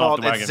I've fallen off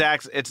the wagon.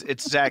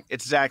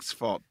 It's Zach's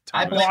fault.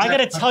 Well, I got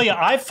to tell you,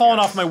 I've fallen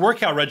off my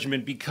workout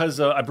regimen because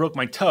I broke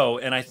my toe,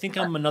 and I think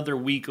I'm another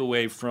week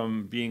away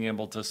from being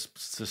able to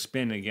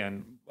spin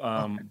again.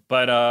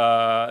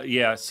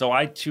 But so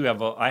I too have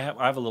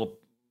a little.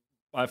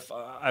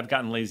 I've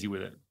gotten lazy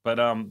with it, but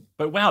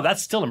wow,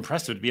 that's still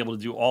impressive to be able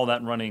to do all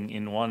that running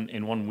in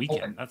one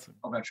weekend. I'm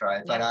gonna try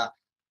it, but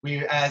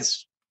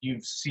as you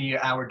see,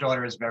 our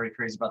daughter is very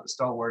crazy about the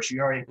Star Wars. She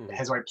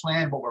has already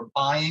planned what we're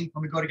buying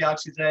when we go to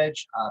Galaxy's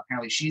Edge.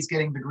 Apparently, she's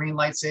getting the green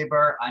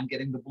lightsaber. I'm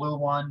getting the blue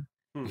one.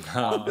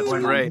 That's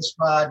great.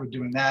 We're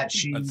doing that.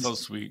 That's so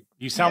sweet.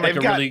 You sound like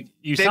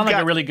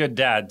a really good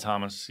dad,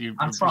 Thomas.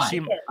 I'm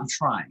trying. I'm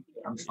trying.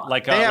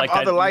 They have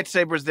other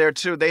lightsabers there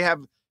too. They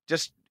have,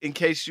 just in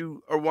case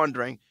you are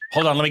wondering.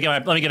 Hold on, let me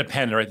get a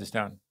pen to write this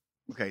down.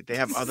 Okay, they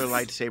have other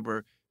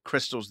lightsaber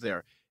crystals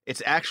there.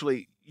 It's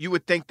actually, you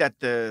would think that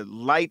the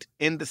light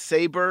in the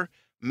saber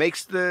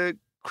makes the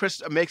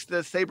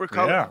saber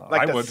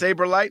color,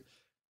 saber light.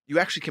 You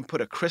actually can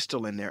put a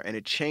crystal in there, and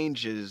it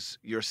changes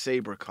your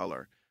saber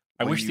color.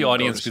 I wish the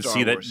audience could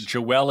see that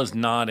Joelle is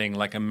nodding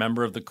like a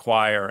member of the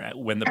choir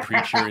when the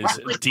preacher is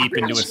deep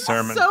into a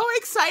sermon. So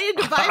excited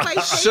to buy my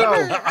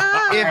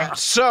saber.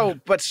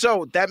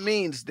 So that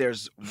means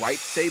there's white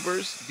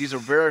sabers. These are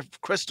rare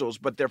crystals,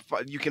 but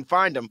you can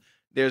find them.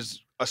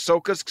 There's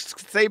Ahsoka's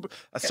saber,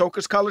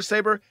 Ahsoka's color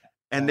saber,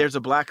 and there's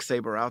a black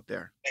saber out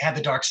there. They have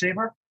the dark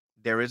saber?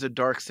 There is a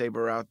dark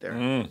saber out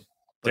there.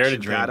 Dare to you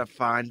dream. Gotta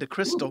find the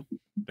crystal.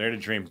 Dare to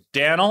dream.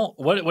 Daniel,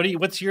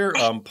 what's your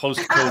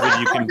post-COVID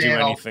you can do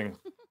anything?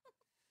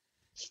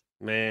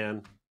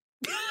 Man.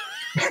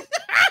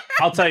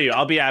 I'll tell you,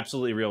 I'll be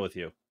absolutely real with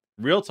you.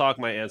 Real talk,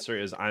 my answer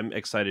is I'm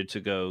excited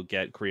to go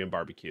get Korean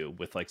barbecue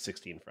with like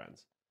 16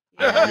 friends.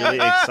 I'm really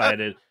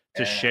excited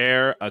to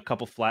share a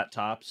couple flat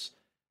tops,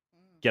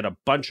 get a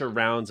bunch of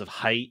rounds of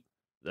height,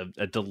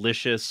 a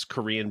delicious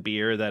Korean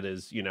beer that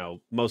is,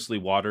 mostly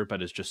water,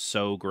 but is just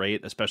so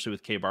great, especially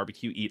with K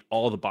barbecue. Eat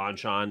all the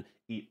banchan,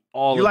 eat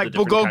all of the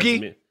different kinds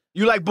of meat.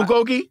 You like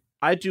bulgogi?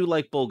 I do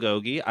like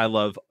bulgogi. I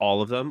love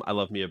all of them. I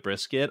love me a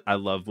brisket. I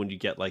love when you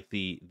get like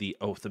the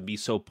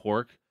miso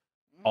pork,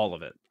 all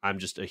of it. I'm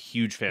just a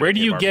huge fan. Where do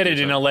you get it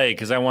in LA?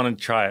 Because I want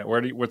to try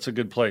it. What's a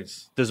good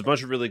place? There's a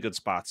bunch of really good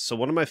spots. So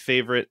one of my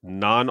favorite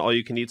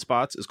non-all-you-can-eat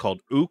spots is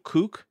called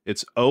Ukuk.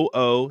 It's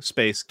OO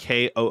space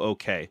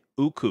KOOK.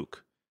 Ukuk.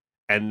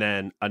 And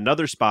then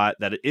another spot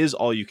that is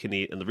all you can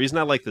eat. And the reason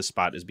I like this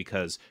spot is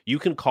because you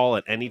can call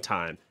at any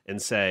time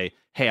and say,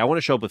 hey, I want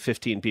to show up with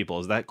 15 people.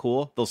 Is that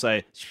cool? They'll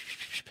say,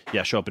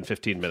 yeah, show up in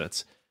 15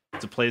 minutes.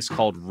 It's a place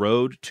called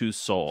Road to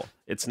Seoul.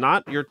 It's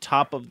not your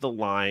top of the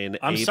line.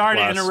 I'm sorry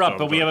to interrupt,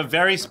 but we have a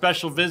very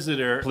special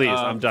visitor. Please,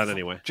 I'm done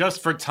anyway.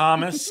 Just for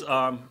Thomas,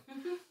 I'd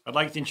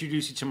like to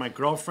introduce you to my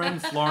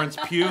girlfriend, Florence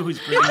Pugh, who's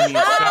bringing me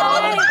a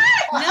salad.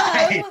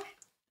 No.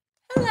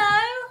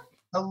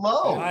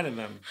 Hello. Hi to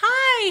them.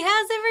 Hi,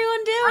 how's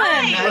everyone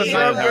doing? What's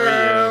up,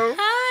 girl?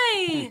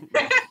 Hi.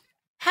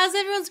 How's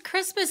everyone's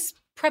Christmas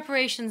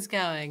preparations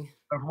going?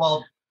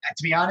 Well,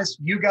 to be honest,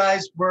 you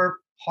guys were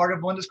part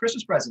of Linda's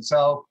Christmas present.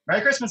 So,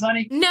 Merry Christmas,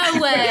 honey. No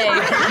way.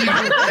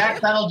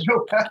 That'll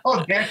do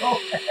well.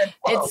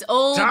 It's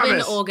all been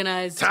Thomas,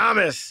 organized.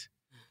 Thomas,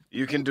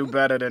 you can do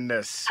better than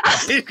this.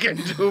 You can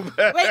do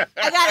better. Wait,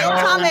 I got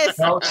it, Thomas.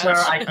 No, sir,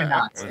 I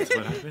cannot.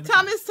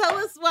 Thomas, tell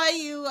us why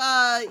you,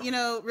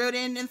 wrote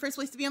in the first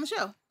place to be on the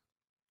show.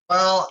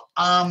 Well,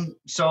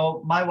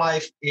 so my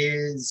wife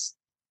is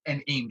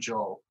an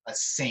angel, a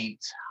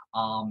saint,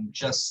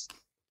 just,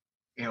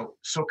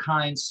 so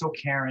kind, so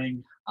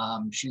caring.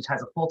 She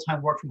has a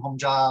full-time work from home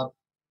job.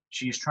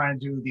 She's trying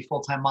to do the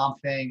full-time mom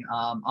thing.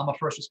 I'm a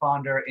first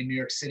responder in New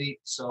York City,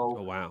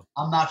 so wow.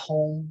 I'm not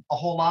home a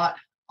whole lot.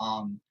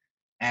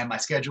 And my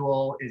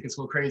schedule gets a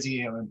little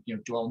crazy. And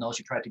Joel knows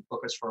she tried to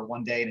book us for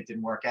one day and it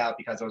didn't work out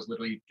because I was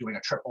literally doing a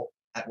triple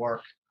at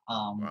work.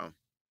 Wow.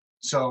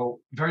 So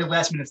very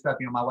last minute stuff.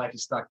 My wife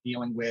is stuck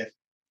dealing with,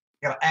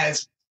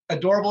 as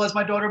adorable as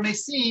my daughter may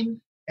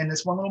seem in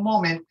this one little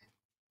moment,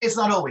 it's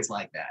not always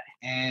like that.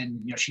 And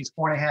she's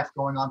 4.5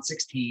 going on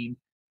 16.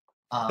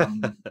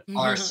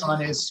 Our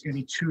son is going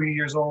to be 2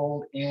 years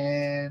old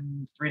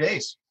in 3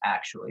 days,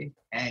 actually,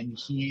 and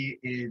he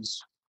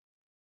is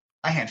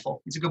a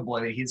handful. He's a good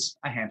boy, but he's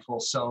a handful.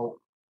 So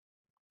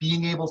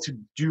being able to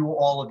do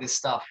all of this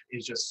stuff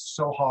is just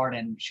so hard,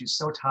 and she's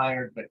so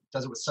tired, but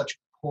does it with such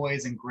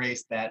poise and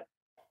grace that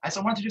I said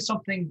I wanted to do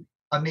something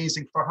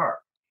amazing for her.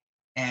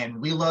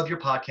 And we love your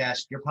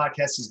podcast. Your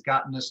podcast has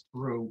gotten us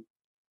through,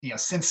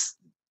 since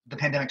the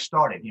pandemic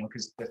started,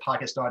 because the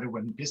podcast started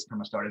when this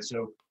promo started.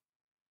 So,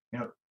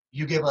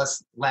 you give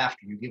us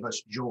laughter, you give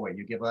us joy,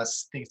 you give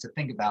us things to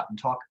think about and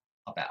talk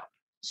about.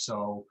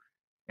 So,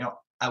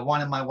 I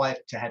wanted my wife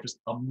to have just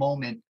a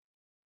moment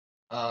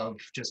of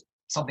just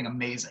something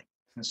amazing.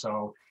 And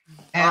so,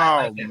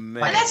 man. And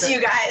that's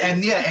you guys.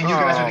 And you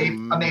guys are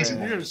amazing.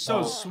 Man. You're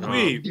so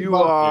sweet. You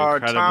are,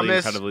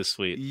 incredibly Thomas.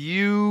 Sweet.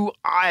 You,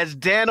 as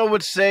Daniel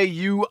would say,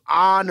 you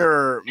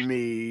honor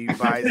me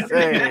by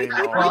saying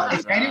all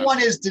If that.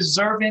 anyone is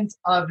deserving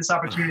of this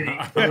opportunity,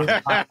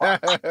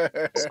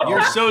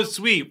 You're so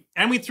sweet.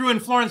 And we threw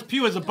in Florence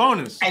Pugh as a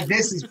bonus. And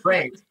this is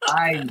great.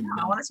 I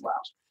know as well.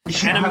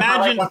 And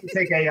imagine I want to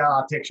take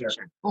a picture.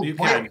 Ooh, you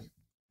what, can.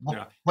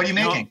 Yeah. what are you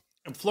making?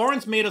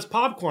 Florence made us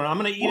popcorn. I'm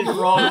going to eat it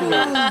for all of you.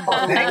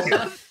 Oh, thank you.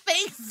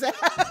 Thanks,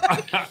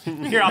 Zach.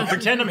 Here, I'll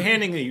pretend I'm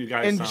handing you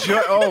guys Enjoy.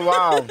 some. Oh,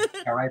 wow.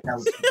 All right, that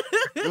was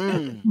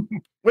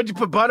Would you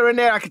put butter in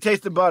there? I can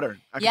taste the butter.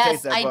 I can taste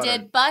Yes, that I butter.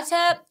 did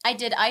butter. I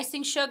did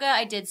icing sugar.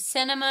 I did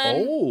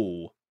cinnamon.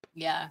 Oh.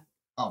 Yeah.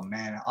 Oh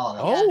man! Oh,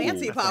 Oh.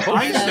 Fancy popcorn.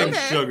 Icing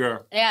Okay.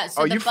 sugar. Yeah.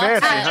 So Oh, the you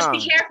butter. fancy, Just huh?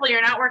 be careful,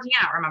 you're not working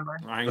out, remember?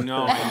 I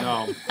know.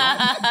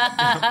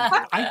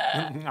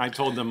 I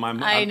told them my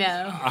mom. I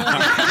know.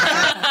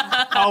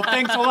 Oh,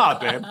 thanks a lot,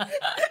 babe.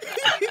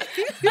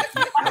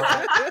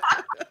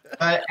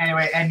 But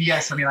anyway, and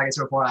yes, I mean, like I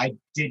said before, I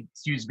did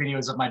use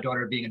videos of my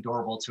daughter being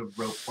adorable to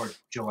rope for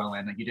Joel,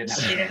 and you didn't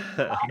have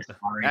to.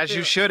 As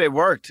you should. It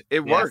worked.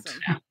 It worked.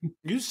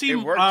 You seem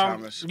It worked,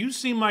 Thomas. you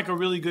seem like a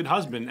really good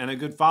husband and a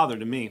good father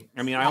to me.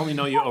 I mean, I only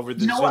know you over the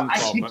You know Zoom what?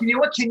 call. But You know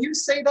what? Can you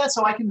say that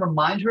so I can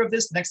remind her of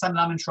this next time that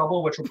I'm in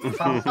trouble? Which will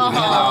probably.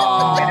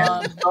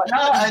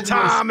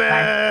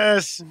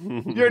 Thomas,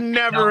 you're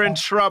never in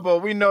trouble.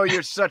 We know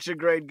you're such a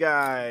great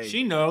guy.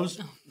 she knows.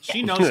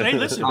 She knows. Hey,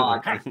 listen,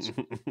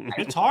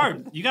 it's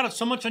hard. You got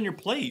so much on your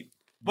plate.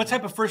 What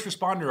type of first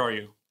responder are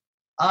you?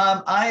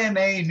 I am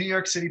a New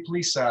York City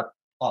police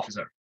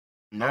officer.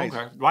 Nice.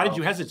 Okay. Why did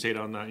you hesitate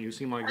on that? You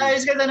seem like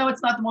Just because I know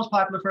it's not the most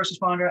popular first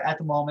responder at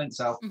the moment,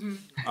 so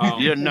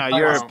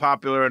You're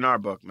popular in our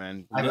book,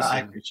 man.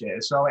 I appreciate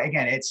it. So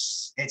again,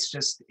 it's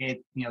just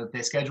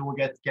the schedule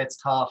gets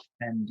tough,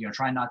 and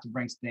trying not to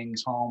bring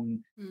things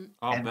home,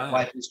 and my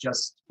wife is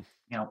just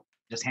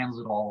handles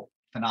it all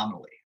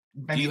phenomenally.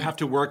 Do you have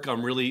to work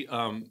on really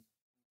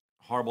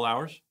horrible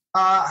hours?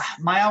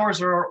 My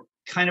hours are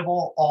kind of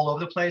all over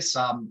the place.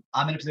 I'm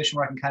in a position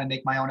where I can kind of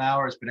make my own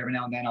hours, but every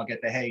now and then I'll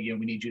get the, hey,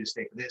 we need you to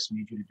stay for this, we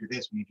need you to do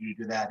this, we need you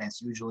to do that. And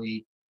it's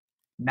usually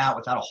not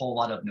without a whole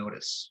lot of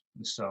notice.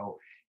 So,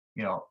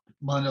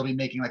 Melinda will be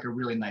making like a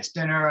really nice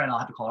dinner, and I'll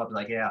have to call up and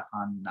be like, yeah,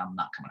 I'm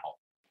not coming home.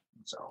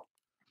 So,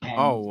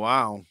 oh,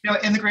 wow.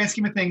 In the grand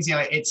scheme of things,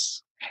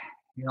 it's,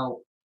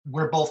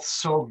 we're both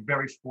so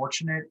very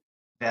fortunate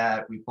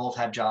that we both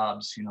have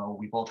jobs,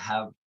 we both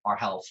have our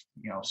health,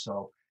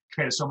 so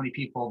compared to so many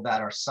people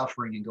that are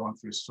suffering and going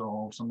through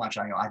so much,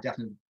 I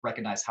definitely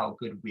recognize how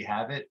good we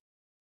have it,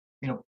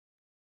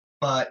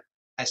 but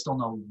I still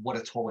know what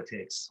a toll it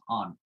takes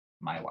on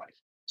my life.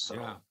 So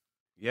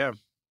yeah.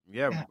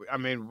 I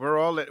mean, we're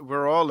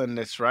all in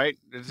this, right?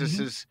 This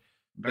is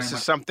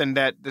something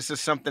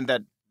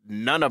that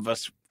none of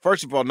us,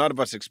 first of all, none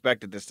of us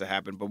expected this to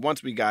happen. But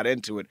once we got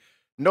into it,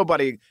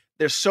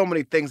 there's so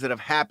many things that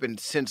have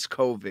happened since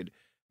COVID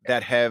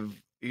that have,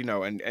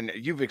 and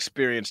you've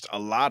experienced a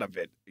lot of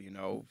it,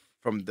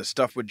 from the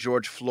stuff with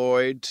George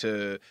Floyd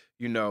to,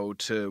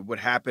 to what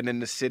happened in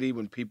the city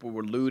when people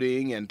were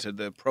looting and to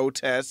the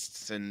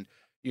protests. And,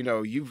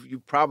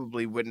 you've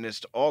probably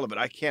witnessed all of it.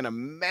 I can't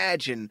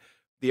imagine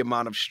the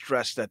amount of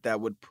stress that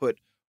would put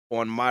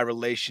on my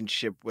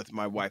relationship with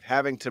my wife,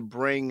 having to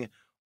bring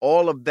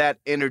all of that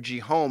energy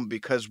home,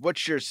 because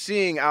what you're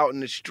seeing out in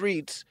the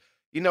streets,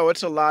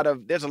 there's a lot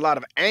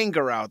of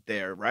anger out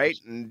there, right?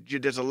 And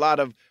there's a lot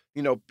of,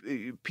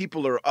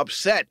 people are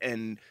upset,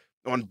 and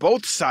on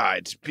both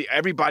sides,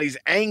 everybody's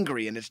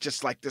angry, and it's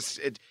just like this.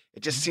 It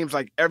just seems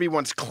like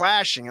everyone's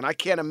clashing, and I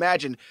can't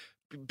imagine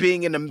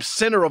being in the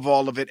center of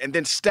all of it and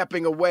then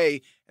stepping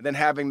away and then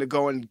having to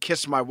go and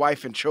kiss my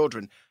wife and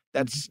children.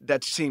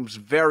 That seems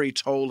very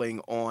tolling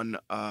on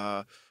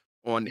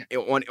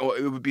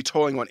it would be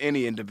tolling on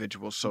any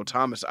individual. So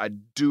Thomas, I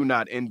do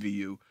not envy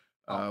you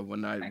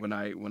when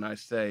I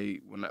say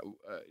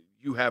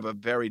you have a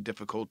very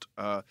difficult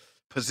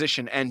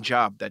position and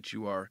job that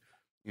you are.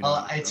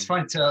 It's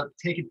fun to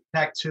take it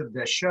back to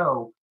the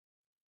show.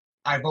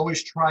 I've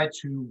always tried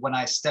to, when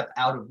I step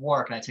out of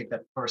work and I take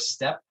that first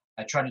step,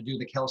 I try to do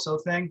the Kelso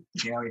thing.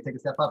 You take a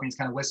step up and you just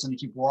kind of whistle and you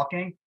keep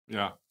walking.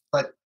 Yeah.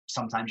 But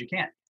sometimes you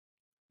can't.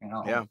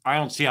 Yeah. I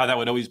don't see how that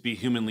would always be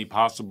humanly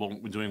possible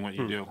with doing what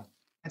you do.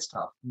 It's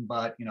tough,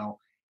 but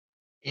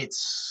I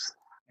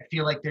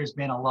feel like there's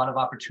been a lot of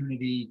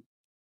opportunity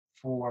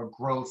for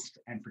growth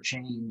and for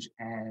change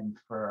and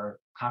for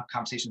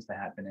conversations to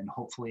happen, and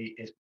hopefully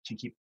it can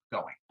keep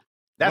going.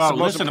 That's the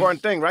most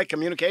important thing, right?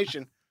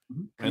 Communication.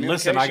 And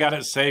listen, I got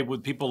to say,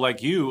 with people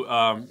like you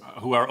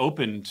who are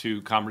open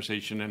to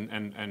conversation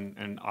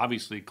and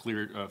obviously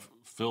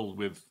filled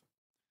with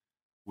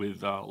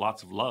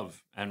lots of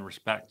love and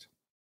respect.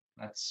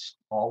 That's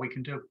all we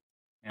can do.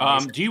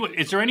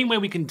 Is there any way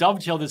we can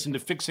dovetail this into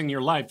fixing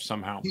your life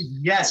somehow?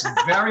 Yes,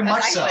 very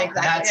much so.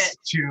 That's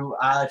to.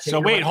 So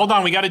wait, hold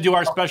on. We got to do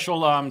our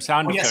special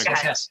sound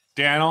effect. Yes.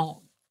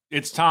 Donald,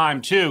 it's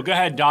time too. Go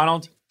ahead,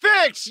 Donald.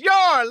 Fix your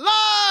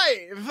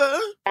life.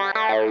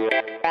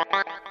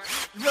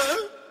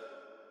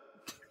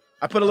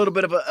 I put a little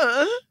bit of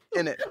a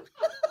in it.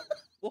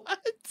 What?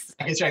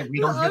 I guess right. We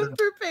don't hear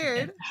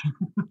prepared.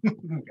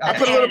 I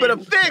put a little bit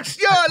of fix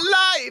your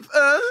life.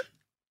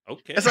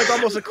 Okay. It's like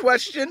almost a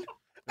question.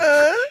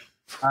 All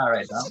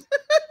right, Dom.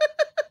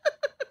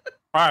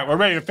 All right, we're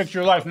ready to fix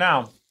your life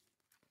now.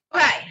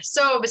 Okay,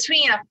 so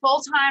between a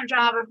full-time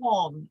job at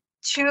home,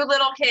 2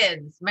 little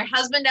kids, my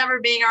husband never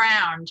being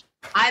around,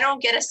 I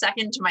don't get a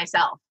second to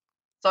myself.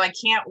 So I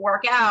can't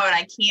work out.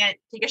 I can't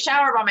take a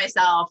shower by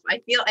myself. I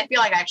feel like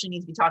I actually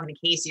need to be talking to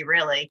Casey,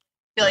 really.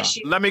 I feel like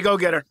she... Let me go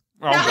get her.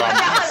 Oh, God.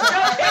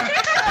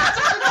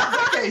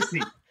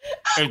 Casey.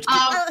 When do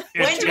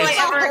I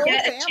ever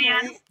get a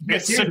chance?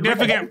 It's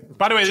significant.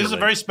 By the way, this is a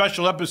very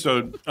special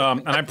episode,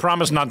 and I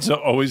promise not to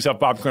always have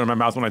popcorn in my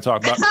mouth when I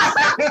talk about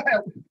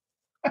it.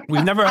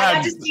 We've never had. I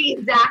got to see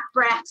Zach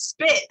Braff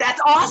spit.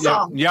 That's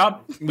awesome.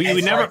 Yep.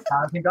 We never. Like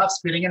Jonathan Goff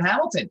spitting in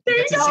Hamilton. There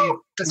you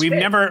go.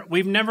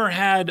 We've never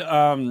had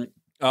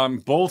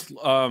both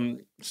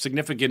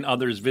significant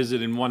others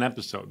visit in one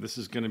episode. This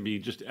is going to be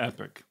just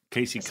epic.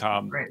 Casey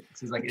Cobb. Great.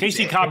 Like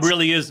Casey Cobb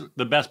really is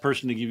the best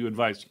person to give you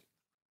advice.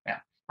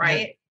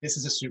 Right. This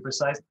is a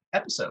supersized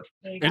episode.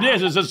 It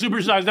is. It's a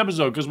supersized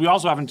episode because we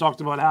also haven't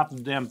talked about half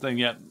the damn thing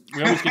yet.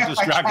 We always get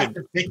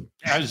distracted,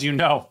 as you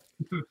know.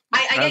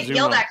 I get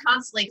yelled at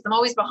constantly because I'm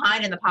always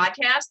behind in the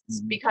podcasts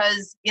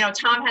because,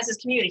 Tom has his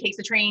commute. He takes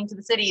the train to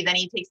the city, then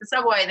he takes the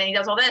subway, then he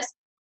does all this.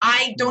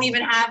 I don't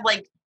even have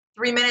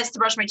 3 minutes to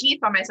brush my teeth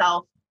by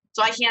myself.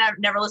 So I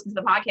never listen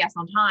to the podcast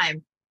on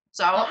time.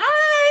 So,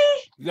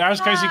 hi.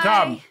 That's Casey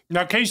Cobb.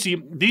 Now,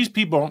 Casey, these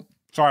people,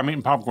 sorry, I'm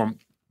eating popcorn.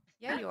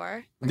 Yeah, you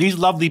are. These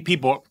lovely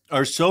people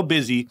are so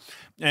busy,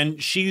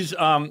 and she's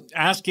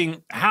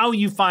asking how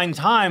you find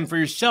time for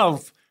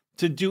yourself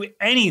to do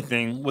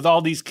anything with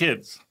all these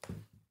kids.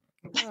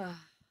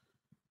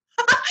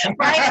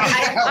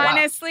 Right?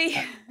 Honestly,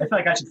 I feel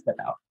like I should step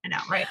out. I know,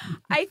 right?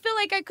 I feel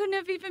like I couldn't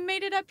have even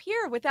made it up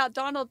here without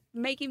Donald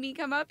making me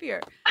come up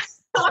here.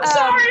 I'm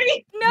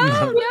sorry.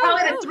 No.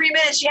 Probably the 3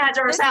 minutes she had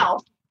to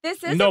herself.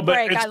 This is a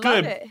break. I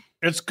love it.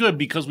 It's good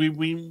because we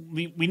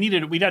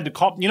needed. We had to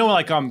call.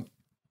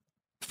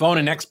 Phone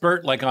an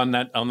expert on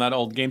that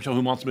old game show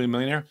Who Wants to Be a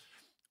Millionaire.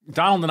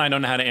 Donald and I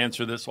don't know how to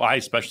answer this. Well, I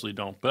especially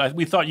don't. But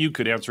we thought you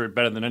could answer it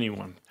better than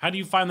anyone. How do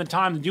you find the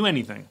time to do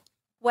anything?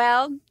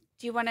 Well,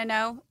 do you want to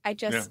know? I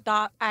just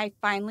stopped. I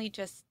finally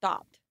just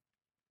stopped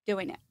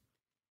doing it.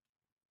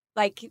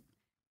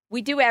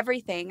 We do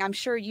everything. I'm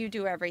sure you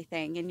do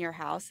everything in your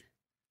house.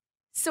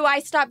 So I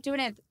stopped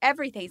doing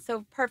everything.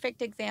 So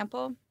perfect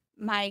example,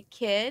 my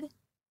kid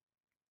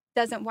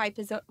doesn't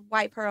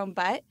wipe her own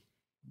butt.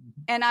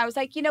 And I was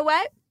like, you know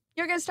what?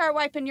 You're going to start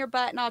wiping your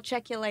butt and I'll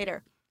check you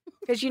later.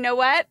 Because you know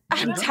what?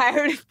 I'm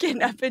tired of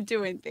getting up and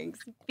doing things.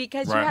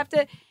 Because you have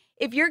to,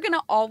 if you're going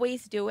to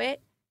always do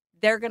it,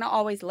 they're going to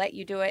always let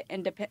you do it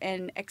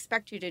and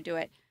expect you to do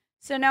it.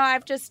 So now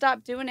I've just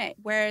stopped doing it.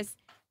 Whereas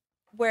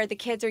where the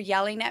kids are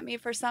yelling at me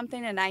for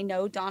something and I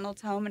know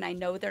Donald's home and I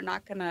know they're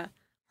not going to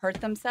hurt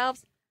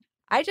themselves,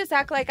 I just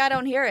act like I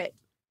don't hear it.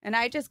 And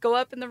I just go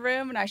up in the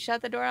room and I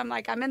shut the door. I'm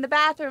like, I'm in the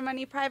bathroom. I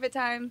need private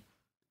time.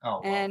 Oh,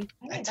 and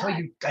I tell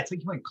you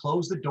when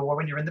close the door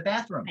when you're in the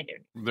bathroom. I do.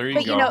 There you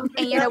but go.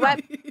 You know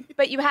what?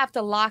 But you have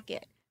to lock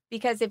it,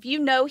 because if you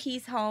know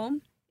he's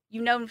home,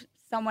 you know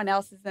someone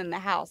else is in the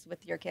house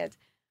with your kids.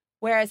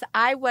 Whereas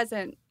I was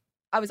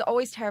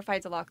always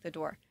terrified to lock the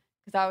door,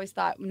 because I always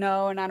thought,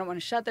 no, and I don't want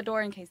to shut the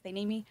door in case they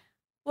need me.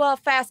 Well,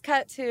 fast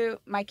cut to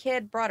my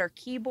kid brought her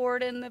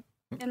keyboard in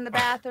the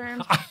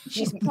bathroom.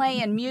 She's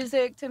playing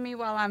music to me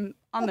while I'm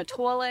on the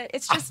toilet.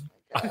 It's just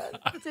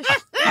it's a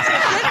shit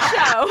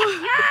show.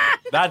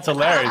 That's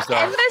hilarious,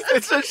 though.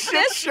 It's a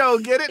shit show.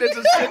 Get it? It's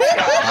a shit show.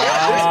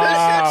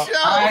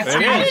 It's a shit show.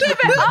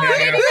 I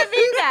didn't even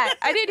mean that.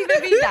 I didn't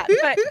even mean that.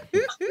 But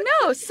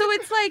no, so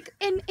it's like,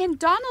 and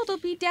Donald will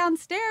be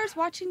downstairs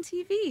watching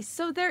TV.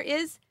 So there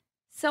is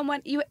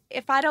someone,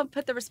 if I don't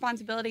put the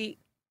responsibility, if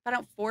I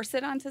don't force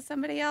it onto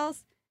somebody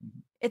else,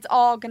 it's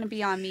all going to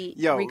be on me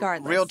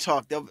regardless. Real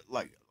talk.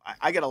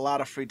 I get a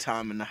lot of free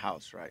time in the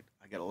house, right?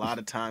 I get a lot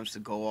of times to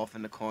go off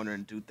in the corner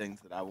and do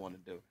things that I want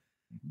to do.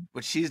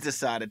 What she's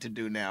decided to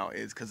do now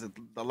is, because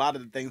a lot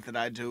of the things that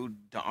I do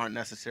aren't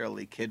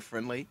necessarily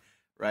kid-friendly,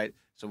 right?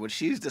 So what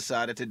she's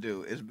decided to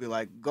do is be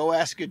like, go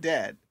ask your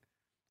dad.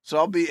 So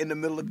I'll be in the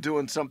middle of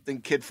doing something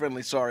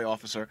kid-friendly. Sorry,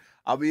 officer.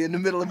 I'll be in the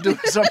middle of doing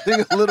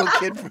something a little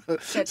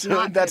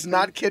kid-friendly. That's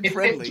not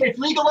kid-friendly. It's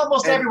legal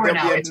almost everywhere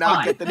now. There'll be a It's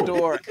knock fine. at the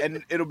door,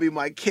 and it'll be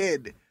my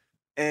kid.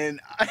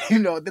 And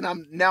then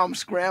I'm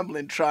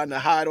scrambling trying to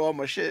hide all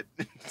my shit.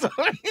 So,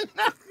 it's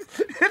like,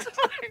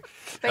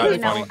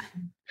 But funny.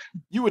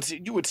 you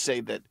would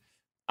say that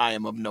I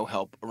am of no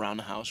help around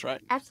the house,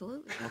 right?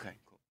 Absolutely. Okay,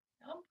 cool.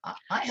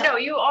 No,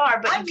 you are,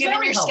 but I'm given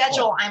very your helpful.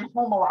 schedule, I'm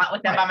home a lot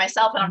with them by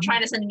myself, and I'm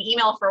trying to send an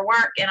email for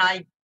work, and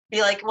I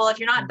be like, well, if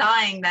you're not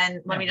dying,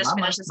 then let me just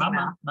finish this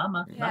email.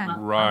 Mama.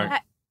 Right.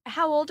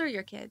 How old are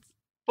your kids?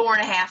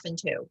 4.5 and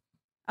 2.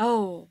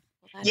 Oh.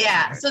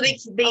 Yeah. So they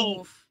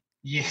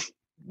Yeah.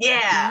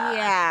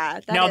 yeah.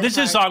 Now, this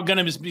is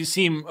going to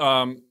seem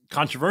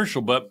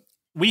controversial, but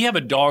we have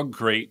a dog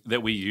crate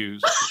that we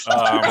use.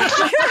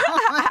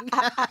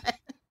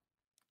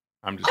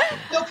 I'm just kidding.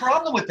 No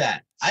problem with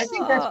that. I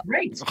think that's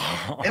great.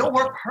 It'll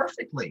work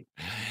perfectly.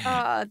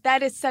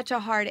 That is such a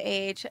hard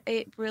age.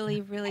 It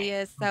really, really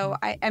is. So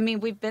I mean,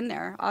 we've been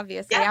there.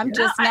 Obviously, Yeah, I'm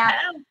just now,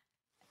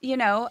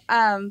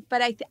 I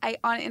But I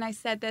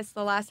said this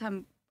the last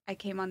time I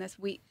came on this.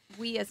 We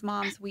as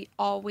moms, we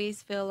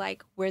always feel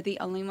like we're the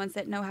only ones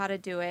that know how to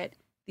do it,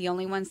 the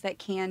only ones that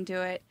can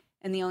do it,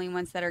 and the only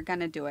ones that are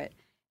gonna do it.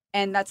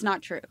 And that's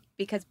not true,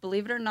 because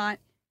believe it or not,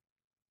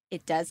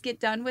 it does get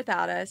done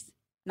without us.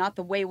 Not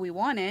the way we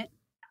want it,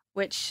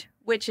 which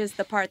is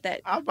the part that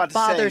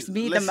bothers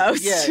me the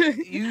most. Yeah,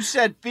 you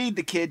said feed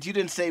the kids. You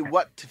didn't say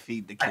what to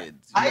feed the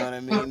kids. You know what I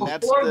mean?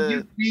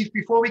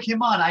 Before we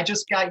came on, I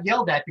just got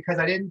yelled at because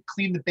I didn't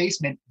clean the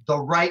basement the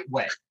right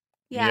way.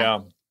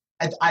 Yeah.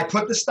 I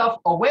put the stuff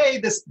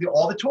away,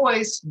 all the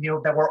toys,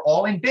 that were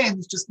all in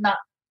bins, just not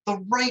the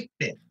right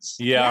bins.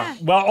 Yeah.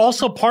 Well,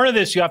 also part of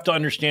this, you have to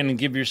understand and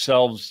give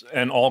yourselves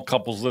and all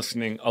couples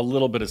listening a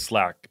little bit of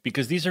slack,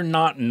 because these are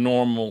not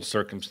normal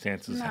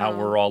circumstances, how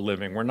we're all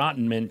living. We're not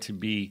meant to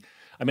be.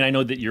 I mean, I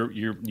know that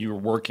you're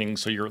working,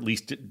 so you're at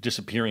least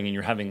disappearing and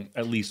you're having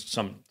at least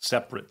some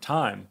separate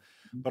time.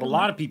 But a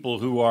lot of people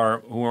who are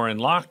in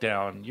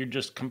lockdown, you're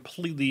just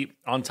completely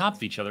on top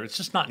of each other. It's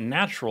just not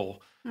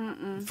natural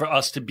for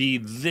us to be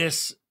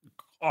this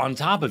on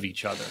top of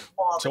each other.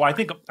 So I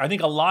think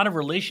a lot of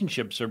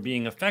relationships are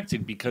being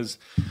affected because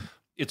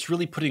it's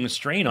really putting a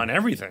strain on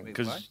everything.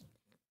 Because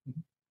the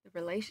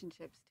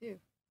relationships too.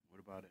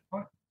 What about it?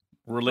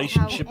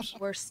 Relationships.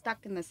 We're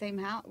stuck in the same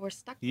house. We're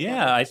stuck.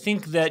 Yeah, I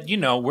think that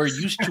we're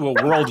used to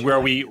a world where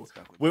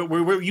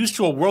we're used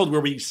to a world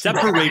where we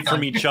separate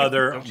from each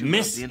other,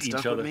 miss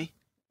each other.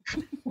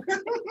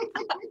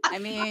 I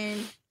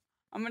mean,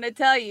 I'm gonna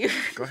tell you.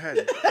 Go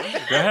ahead. Go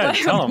ahead.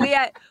 Tell them.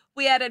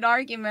 We had an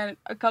argument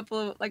a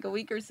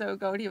week or so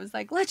ago, and he was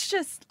like, "Let's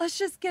just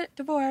get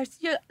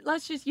divorced. You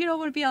don't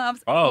want to be on."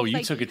 Oh,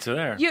 you took it to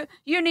there.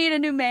 You need a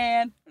new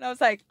man, and I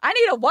was like, "I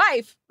need a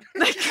wife.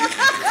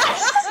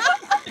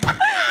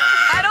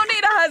 I don't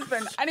need a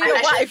husband. I need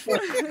a wife." Go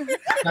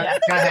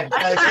ahead.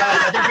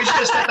 I think we should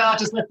just step out,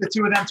 just let the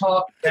two of them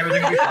talk.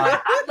 Everything will be fine.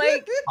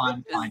 Like,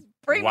 fine.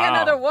 Bring me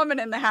another woman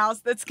in the house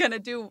that's gonna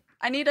do.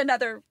 I need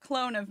another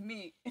clone of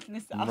me in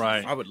this house.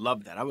 Right. I would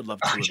love that. I would love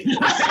two of you.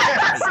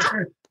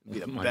 Be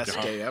the best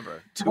day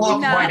ever.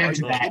 Right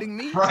into that. Kidding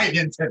me? Right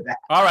into that.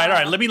 All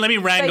right. Let me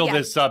wrangle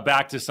this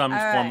back to some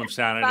form of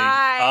sanity.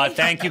 Bye.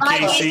 Thank you, Bye.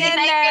 Casey.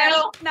 Thank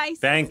you. Nice.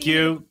 Thank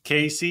you,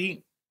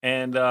 Casey.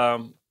 And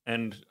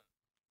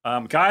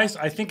guys,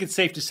 I think it's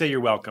safe to say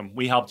you're welcome.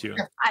 We helped you.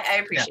 I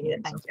appreciate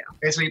it. Thank you.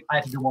 Basically, I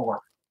have to do more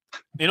work.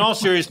 In all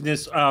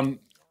seriousness,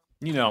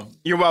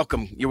 you're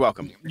welcome. You're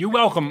welcome. You're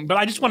welcome. But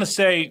I just want to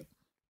say,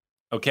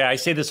 okay, I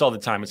say this all the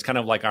time. It's kind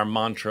of like our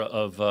mantra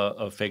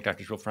of Fake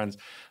Doctors, Real Friends.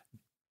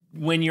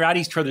 When you're at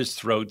each other's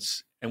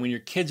throats and when your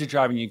kids are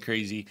driving you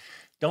crazy,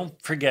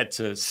 don't forget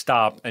to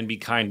stop and be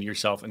kind to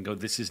yourself and go,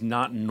 this is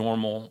not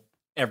normal.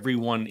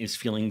 everyone is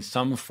feeling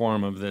some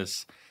form of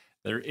this.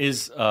 There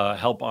is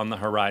help on the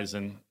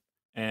horizon.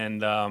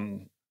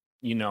 And,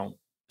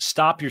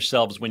 stop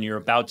yourselves when you're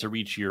about to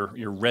reach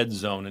your red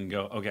zone and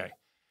go, okay,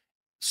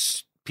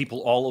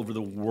 people all over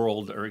the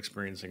world are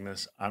experiencing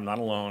this. I'm not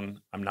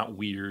alone. I'm not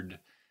weird.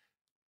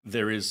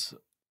 There is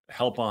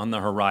help on the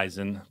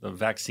horizon. The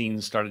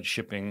vaccines started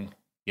shipping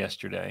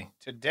yesterday.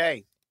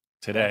 Today.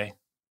 People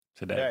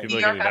are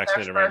getting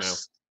vaccinated right now.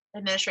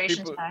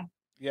 Administration today.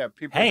 Yeah,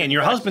 people. Hey, and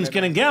your husband's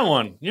gonna get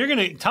one. You're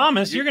gonna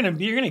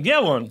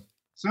get one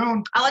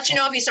soon. I'll let you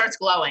know if he starts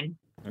glowing.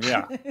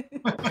 Yeah.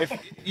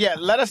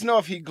 Let us know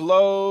if he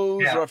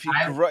glows or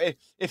Yeah,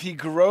 if he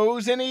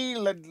grows any.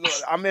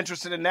 I'm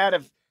interested in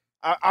that.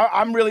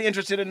 I'm really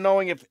interested in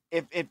knowing if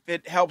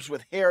it helps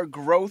with hair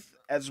growth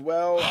as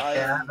well.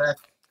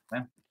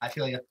 I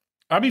feel you.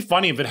 That'd be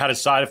funny if it had a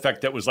side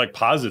effect that was like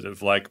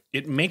positive, like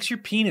it makes your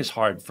penis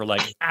hard for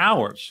like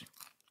hours.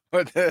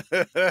 I don't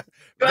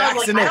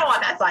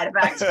want that side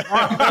effect.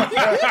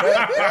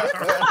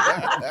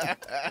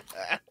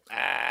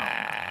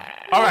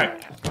 All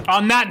right.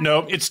 On that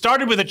note, it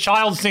started with a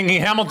child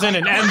singing Hamilton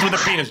and ends with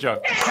a penis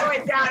joke. It's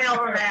always downhill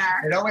from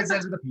there. It always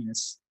ends with a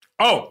penis.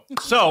 Oh,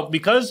 so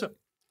because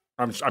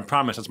I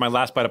promise it's my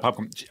last bite of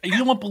popcorn.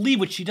 You won't believe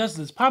what she does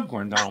to this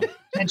popcorn, Donald.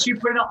 And she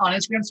put it on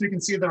Instagram so we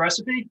can see the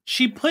recipe.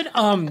 She put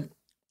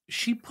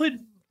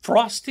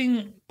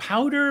frosting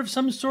powder of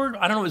some sort.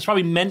 I don't know. It's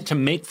probably meant to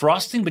make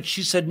frosting, but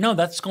she said no.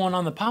 That's going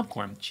on the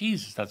popcorn.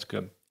 Jesus, that's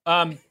good.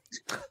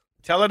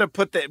 Tell her to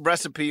put the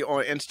recipe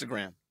on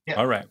Instagram. Yeah.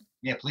 All right.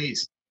 Yeah,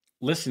 please.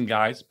 Listen,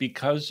 guys,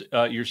 because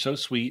you're so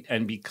sweet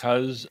and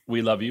because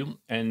we love you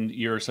and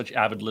you're such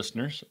avid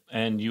listeners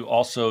and you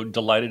also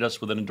delighted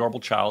us with an adorable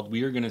child,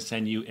 we are going to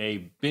send you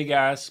a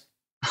big-ass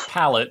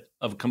pallet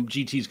of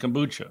GT's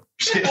kombucha.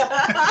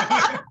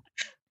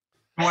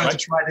 I wanted to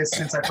try this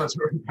since I first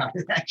heard about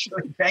it,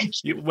 actually.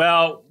 Thank you.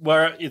 Well,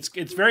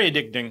 it's very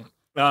addicting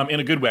in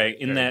a good way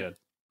in that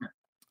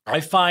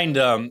I find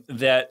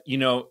that,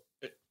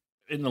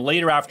 in the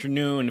later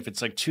afternoon, if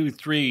it's like 2,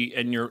 3,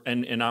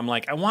 and I'm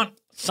like, I want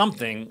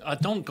something.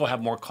 Don't go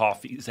have more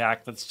coffee,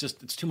 Zach.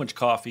 It's too much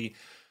coffee.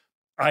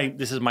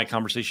 This is my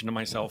conversation to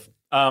myself.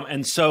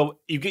 And so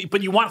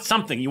but you want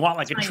something. You want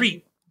like a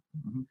treat.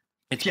 Mm-hmm.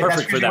 It's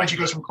perfect for that. When she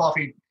goes from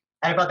coffee,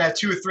 at about that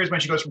 2 or 3 is when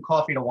she goes from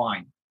coffee to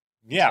wine.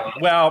 Yeah,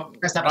 well,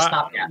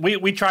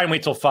 we try and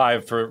wait till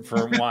 5 for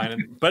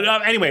wine. But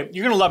anyway,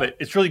 you're going to love it.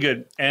 It's really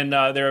good. And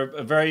they're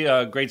a very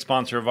great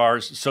sponsor of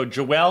ours. So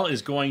Joelle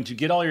is going to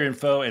get all your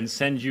info and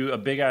send you a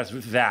big-ass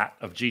vat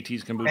of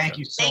GT's kombucha. Thank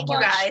you so much. You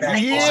guys.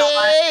 Thank you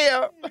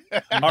so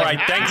much. All right,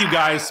 thank you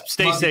guys.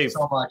 Stay Love safe. you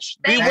so much.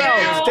 Be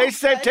well. Stay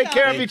safe. Take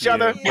care of each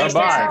other.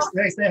 Bye-bye.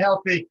 Stay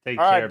healthy. Take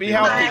all care. right, be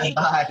healthy.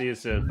 Bye. See you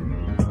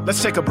soon.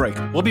 Let's take a break.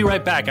 We'll be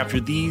right back after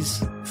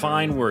these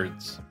fine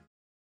words.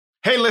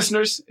 Hey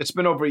listeners, it's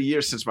been over a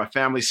year since my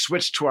family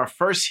switched to our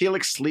first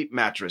Helix sleep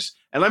mattress.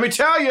 And let me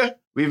tell you,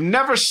 we've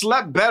never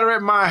slept better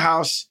at my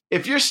house.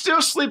 If you're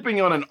still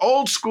sleeping on an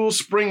old school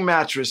spring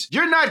mattress,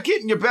 you're not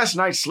getting your best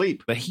night's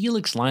sleep. The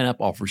Helix lineup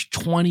offers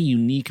 20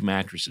 unique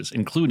mattresses,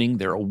 including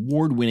their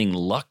award-winning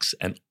Luxe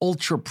and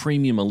Ultra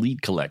Premium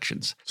Elite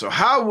collections. So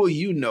how will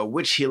you know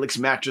which Helix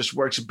mattress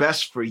works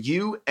best for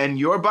you and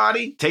your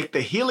body? Take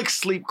the Helix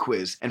Sleep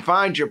Quiz and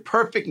find your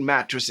perfect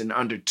mattress in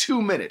under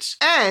 2 minutes.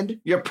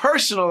 And your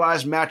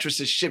personalized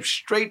mattress is shipped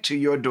straight to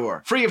your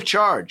door, free of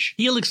charge.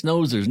 Helix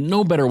knows there's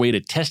no better way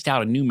to test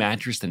out a new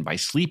mattress than by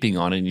sleeping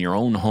on it in your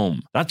own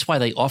home. That's why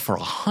they offer a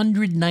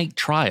 100-night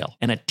trial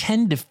and a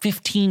 10 to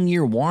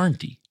 15-year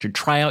warranty to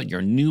try out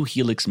your new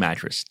Helix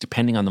mattress,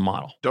 depending on the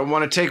model. Don't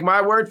want to take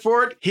my word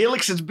for it?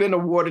 Helix has been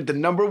awarded the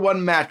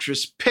 #1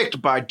 mattress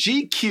picked by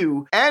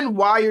GQ and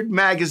Wired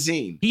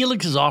Magazine.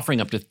 Helix is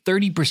offering up to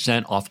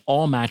 30% off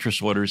all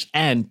mattress orders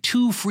and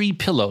 2 free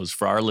pillows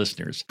for our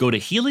listeners. Go to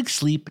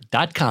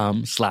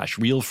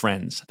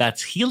helixsleep.com/realfriends.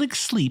 That's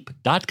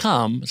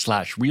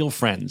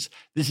helixsleep.com/realfriends.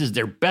 This is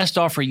their best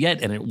offer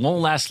yet, and it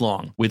won't last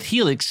long. With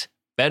Helix,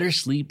 better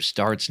sleep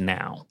starts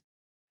now.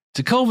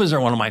 Tecovas are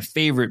one of my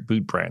favorite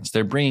boot brands.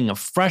 They're bringing a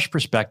fresh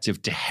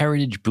perspective to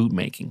heritage boot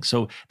making.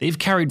 So they've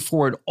carried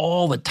forward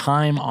all the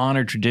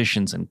time-honored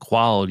traditions and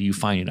quality you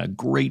find in a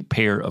great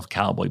pair of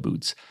cowboy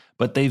boots.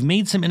 But they've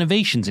made some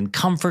innovations in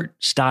comfort,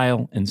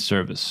 style, and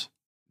service.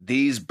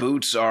 These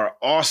boots are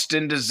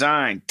Austin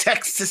designed,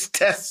 Texas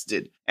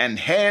tested, and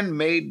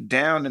handmade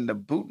down in the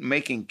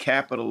boot-making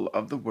capital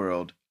of the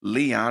world,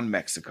 Leon,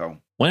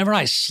 Mexico. Whenever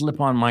I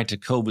slip on my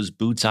Tecovas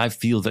boots, I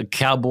feel the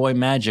cowboy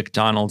magic,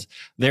 Donald.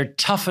 They're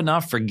tough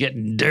enough for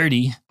getting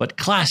dirty, but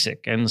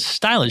classic and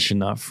stylish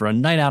enough for a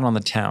night out on the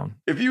town.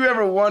 If you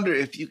ever wonder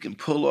if you can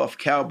pull off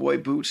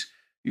cowboy boots,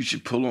 you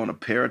should pull on a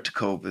pair of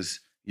Tecovas.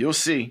 You'll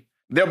see.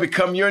 They'll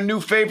become your new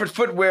favorite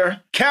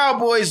footwear.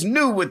 Cowboys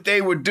knew what they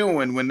were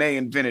doing when they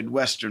invented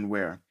Western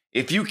wear.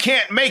 If you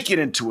can't make it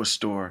into a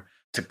store,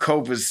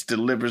 Tecovas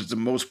delivers the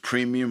most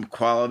premium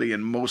quality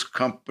and most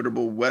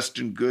comfortable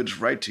Western goods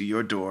right to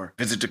your door.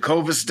 Visit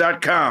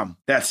tecovas.com.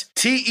 That's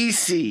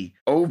TECOVAS.com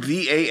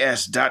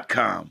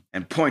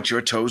and point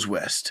your toes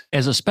west.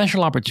 As a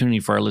special opportunity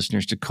for our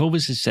listeners,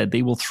 Tecovas has said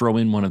they will throw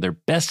in one of their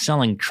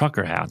best-selling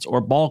trucker hats or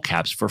ball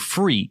caps for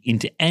free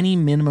into any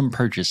minimum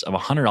purchase of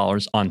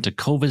 $100 on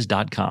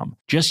tecovas.com.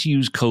 Just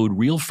use code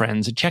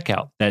REALFRIENDS at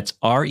checkout. That's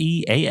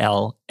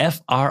REALFRIENDS.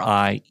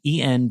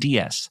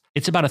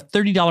 It's about a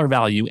 $30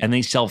 value, and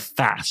they sell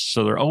fast,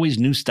 so there are always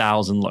new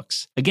styles and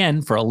looks.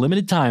 Again, for a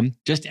limited time,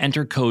 just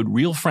enter code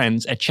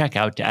REALFRIENDS at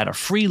checkout to add a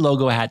free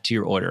logo hat to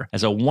your order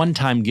as a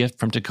one-time gift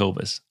from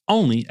Tecovas,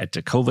 only at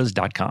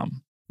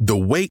tecovas.com. The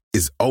wait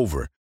is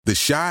over. The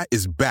Chi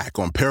is back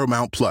on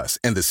Paramount Plus,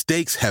 and the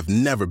stakes have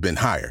never been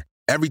higher.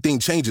 Everything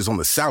changes on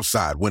the South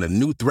Side when a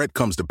new threat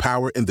comes to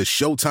power in the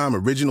Showtime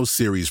original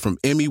series from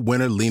Emmy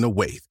winner Lena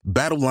Waithe.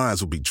 Battle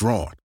lines will be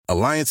drawn,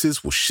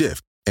 alliances will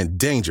shift, and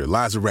danger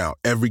lies around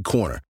every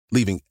corner,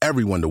 leaving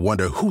everyone to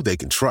wonder who they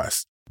can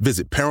trust.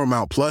 Visit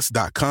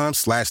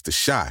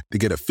ParamountPlus.com/The Chi to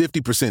get a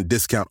 50%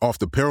 discount off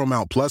the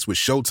Paramount Plus with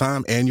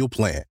Showtime annual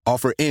plan.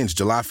 Offer ends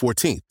July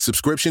 14th.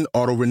 Subscription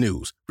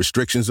auto-renews.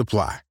 Restrictions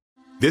apply.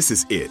 This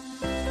is it.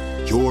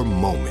 Your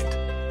moment.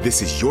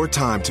 This is your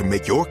time to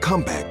make your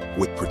comeback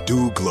with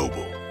Purdue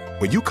Global.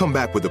 When you come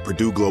back with a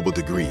Purdue Global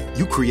degree,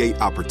 you create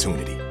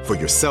opportunity for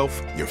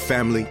yourself, your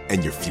family,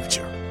 and your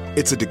future.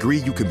 It's a degree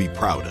you can be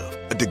proud of,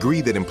 a degree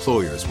that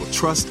employers will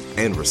trust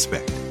and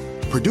respect.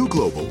 Purdue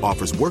Global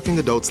offers working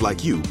adults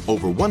like you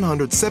over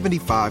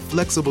 175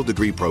 flexible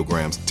degree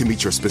programs to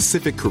meet your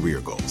specific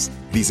career goals.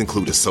 These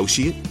include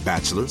associate,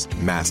 bachelor's,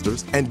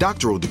 master's, and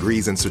doctoral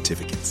degrees and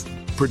certificates.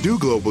 Purdue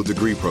Global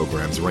degree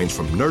programs range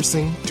from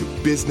nursing to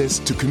business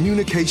to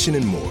communication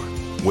and more.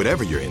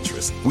 Whatever your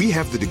interest, we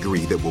have the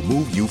degree that will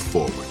move you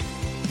forward.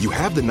 You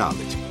have the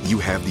knowledge, you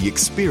have the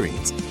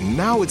experience.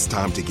 Now it's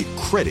time to get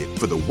credit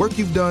for the work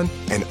you've done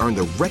and earn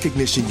the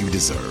recognition you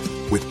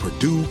deserve with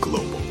Purdue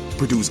Global,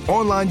 Purdue's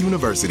online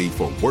university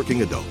for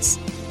working adults.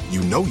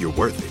 You know you're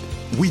worth it.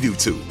 We do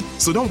too.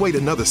 So don't wait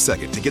another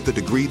second to get the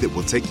degree that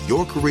will take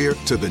your career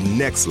to the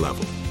next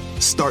level.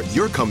 Start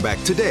your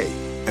comeback today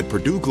at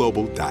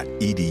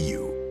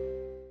purdueglobal.edu.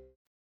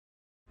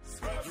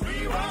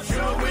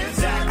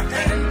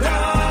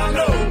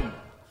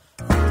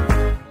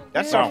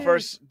 That's our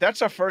first.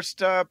 That's our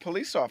first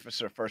police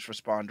officer, first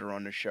responder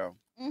on the show.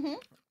 Mm-hmm.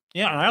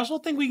 Yeah, and I also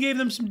think we gave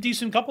them some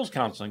decent couples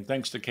counseling,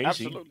 thanks to Casey.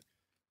 Absolutely.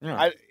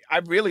 Yeah. I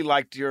really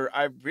liked your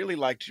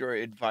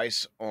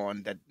advice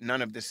on that.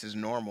 None of this is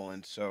normal,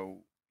 and so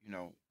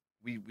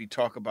we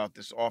talk about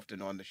this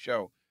often on the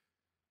show.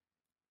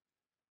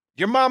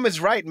 Your mom is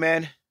right,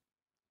 man.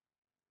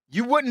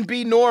 You wouldn't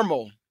be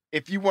normal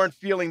if you weren't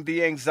feeling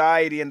the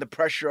anxiety and the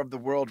pressure of the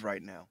world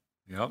right now.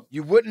 Yep.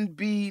 You wouldn't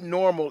be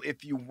normal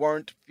if you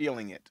weren't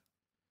feeling it.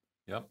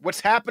 Yep. What's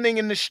happening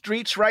in the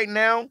streets right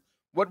now,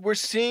 what we're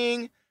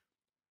seeing,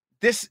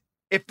 if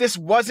this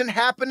wasn't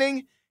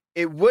happening,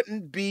 it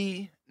wouldn't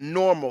be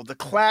normal. The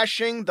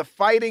clashing, the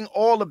fighting,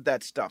 all of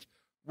that stuff.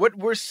 What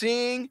we're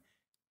seeing,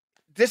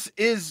 this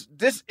is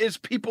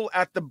people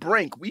at the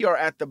brink. We are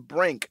at the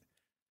brink,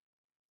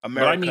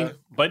 America.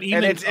 But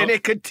even and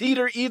it could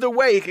teeter either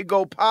way. It could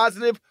go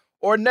positive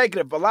or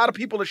negative. A lot of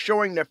people are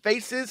showing their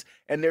faces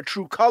and their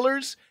true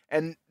colors,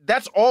 and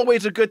that's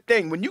always a good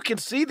thing. When you can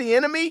see the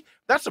enemy,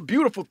 that's a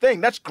beautiful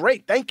thing. That's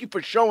great. Thank you for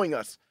showing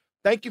us.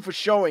 Thank you for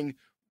showing,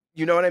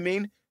 you know what I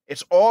mean?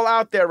 It's all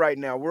out there right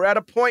now. We're at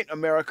a point,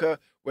 America,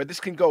 where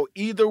this can go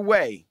either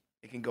way.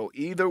 It can go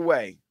either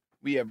way.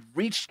 We have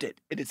reached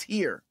it. It is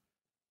here.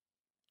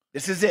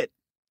 This is it.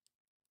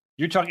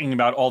 You're talking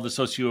about all the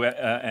socio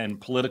and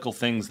political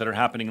things that are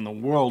happening in the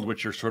world,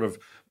 which are sort of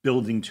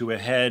building to a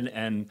head,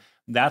 and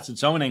that's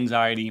its own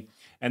anxiety.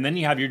 And then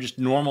you have your just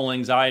normal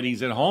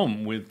anxieties at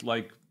home with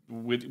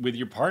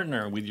your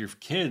partner, with your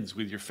kids,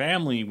 with your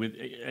family,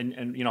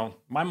 and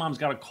my mom's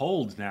got a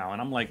cold now,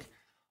 and I'm like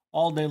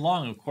all day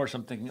long. Of course,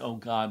 I'm thinking, oh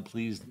God,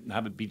 please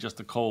have it be just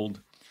a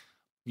cold.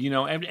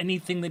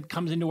 Anything that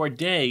comes into our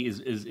day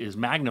is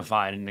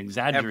magnified and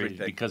exaggerated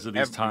because of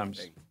these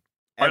times.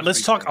 All right,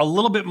 let's talk a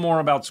little bit more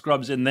about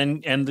Scrubs and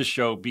then end the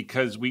show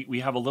because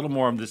we have a little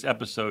more of this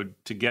episode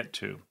to get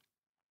to.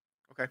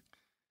 Okay.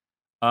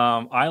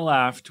 I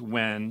laughed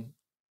when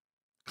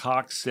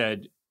Cox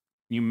said,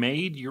 "You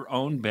made your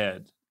own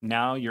bed.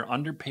 Now your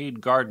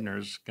underpaid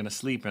gardener's going to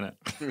sleep in it."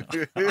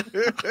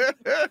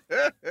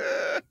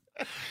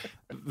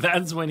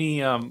 That's when he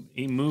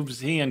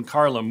and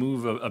Carla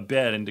move a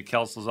bed into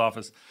Kelsel's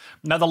office.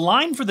 Now, the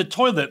line for the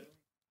toilet,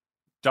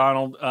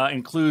 Donald,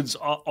 includes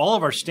all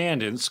of our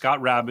stand-ins: Scott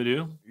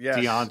Rabideau, yes.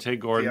 Deontay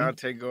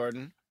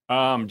Gordon,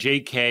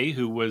 J.K.,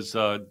 who was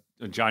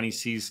Johnny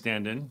C's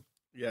stand-in.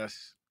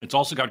 Yes. It's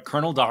also got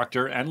Colonel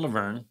Doctor and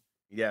Laverne.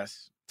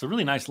 Yes. It's a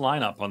really nice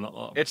lineup on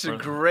the. It's a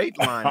great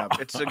lineup.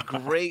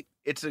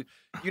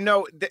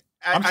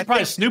 I'm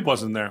surprised Snoop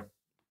wasn't there.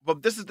 Well,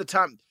 this is the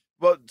time.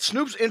 Well,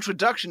 Snoop's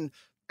introduction.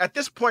 At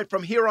this point,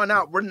 from here on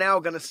out, we're now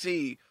going to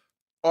see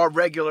are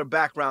regular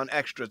background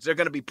extras. They're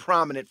going to be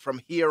prominent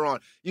from here on.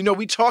 You know,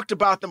 we talked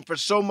about them for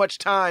so much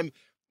time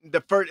in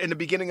the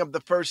beginning of the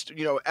first,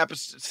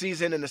 episode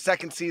season and the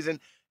second season.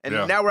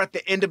 And now we're at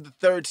the end of the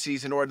third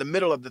season or the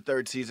middle of the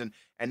third season.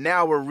 And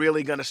now we're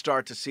really going to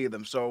start to see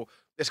them. So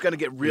it's going to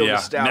get real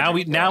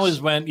nostalgic. Now it's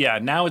when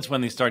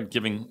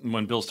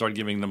when Bill started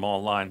giving them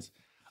all lines.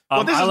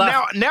 Well, this is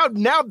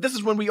now this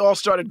is when we all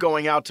started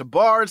going out to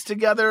bars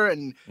together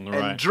and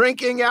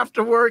drinking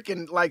after work.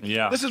 And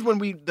this is when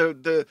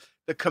the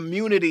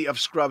community of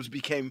Scrubs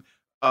became,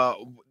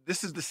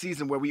 this is the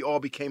season where we all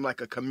became like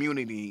a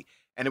community.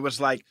 And it was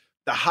like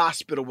the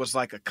hospital was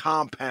like a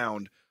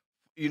compound,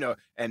 and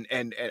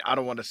I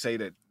don't want to say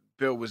that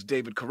Bill was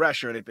David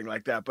Koresh or anything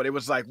like that, but it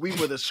was like we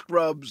were the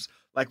Scrubs,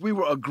 like we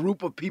were a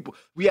group of people.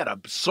 We had a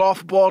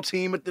softball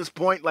team at this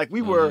point. Like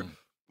we were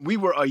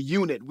a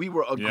unit. We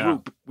were a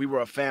group. We were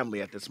a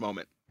family at this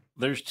moment.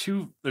 There's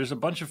a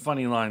bunch of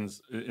funny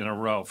lines in a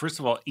row. First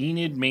of all,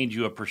 Enid made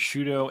you a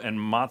prosciutto and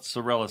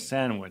mozzarella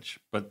sandwich,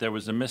 but there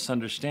was a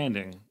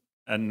misunderstanding,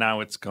 and now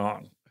it's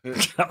gone.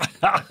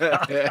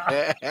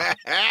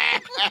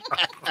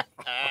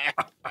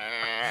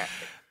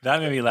 That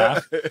made me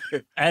laugh.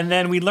 And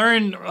then we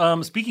learned,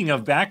 speaking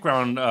of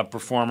background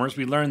performers,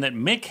 we learned that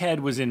Mick Head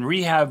was in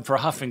rehab for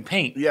huffing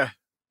paint. Yeah,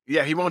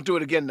 he won't do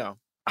it again now.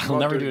 I'll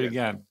never do it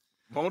again.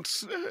 Won't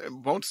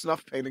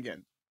snuff paint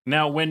again.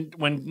 Now, when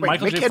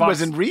Michael Mick J. Head Fox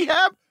was in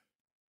rehab?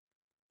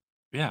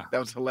 Yeah. That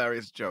was a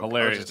hilarious joke.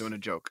 Hilarious. I was just doing a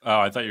joke. Oh,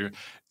 I thought you were...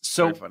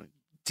 So, very funny.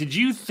 Did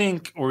you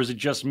think, or is it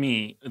just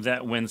me,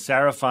 that when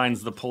Sarah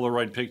finds the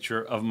Polaroid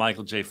picture of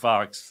Michael J.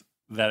 Fox,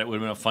 that it would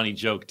have been a funny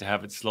joke to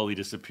have it slowly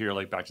disappear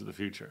like Back to the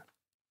Future?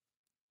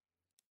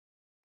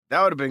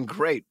 That would have been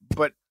great.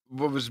 But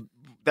what was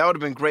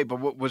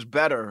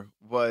better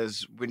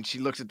was when she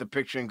looks at the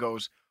picture and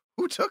goes,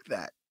 "Who took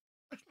that?"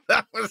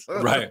 That was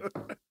right.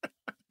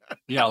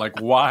 Yeah, like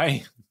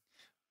why?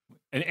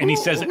 And he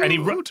says,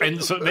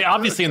 and so they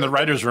obviously in the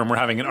writers' room were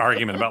having an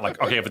argument about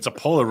like, okay, if it's a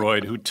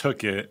Polaroid, who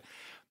took it?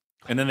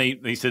 And then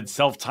they said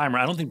self-timer.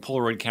 I don't think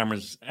Polaroid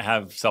cameras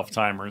have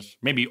self-timers.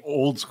 Maybe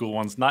old school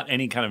ones, not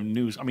any kind of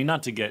news. I mean,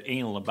 not to get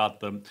anal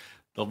about the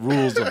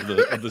rules of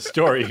the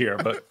story here,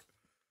 but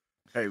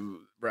hey,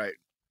 right.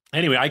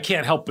 Anyway, I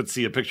can't help but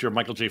see a picture of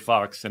Michael J.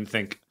 Fox and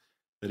think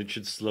that there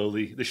should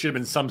have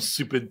been some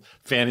stupid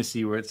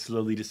fantasy where it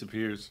slowly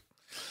disappears.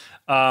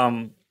 We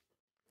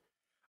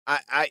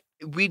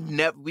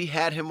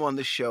had him on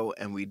the show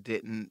and we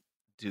didn't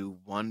do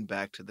one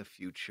Back to the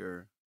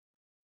Future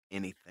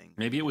anything.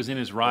 Maybe it was in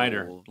his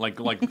rider, like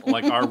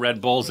our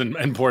Red Bulls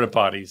and porta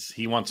potties.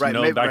 He wants to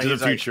know Back to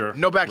the Future. Like,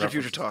 no Back to the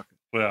Future talk.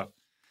 Yeah.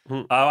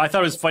 I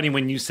thought it was funny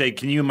when you say,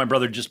 "Can you and my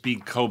brother just be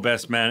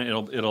co-best man?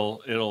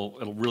 It'll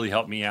really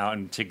help me out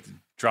and take the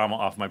drama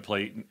off my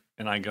plate."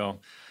 And I go,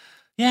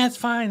 "Yeah, it's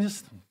fine.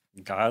 Just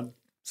God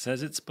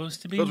says it's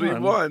supposed to be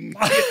one."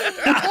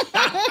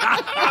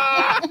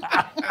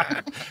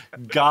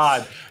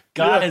 God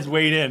has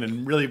weighed in,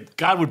 and really,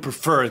 God would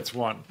prefer it's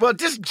one. Well,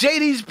 just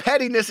JD's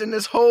pettiness in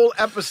this whole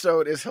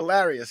episode is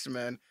hilarious,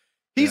 man.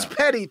 He's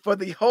petty for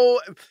the whole,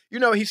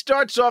 he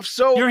starts off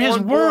so You're his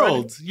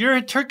world.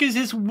 Turk is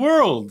his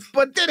world.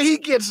 But then he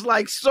gets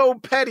like so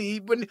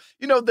petty when,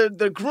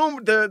 the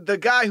groom, the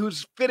guy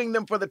who's fitting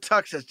them for the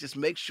tux says, just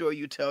make sure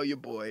you tell your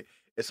boy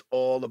it's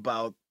all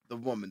about the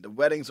woman. The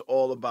wedding's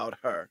all about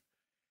her.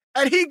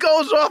 And he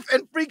goes off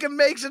and freaking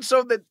makes it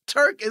so that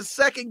Turk is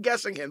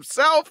second-guessing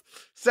himself,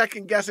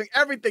 second-guessing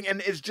everything, and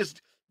is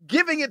just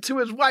giving it to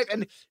his wife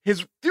and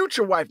his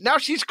future wife. Now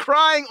she's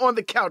crying on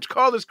the couch.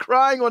 Carl is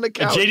crying on the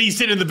couch. And JD's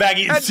sitting in the back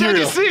eating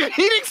cereal.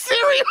 Eating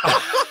cereal.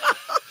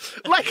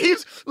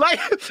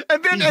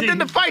 And then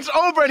the fight's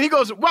over and he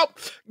goes, "Well,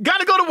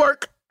 gotta go to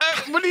work."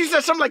 When he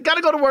says something like,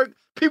 "Gotta go to work,"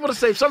 people to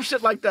save some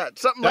shit like that.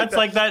 That's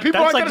like that.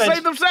 People aren't gonna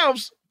save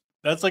themselves.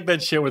 That's like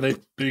that shit where they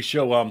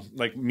show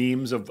like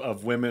memes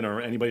of women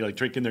or anybody like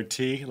drinking their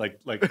tea,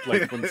 like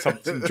when some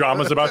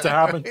drama's about to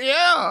happen.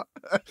 Yeah.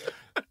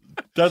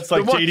 That's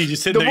like JD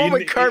just sitting there. The one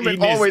with Kermit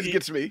always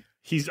gets me.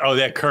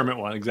 That Kermit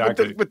one,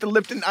 exactly. With the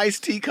Lipton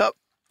iced tea cup.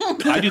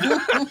 I do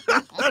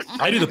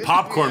the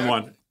popcorn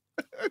one.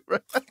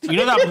 You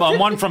know that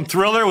one from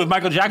Thriller with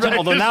Michael Jackson? Right.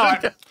 Although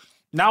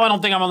now I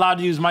don't think I'm allowed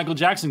to use Michael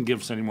Jackson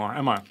gifs anymore,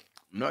 am I?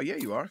 No, yeah,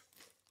 you are.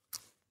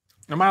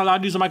 Am I allowed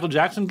to use a Michael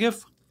Jackson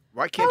gif?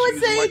 Why can't I you would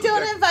use say Michael don't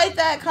Jackson? invite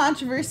that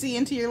controversy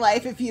into your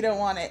life if you don't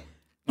want it.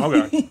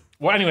 Okay.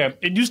 Well, anyway,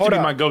 it used to be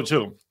my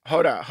go-to.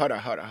 Hold on.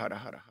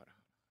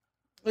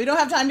 We don't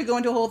have time to go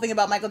into a whole thing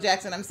about Michael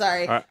Jackson. I'm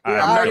sorry. I'm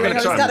not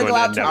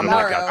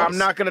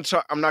going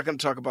to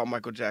talk about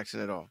Michael Jackson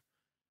at all.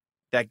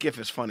 That gif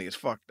is funny as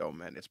fuck, though,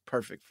 man. It's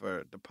perfect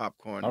for the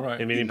popcorn. All right.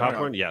 Eating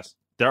popcorn? Yes.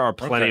 There are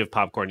plenty of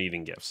popcorn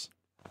eating gifs.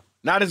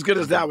 Not as good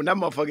as that one. That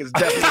motherfucker is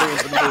definitely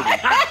into the movie.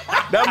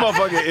 That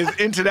motherfucker is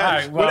into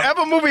that. Right, well,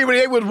 whatever movie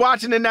they was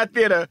watching in that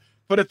theater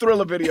for the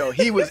Thriller video,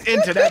 he was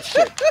into that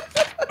shit.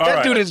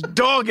 That dude is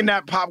dogging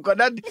that popcorn.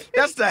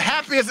 That's the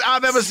happiest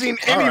I've ever seen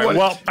anyone. Right,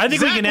 well, I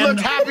think Zach we can end.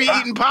 looked happy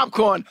eating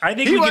popcorn. I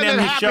think he we can wasn't end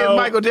the happy show. as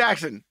Michael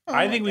Jackson.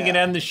 I think we can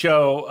end the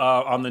show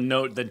on the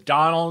note that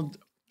Donald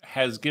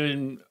has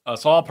given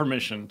us all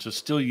permission to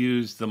still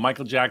use the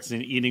Michael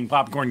Jackson eating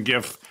popcorn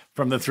gif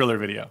from the Thriller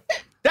video.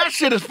 That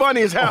shit is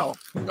funny as hell.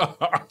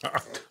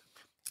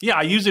 Yeah,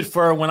 I use it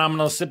for when I'm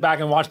going to sit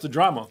back and watch the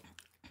drama.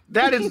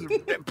 That is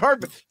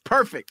perfect.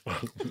 Perfect.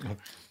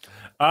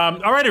 All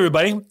right,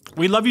 everybody.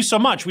 We love you so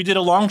much. We did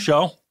a long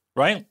show,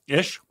 right?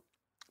 Ish?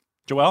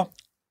 Joelle?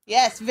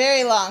 Yes,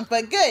 very long,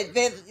 but good.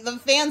 The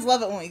fans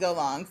love it when we go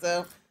long,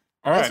 so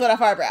that's what off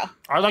our brow.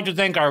 I'd like to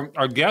thank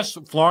our guests,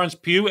 Florence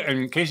Pugh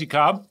and Casey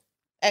Cobb.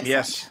 Excellent.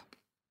 Yes.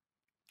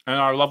 And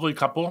our lovely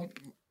couple.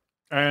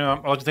 And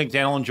I'd like to thank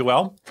Daniel and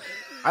Joelle.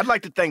 I'd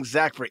like to thank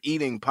Zach for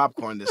eating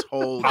popcorn this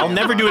whole I'll damn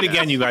never do it podcast.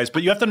 again, you guys.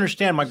 But you have to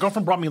understand, my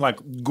girlfriend brought me like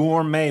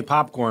gourmet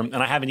popcorn,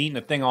 and I haven't eaten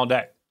a thing all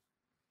day.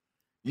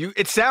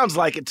 It sounds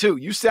like it too.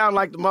 You sound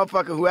like the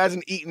motherfucker who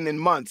hasn't eaten in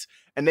months,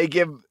 and they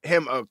give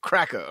him a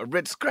cracker, a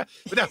Ritz cracker.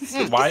 Why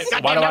do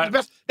that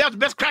was the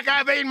best cracker I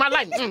ever ate in my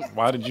life.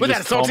 Why did you Was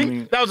just that call saltine?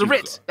 me? That was a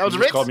Ritz. That was a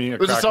You Ritz. just called me a It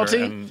was a cracker,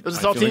 saltine. and It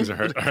was a my feelings saltine. are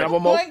hurt. Can I have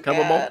one more? Can I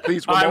have one more?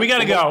 Please. All right, we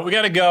gotta go. We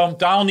gotta go.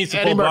 Donald needs to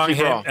Eddie pull a Murphy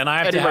hit, raw. and I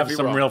have Eddie to have Murphy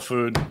some raw. real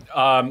food.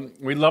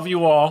 We love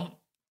you all,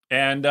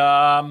 and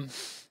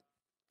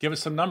give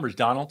us some numbers,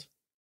 Donald.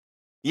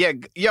 Yeah,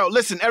 yo,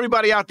 listen,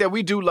 everybody out there,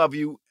 we do love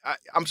you.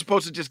 I'm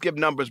supposed to just give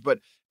numbers, but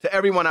to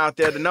everyone out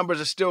there, the numbers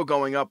are still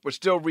going up. We're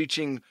still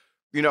reaching,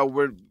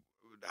 we're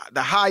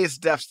the highest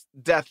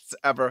deaths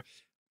ever.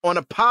 On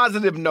a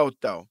positive note,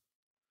 though,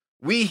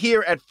 we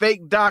here at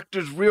Fake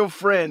Doctors, Real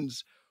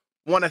Friends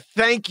want to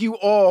thank you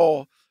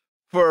all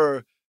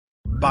for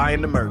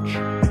buying the merch.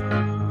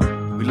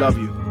 We love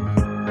you.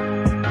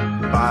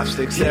 5,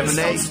 6, 7,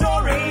 8.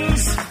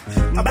 Stories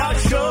about a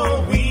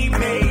show we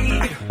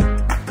made.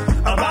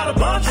 About a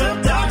bunch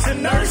of docs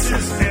and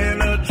nurses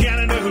and a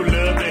janitor who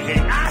loved to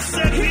hate. I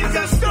said, here's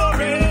the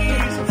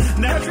stories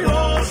that you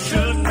all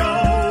should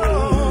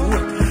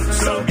know.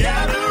 So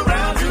gather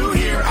around to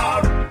hear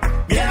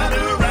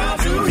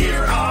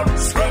our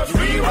Scrubs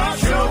Rewatch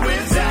show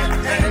with Zach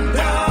and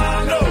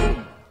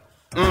Donald.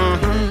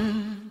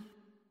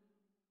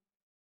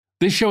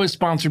 This show is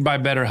sponsored by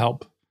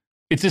BetterHelp.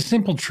 It's a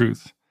simple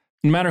truth.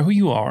 No matter who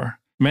you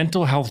are,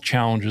 mental health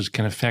challenges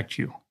can affect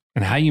you,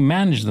 and how you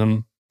manage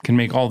them can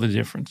make all the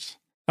difference.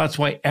 That's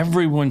why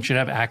everyone should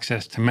have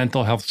access to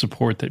mental health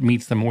support that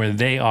meets them where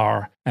they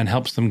are and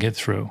helps them get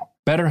through.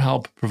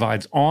 BetterHelp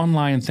provides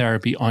online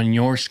therapy on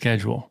your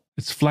schedule.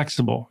 It's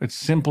flexible, it's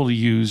simple to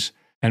use,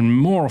 and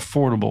more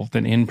affordable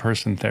than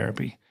in-person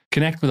therapy.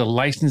 Connect with a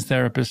licensed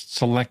therapist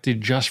selected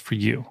just for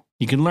you.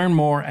 You can learn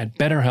more at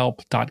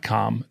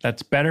betterhelp.com.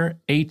 That's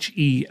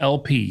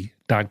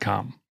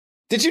betterhelp.com.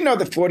 Did you know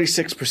that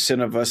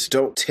 46% of us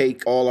don't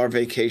take all our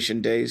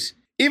vacation days?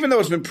 Even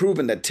though it's been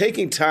proven that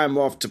taking time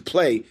off to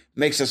play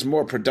makes us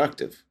more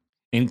productive.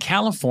 In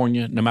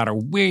California, no matter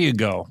where you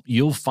go,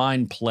 you'll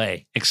find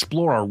play.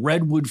 Explore a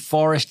redwood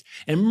forest,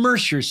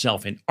 immerse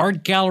yourself in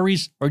art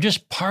galleries, or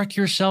just park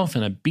yourself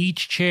in a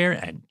beach chair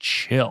and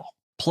chill.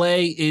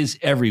 Play is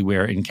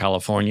everywhere in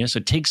California, so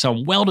take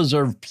some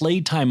well-deserved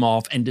playtime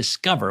off and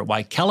discover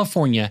why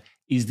California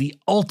is the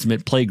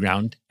ultimate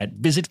playground at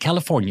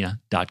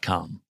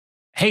visitcalifornia.com.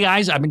 Hey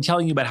guys, I've been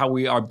telling you about how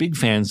we are big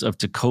fans of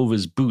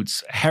Tecovas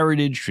boots.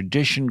 Heritage,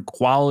 tradition,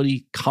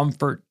 quality,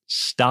 comfort,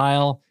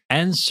 style,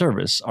 and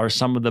service are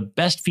some of the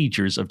best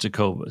features of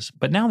Tecovas.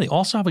 But now they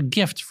also have a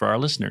gift for our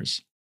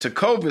listeners.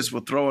 Tecovas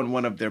will throw in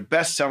one of their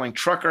best-selling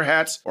trucker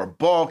hats or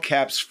ball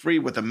caps free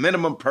with a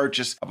minimum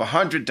purchase of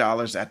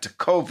 $100 at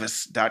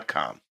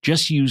tecovas.com.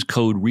 Just use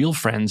code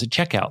REALFRIENDS at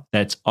checkout.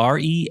 That's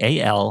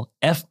REALFRIENDS.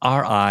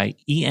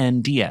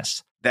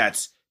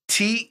 That's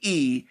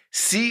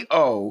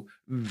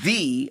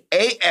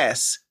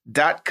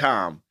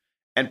TECOVAS.com.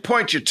 And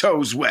point your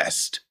toes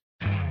west.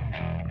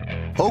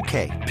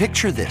 Okay,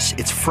 picture this.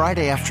 It's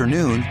Friday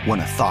afternoon when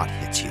a thought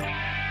hits you.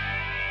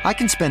 I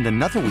can spend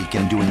another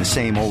weekend doing the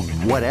same old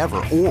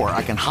whatever, or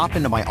I can hop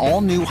into my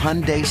all-new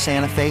Hyundai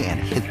Santa Fe and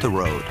hit the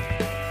road.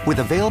 With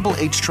available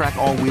H-Track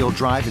all-wheel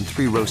drive and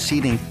 3-row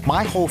seating,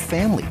 my whole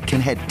family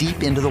can head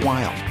deep into the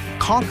wild.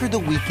 Conquer the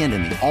weekend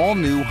in the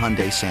all-new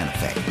Hyundai Santa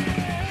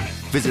Fe.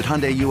 Visit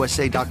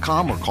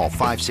HyundaiUSA.com or call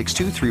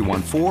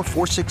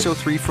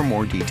 562-314-4603 for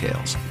more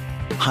details.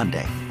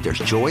 Hyundai, there's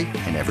joy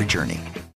in every journey.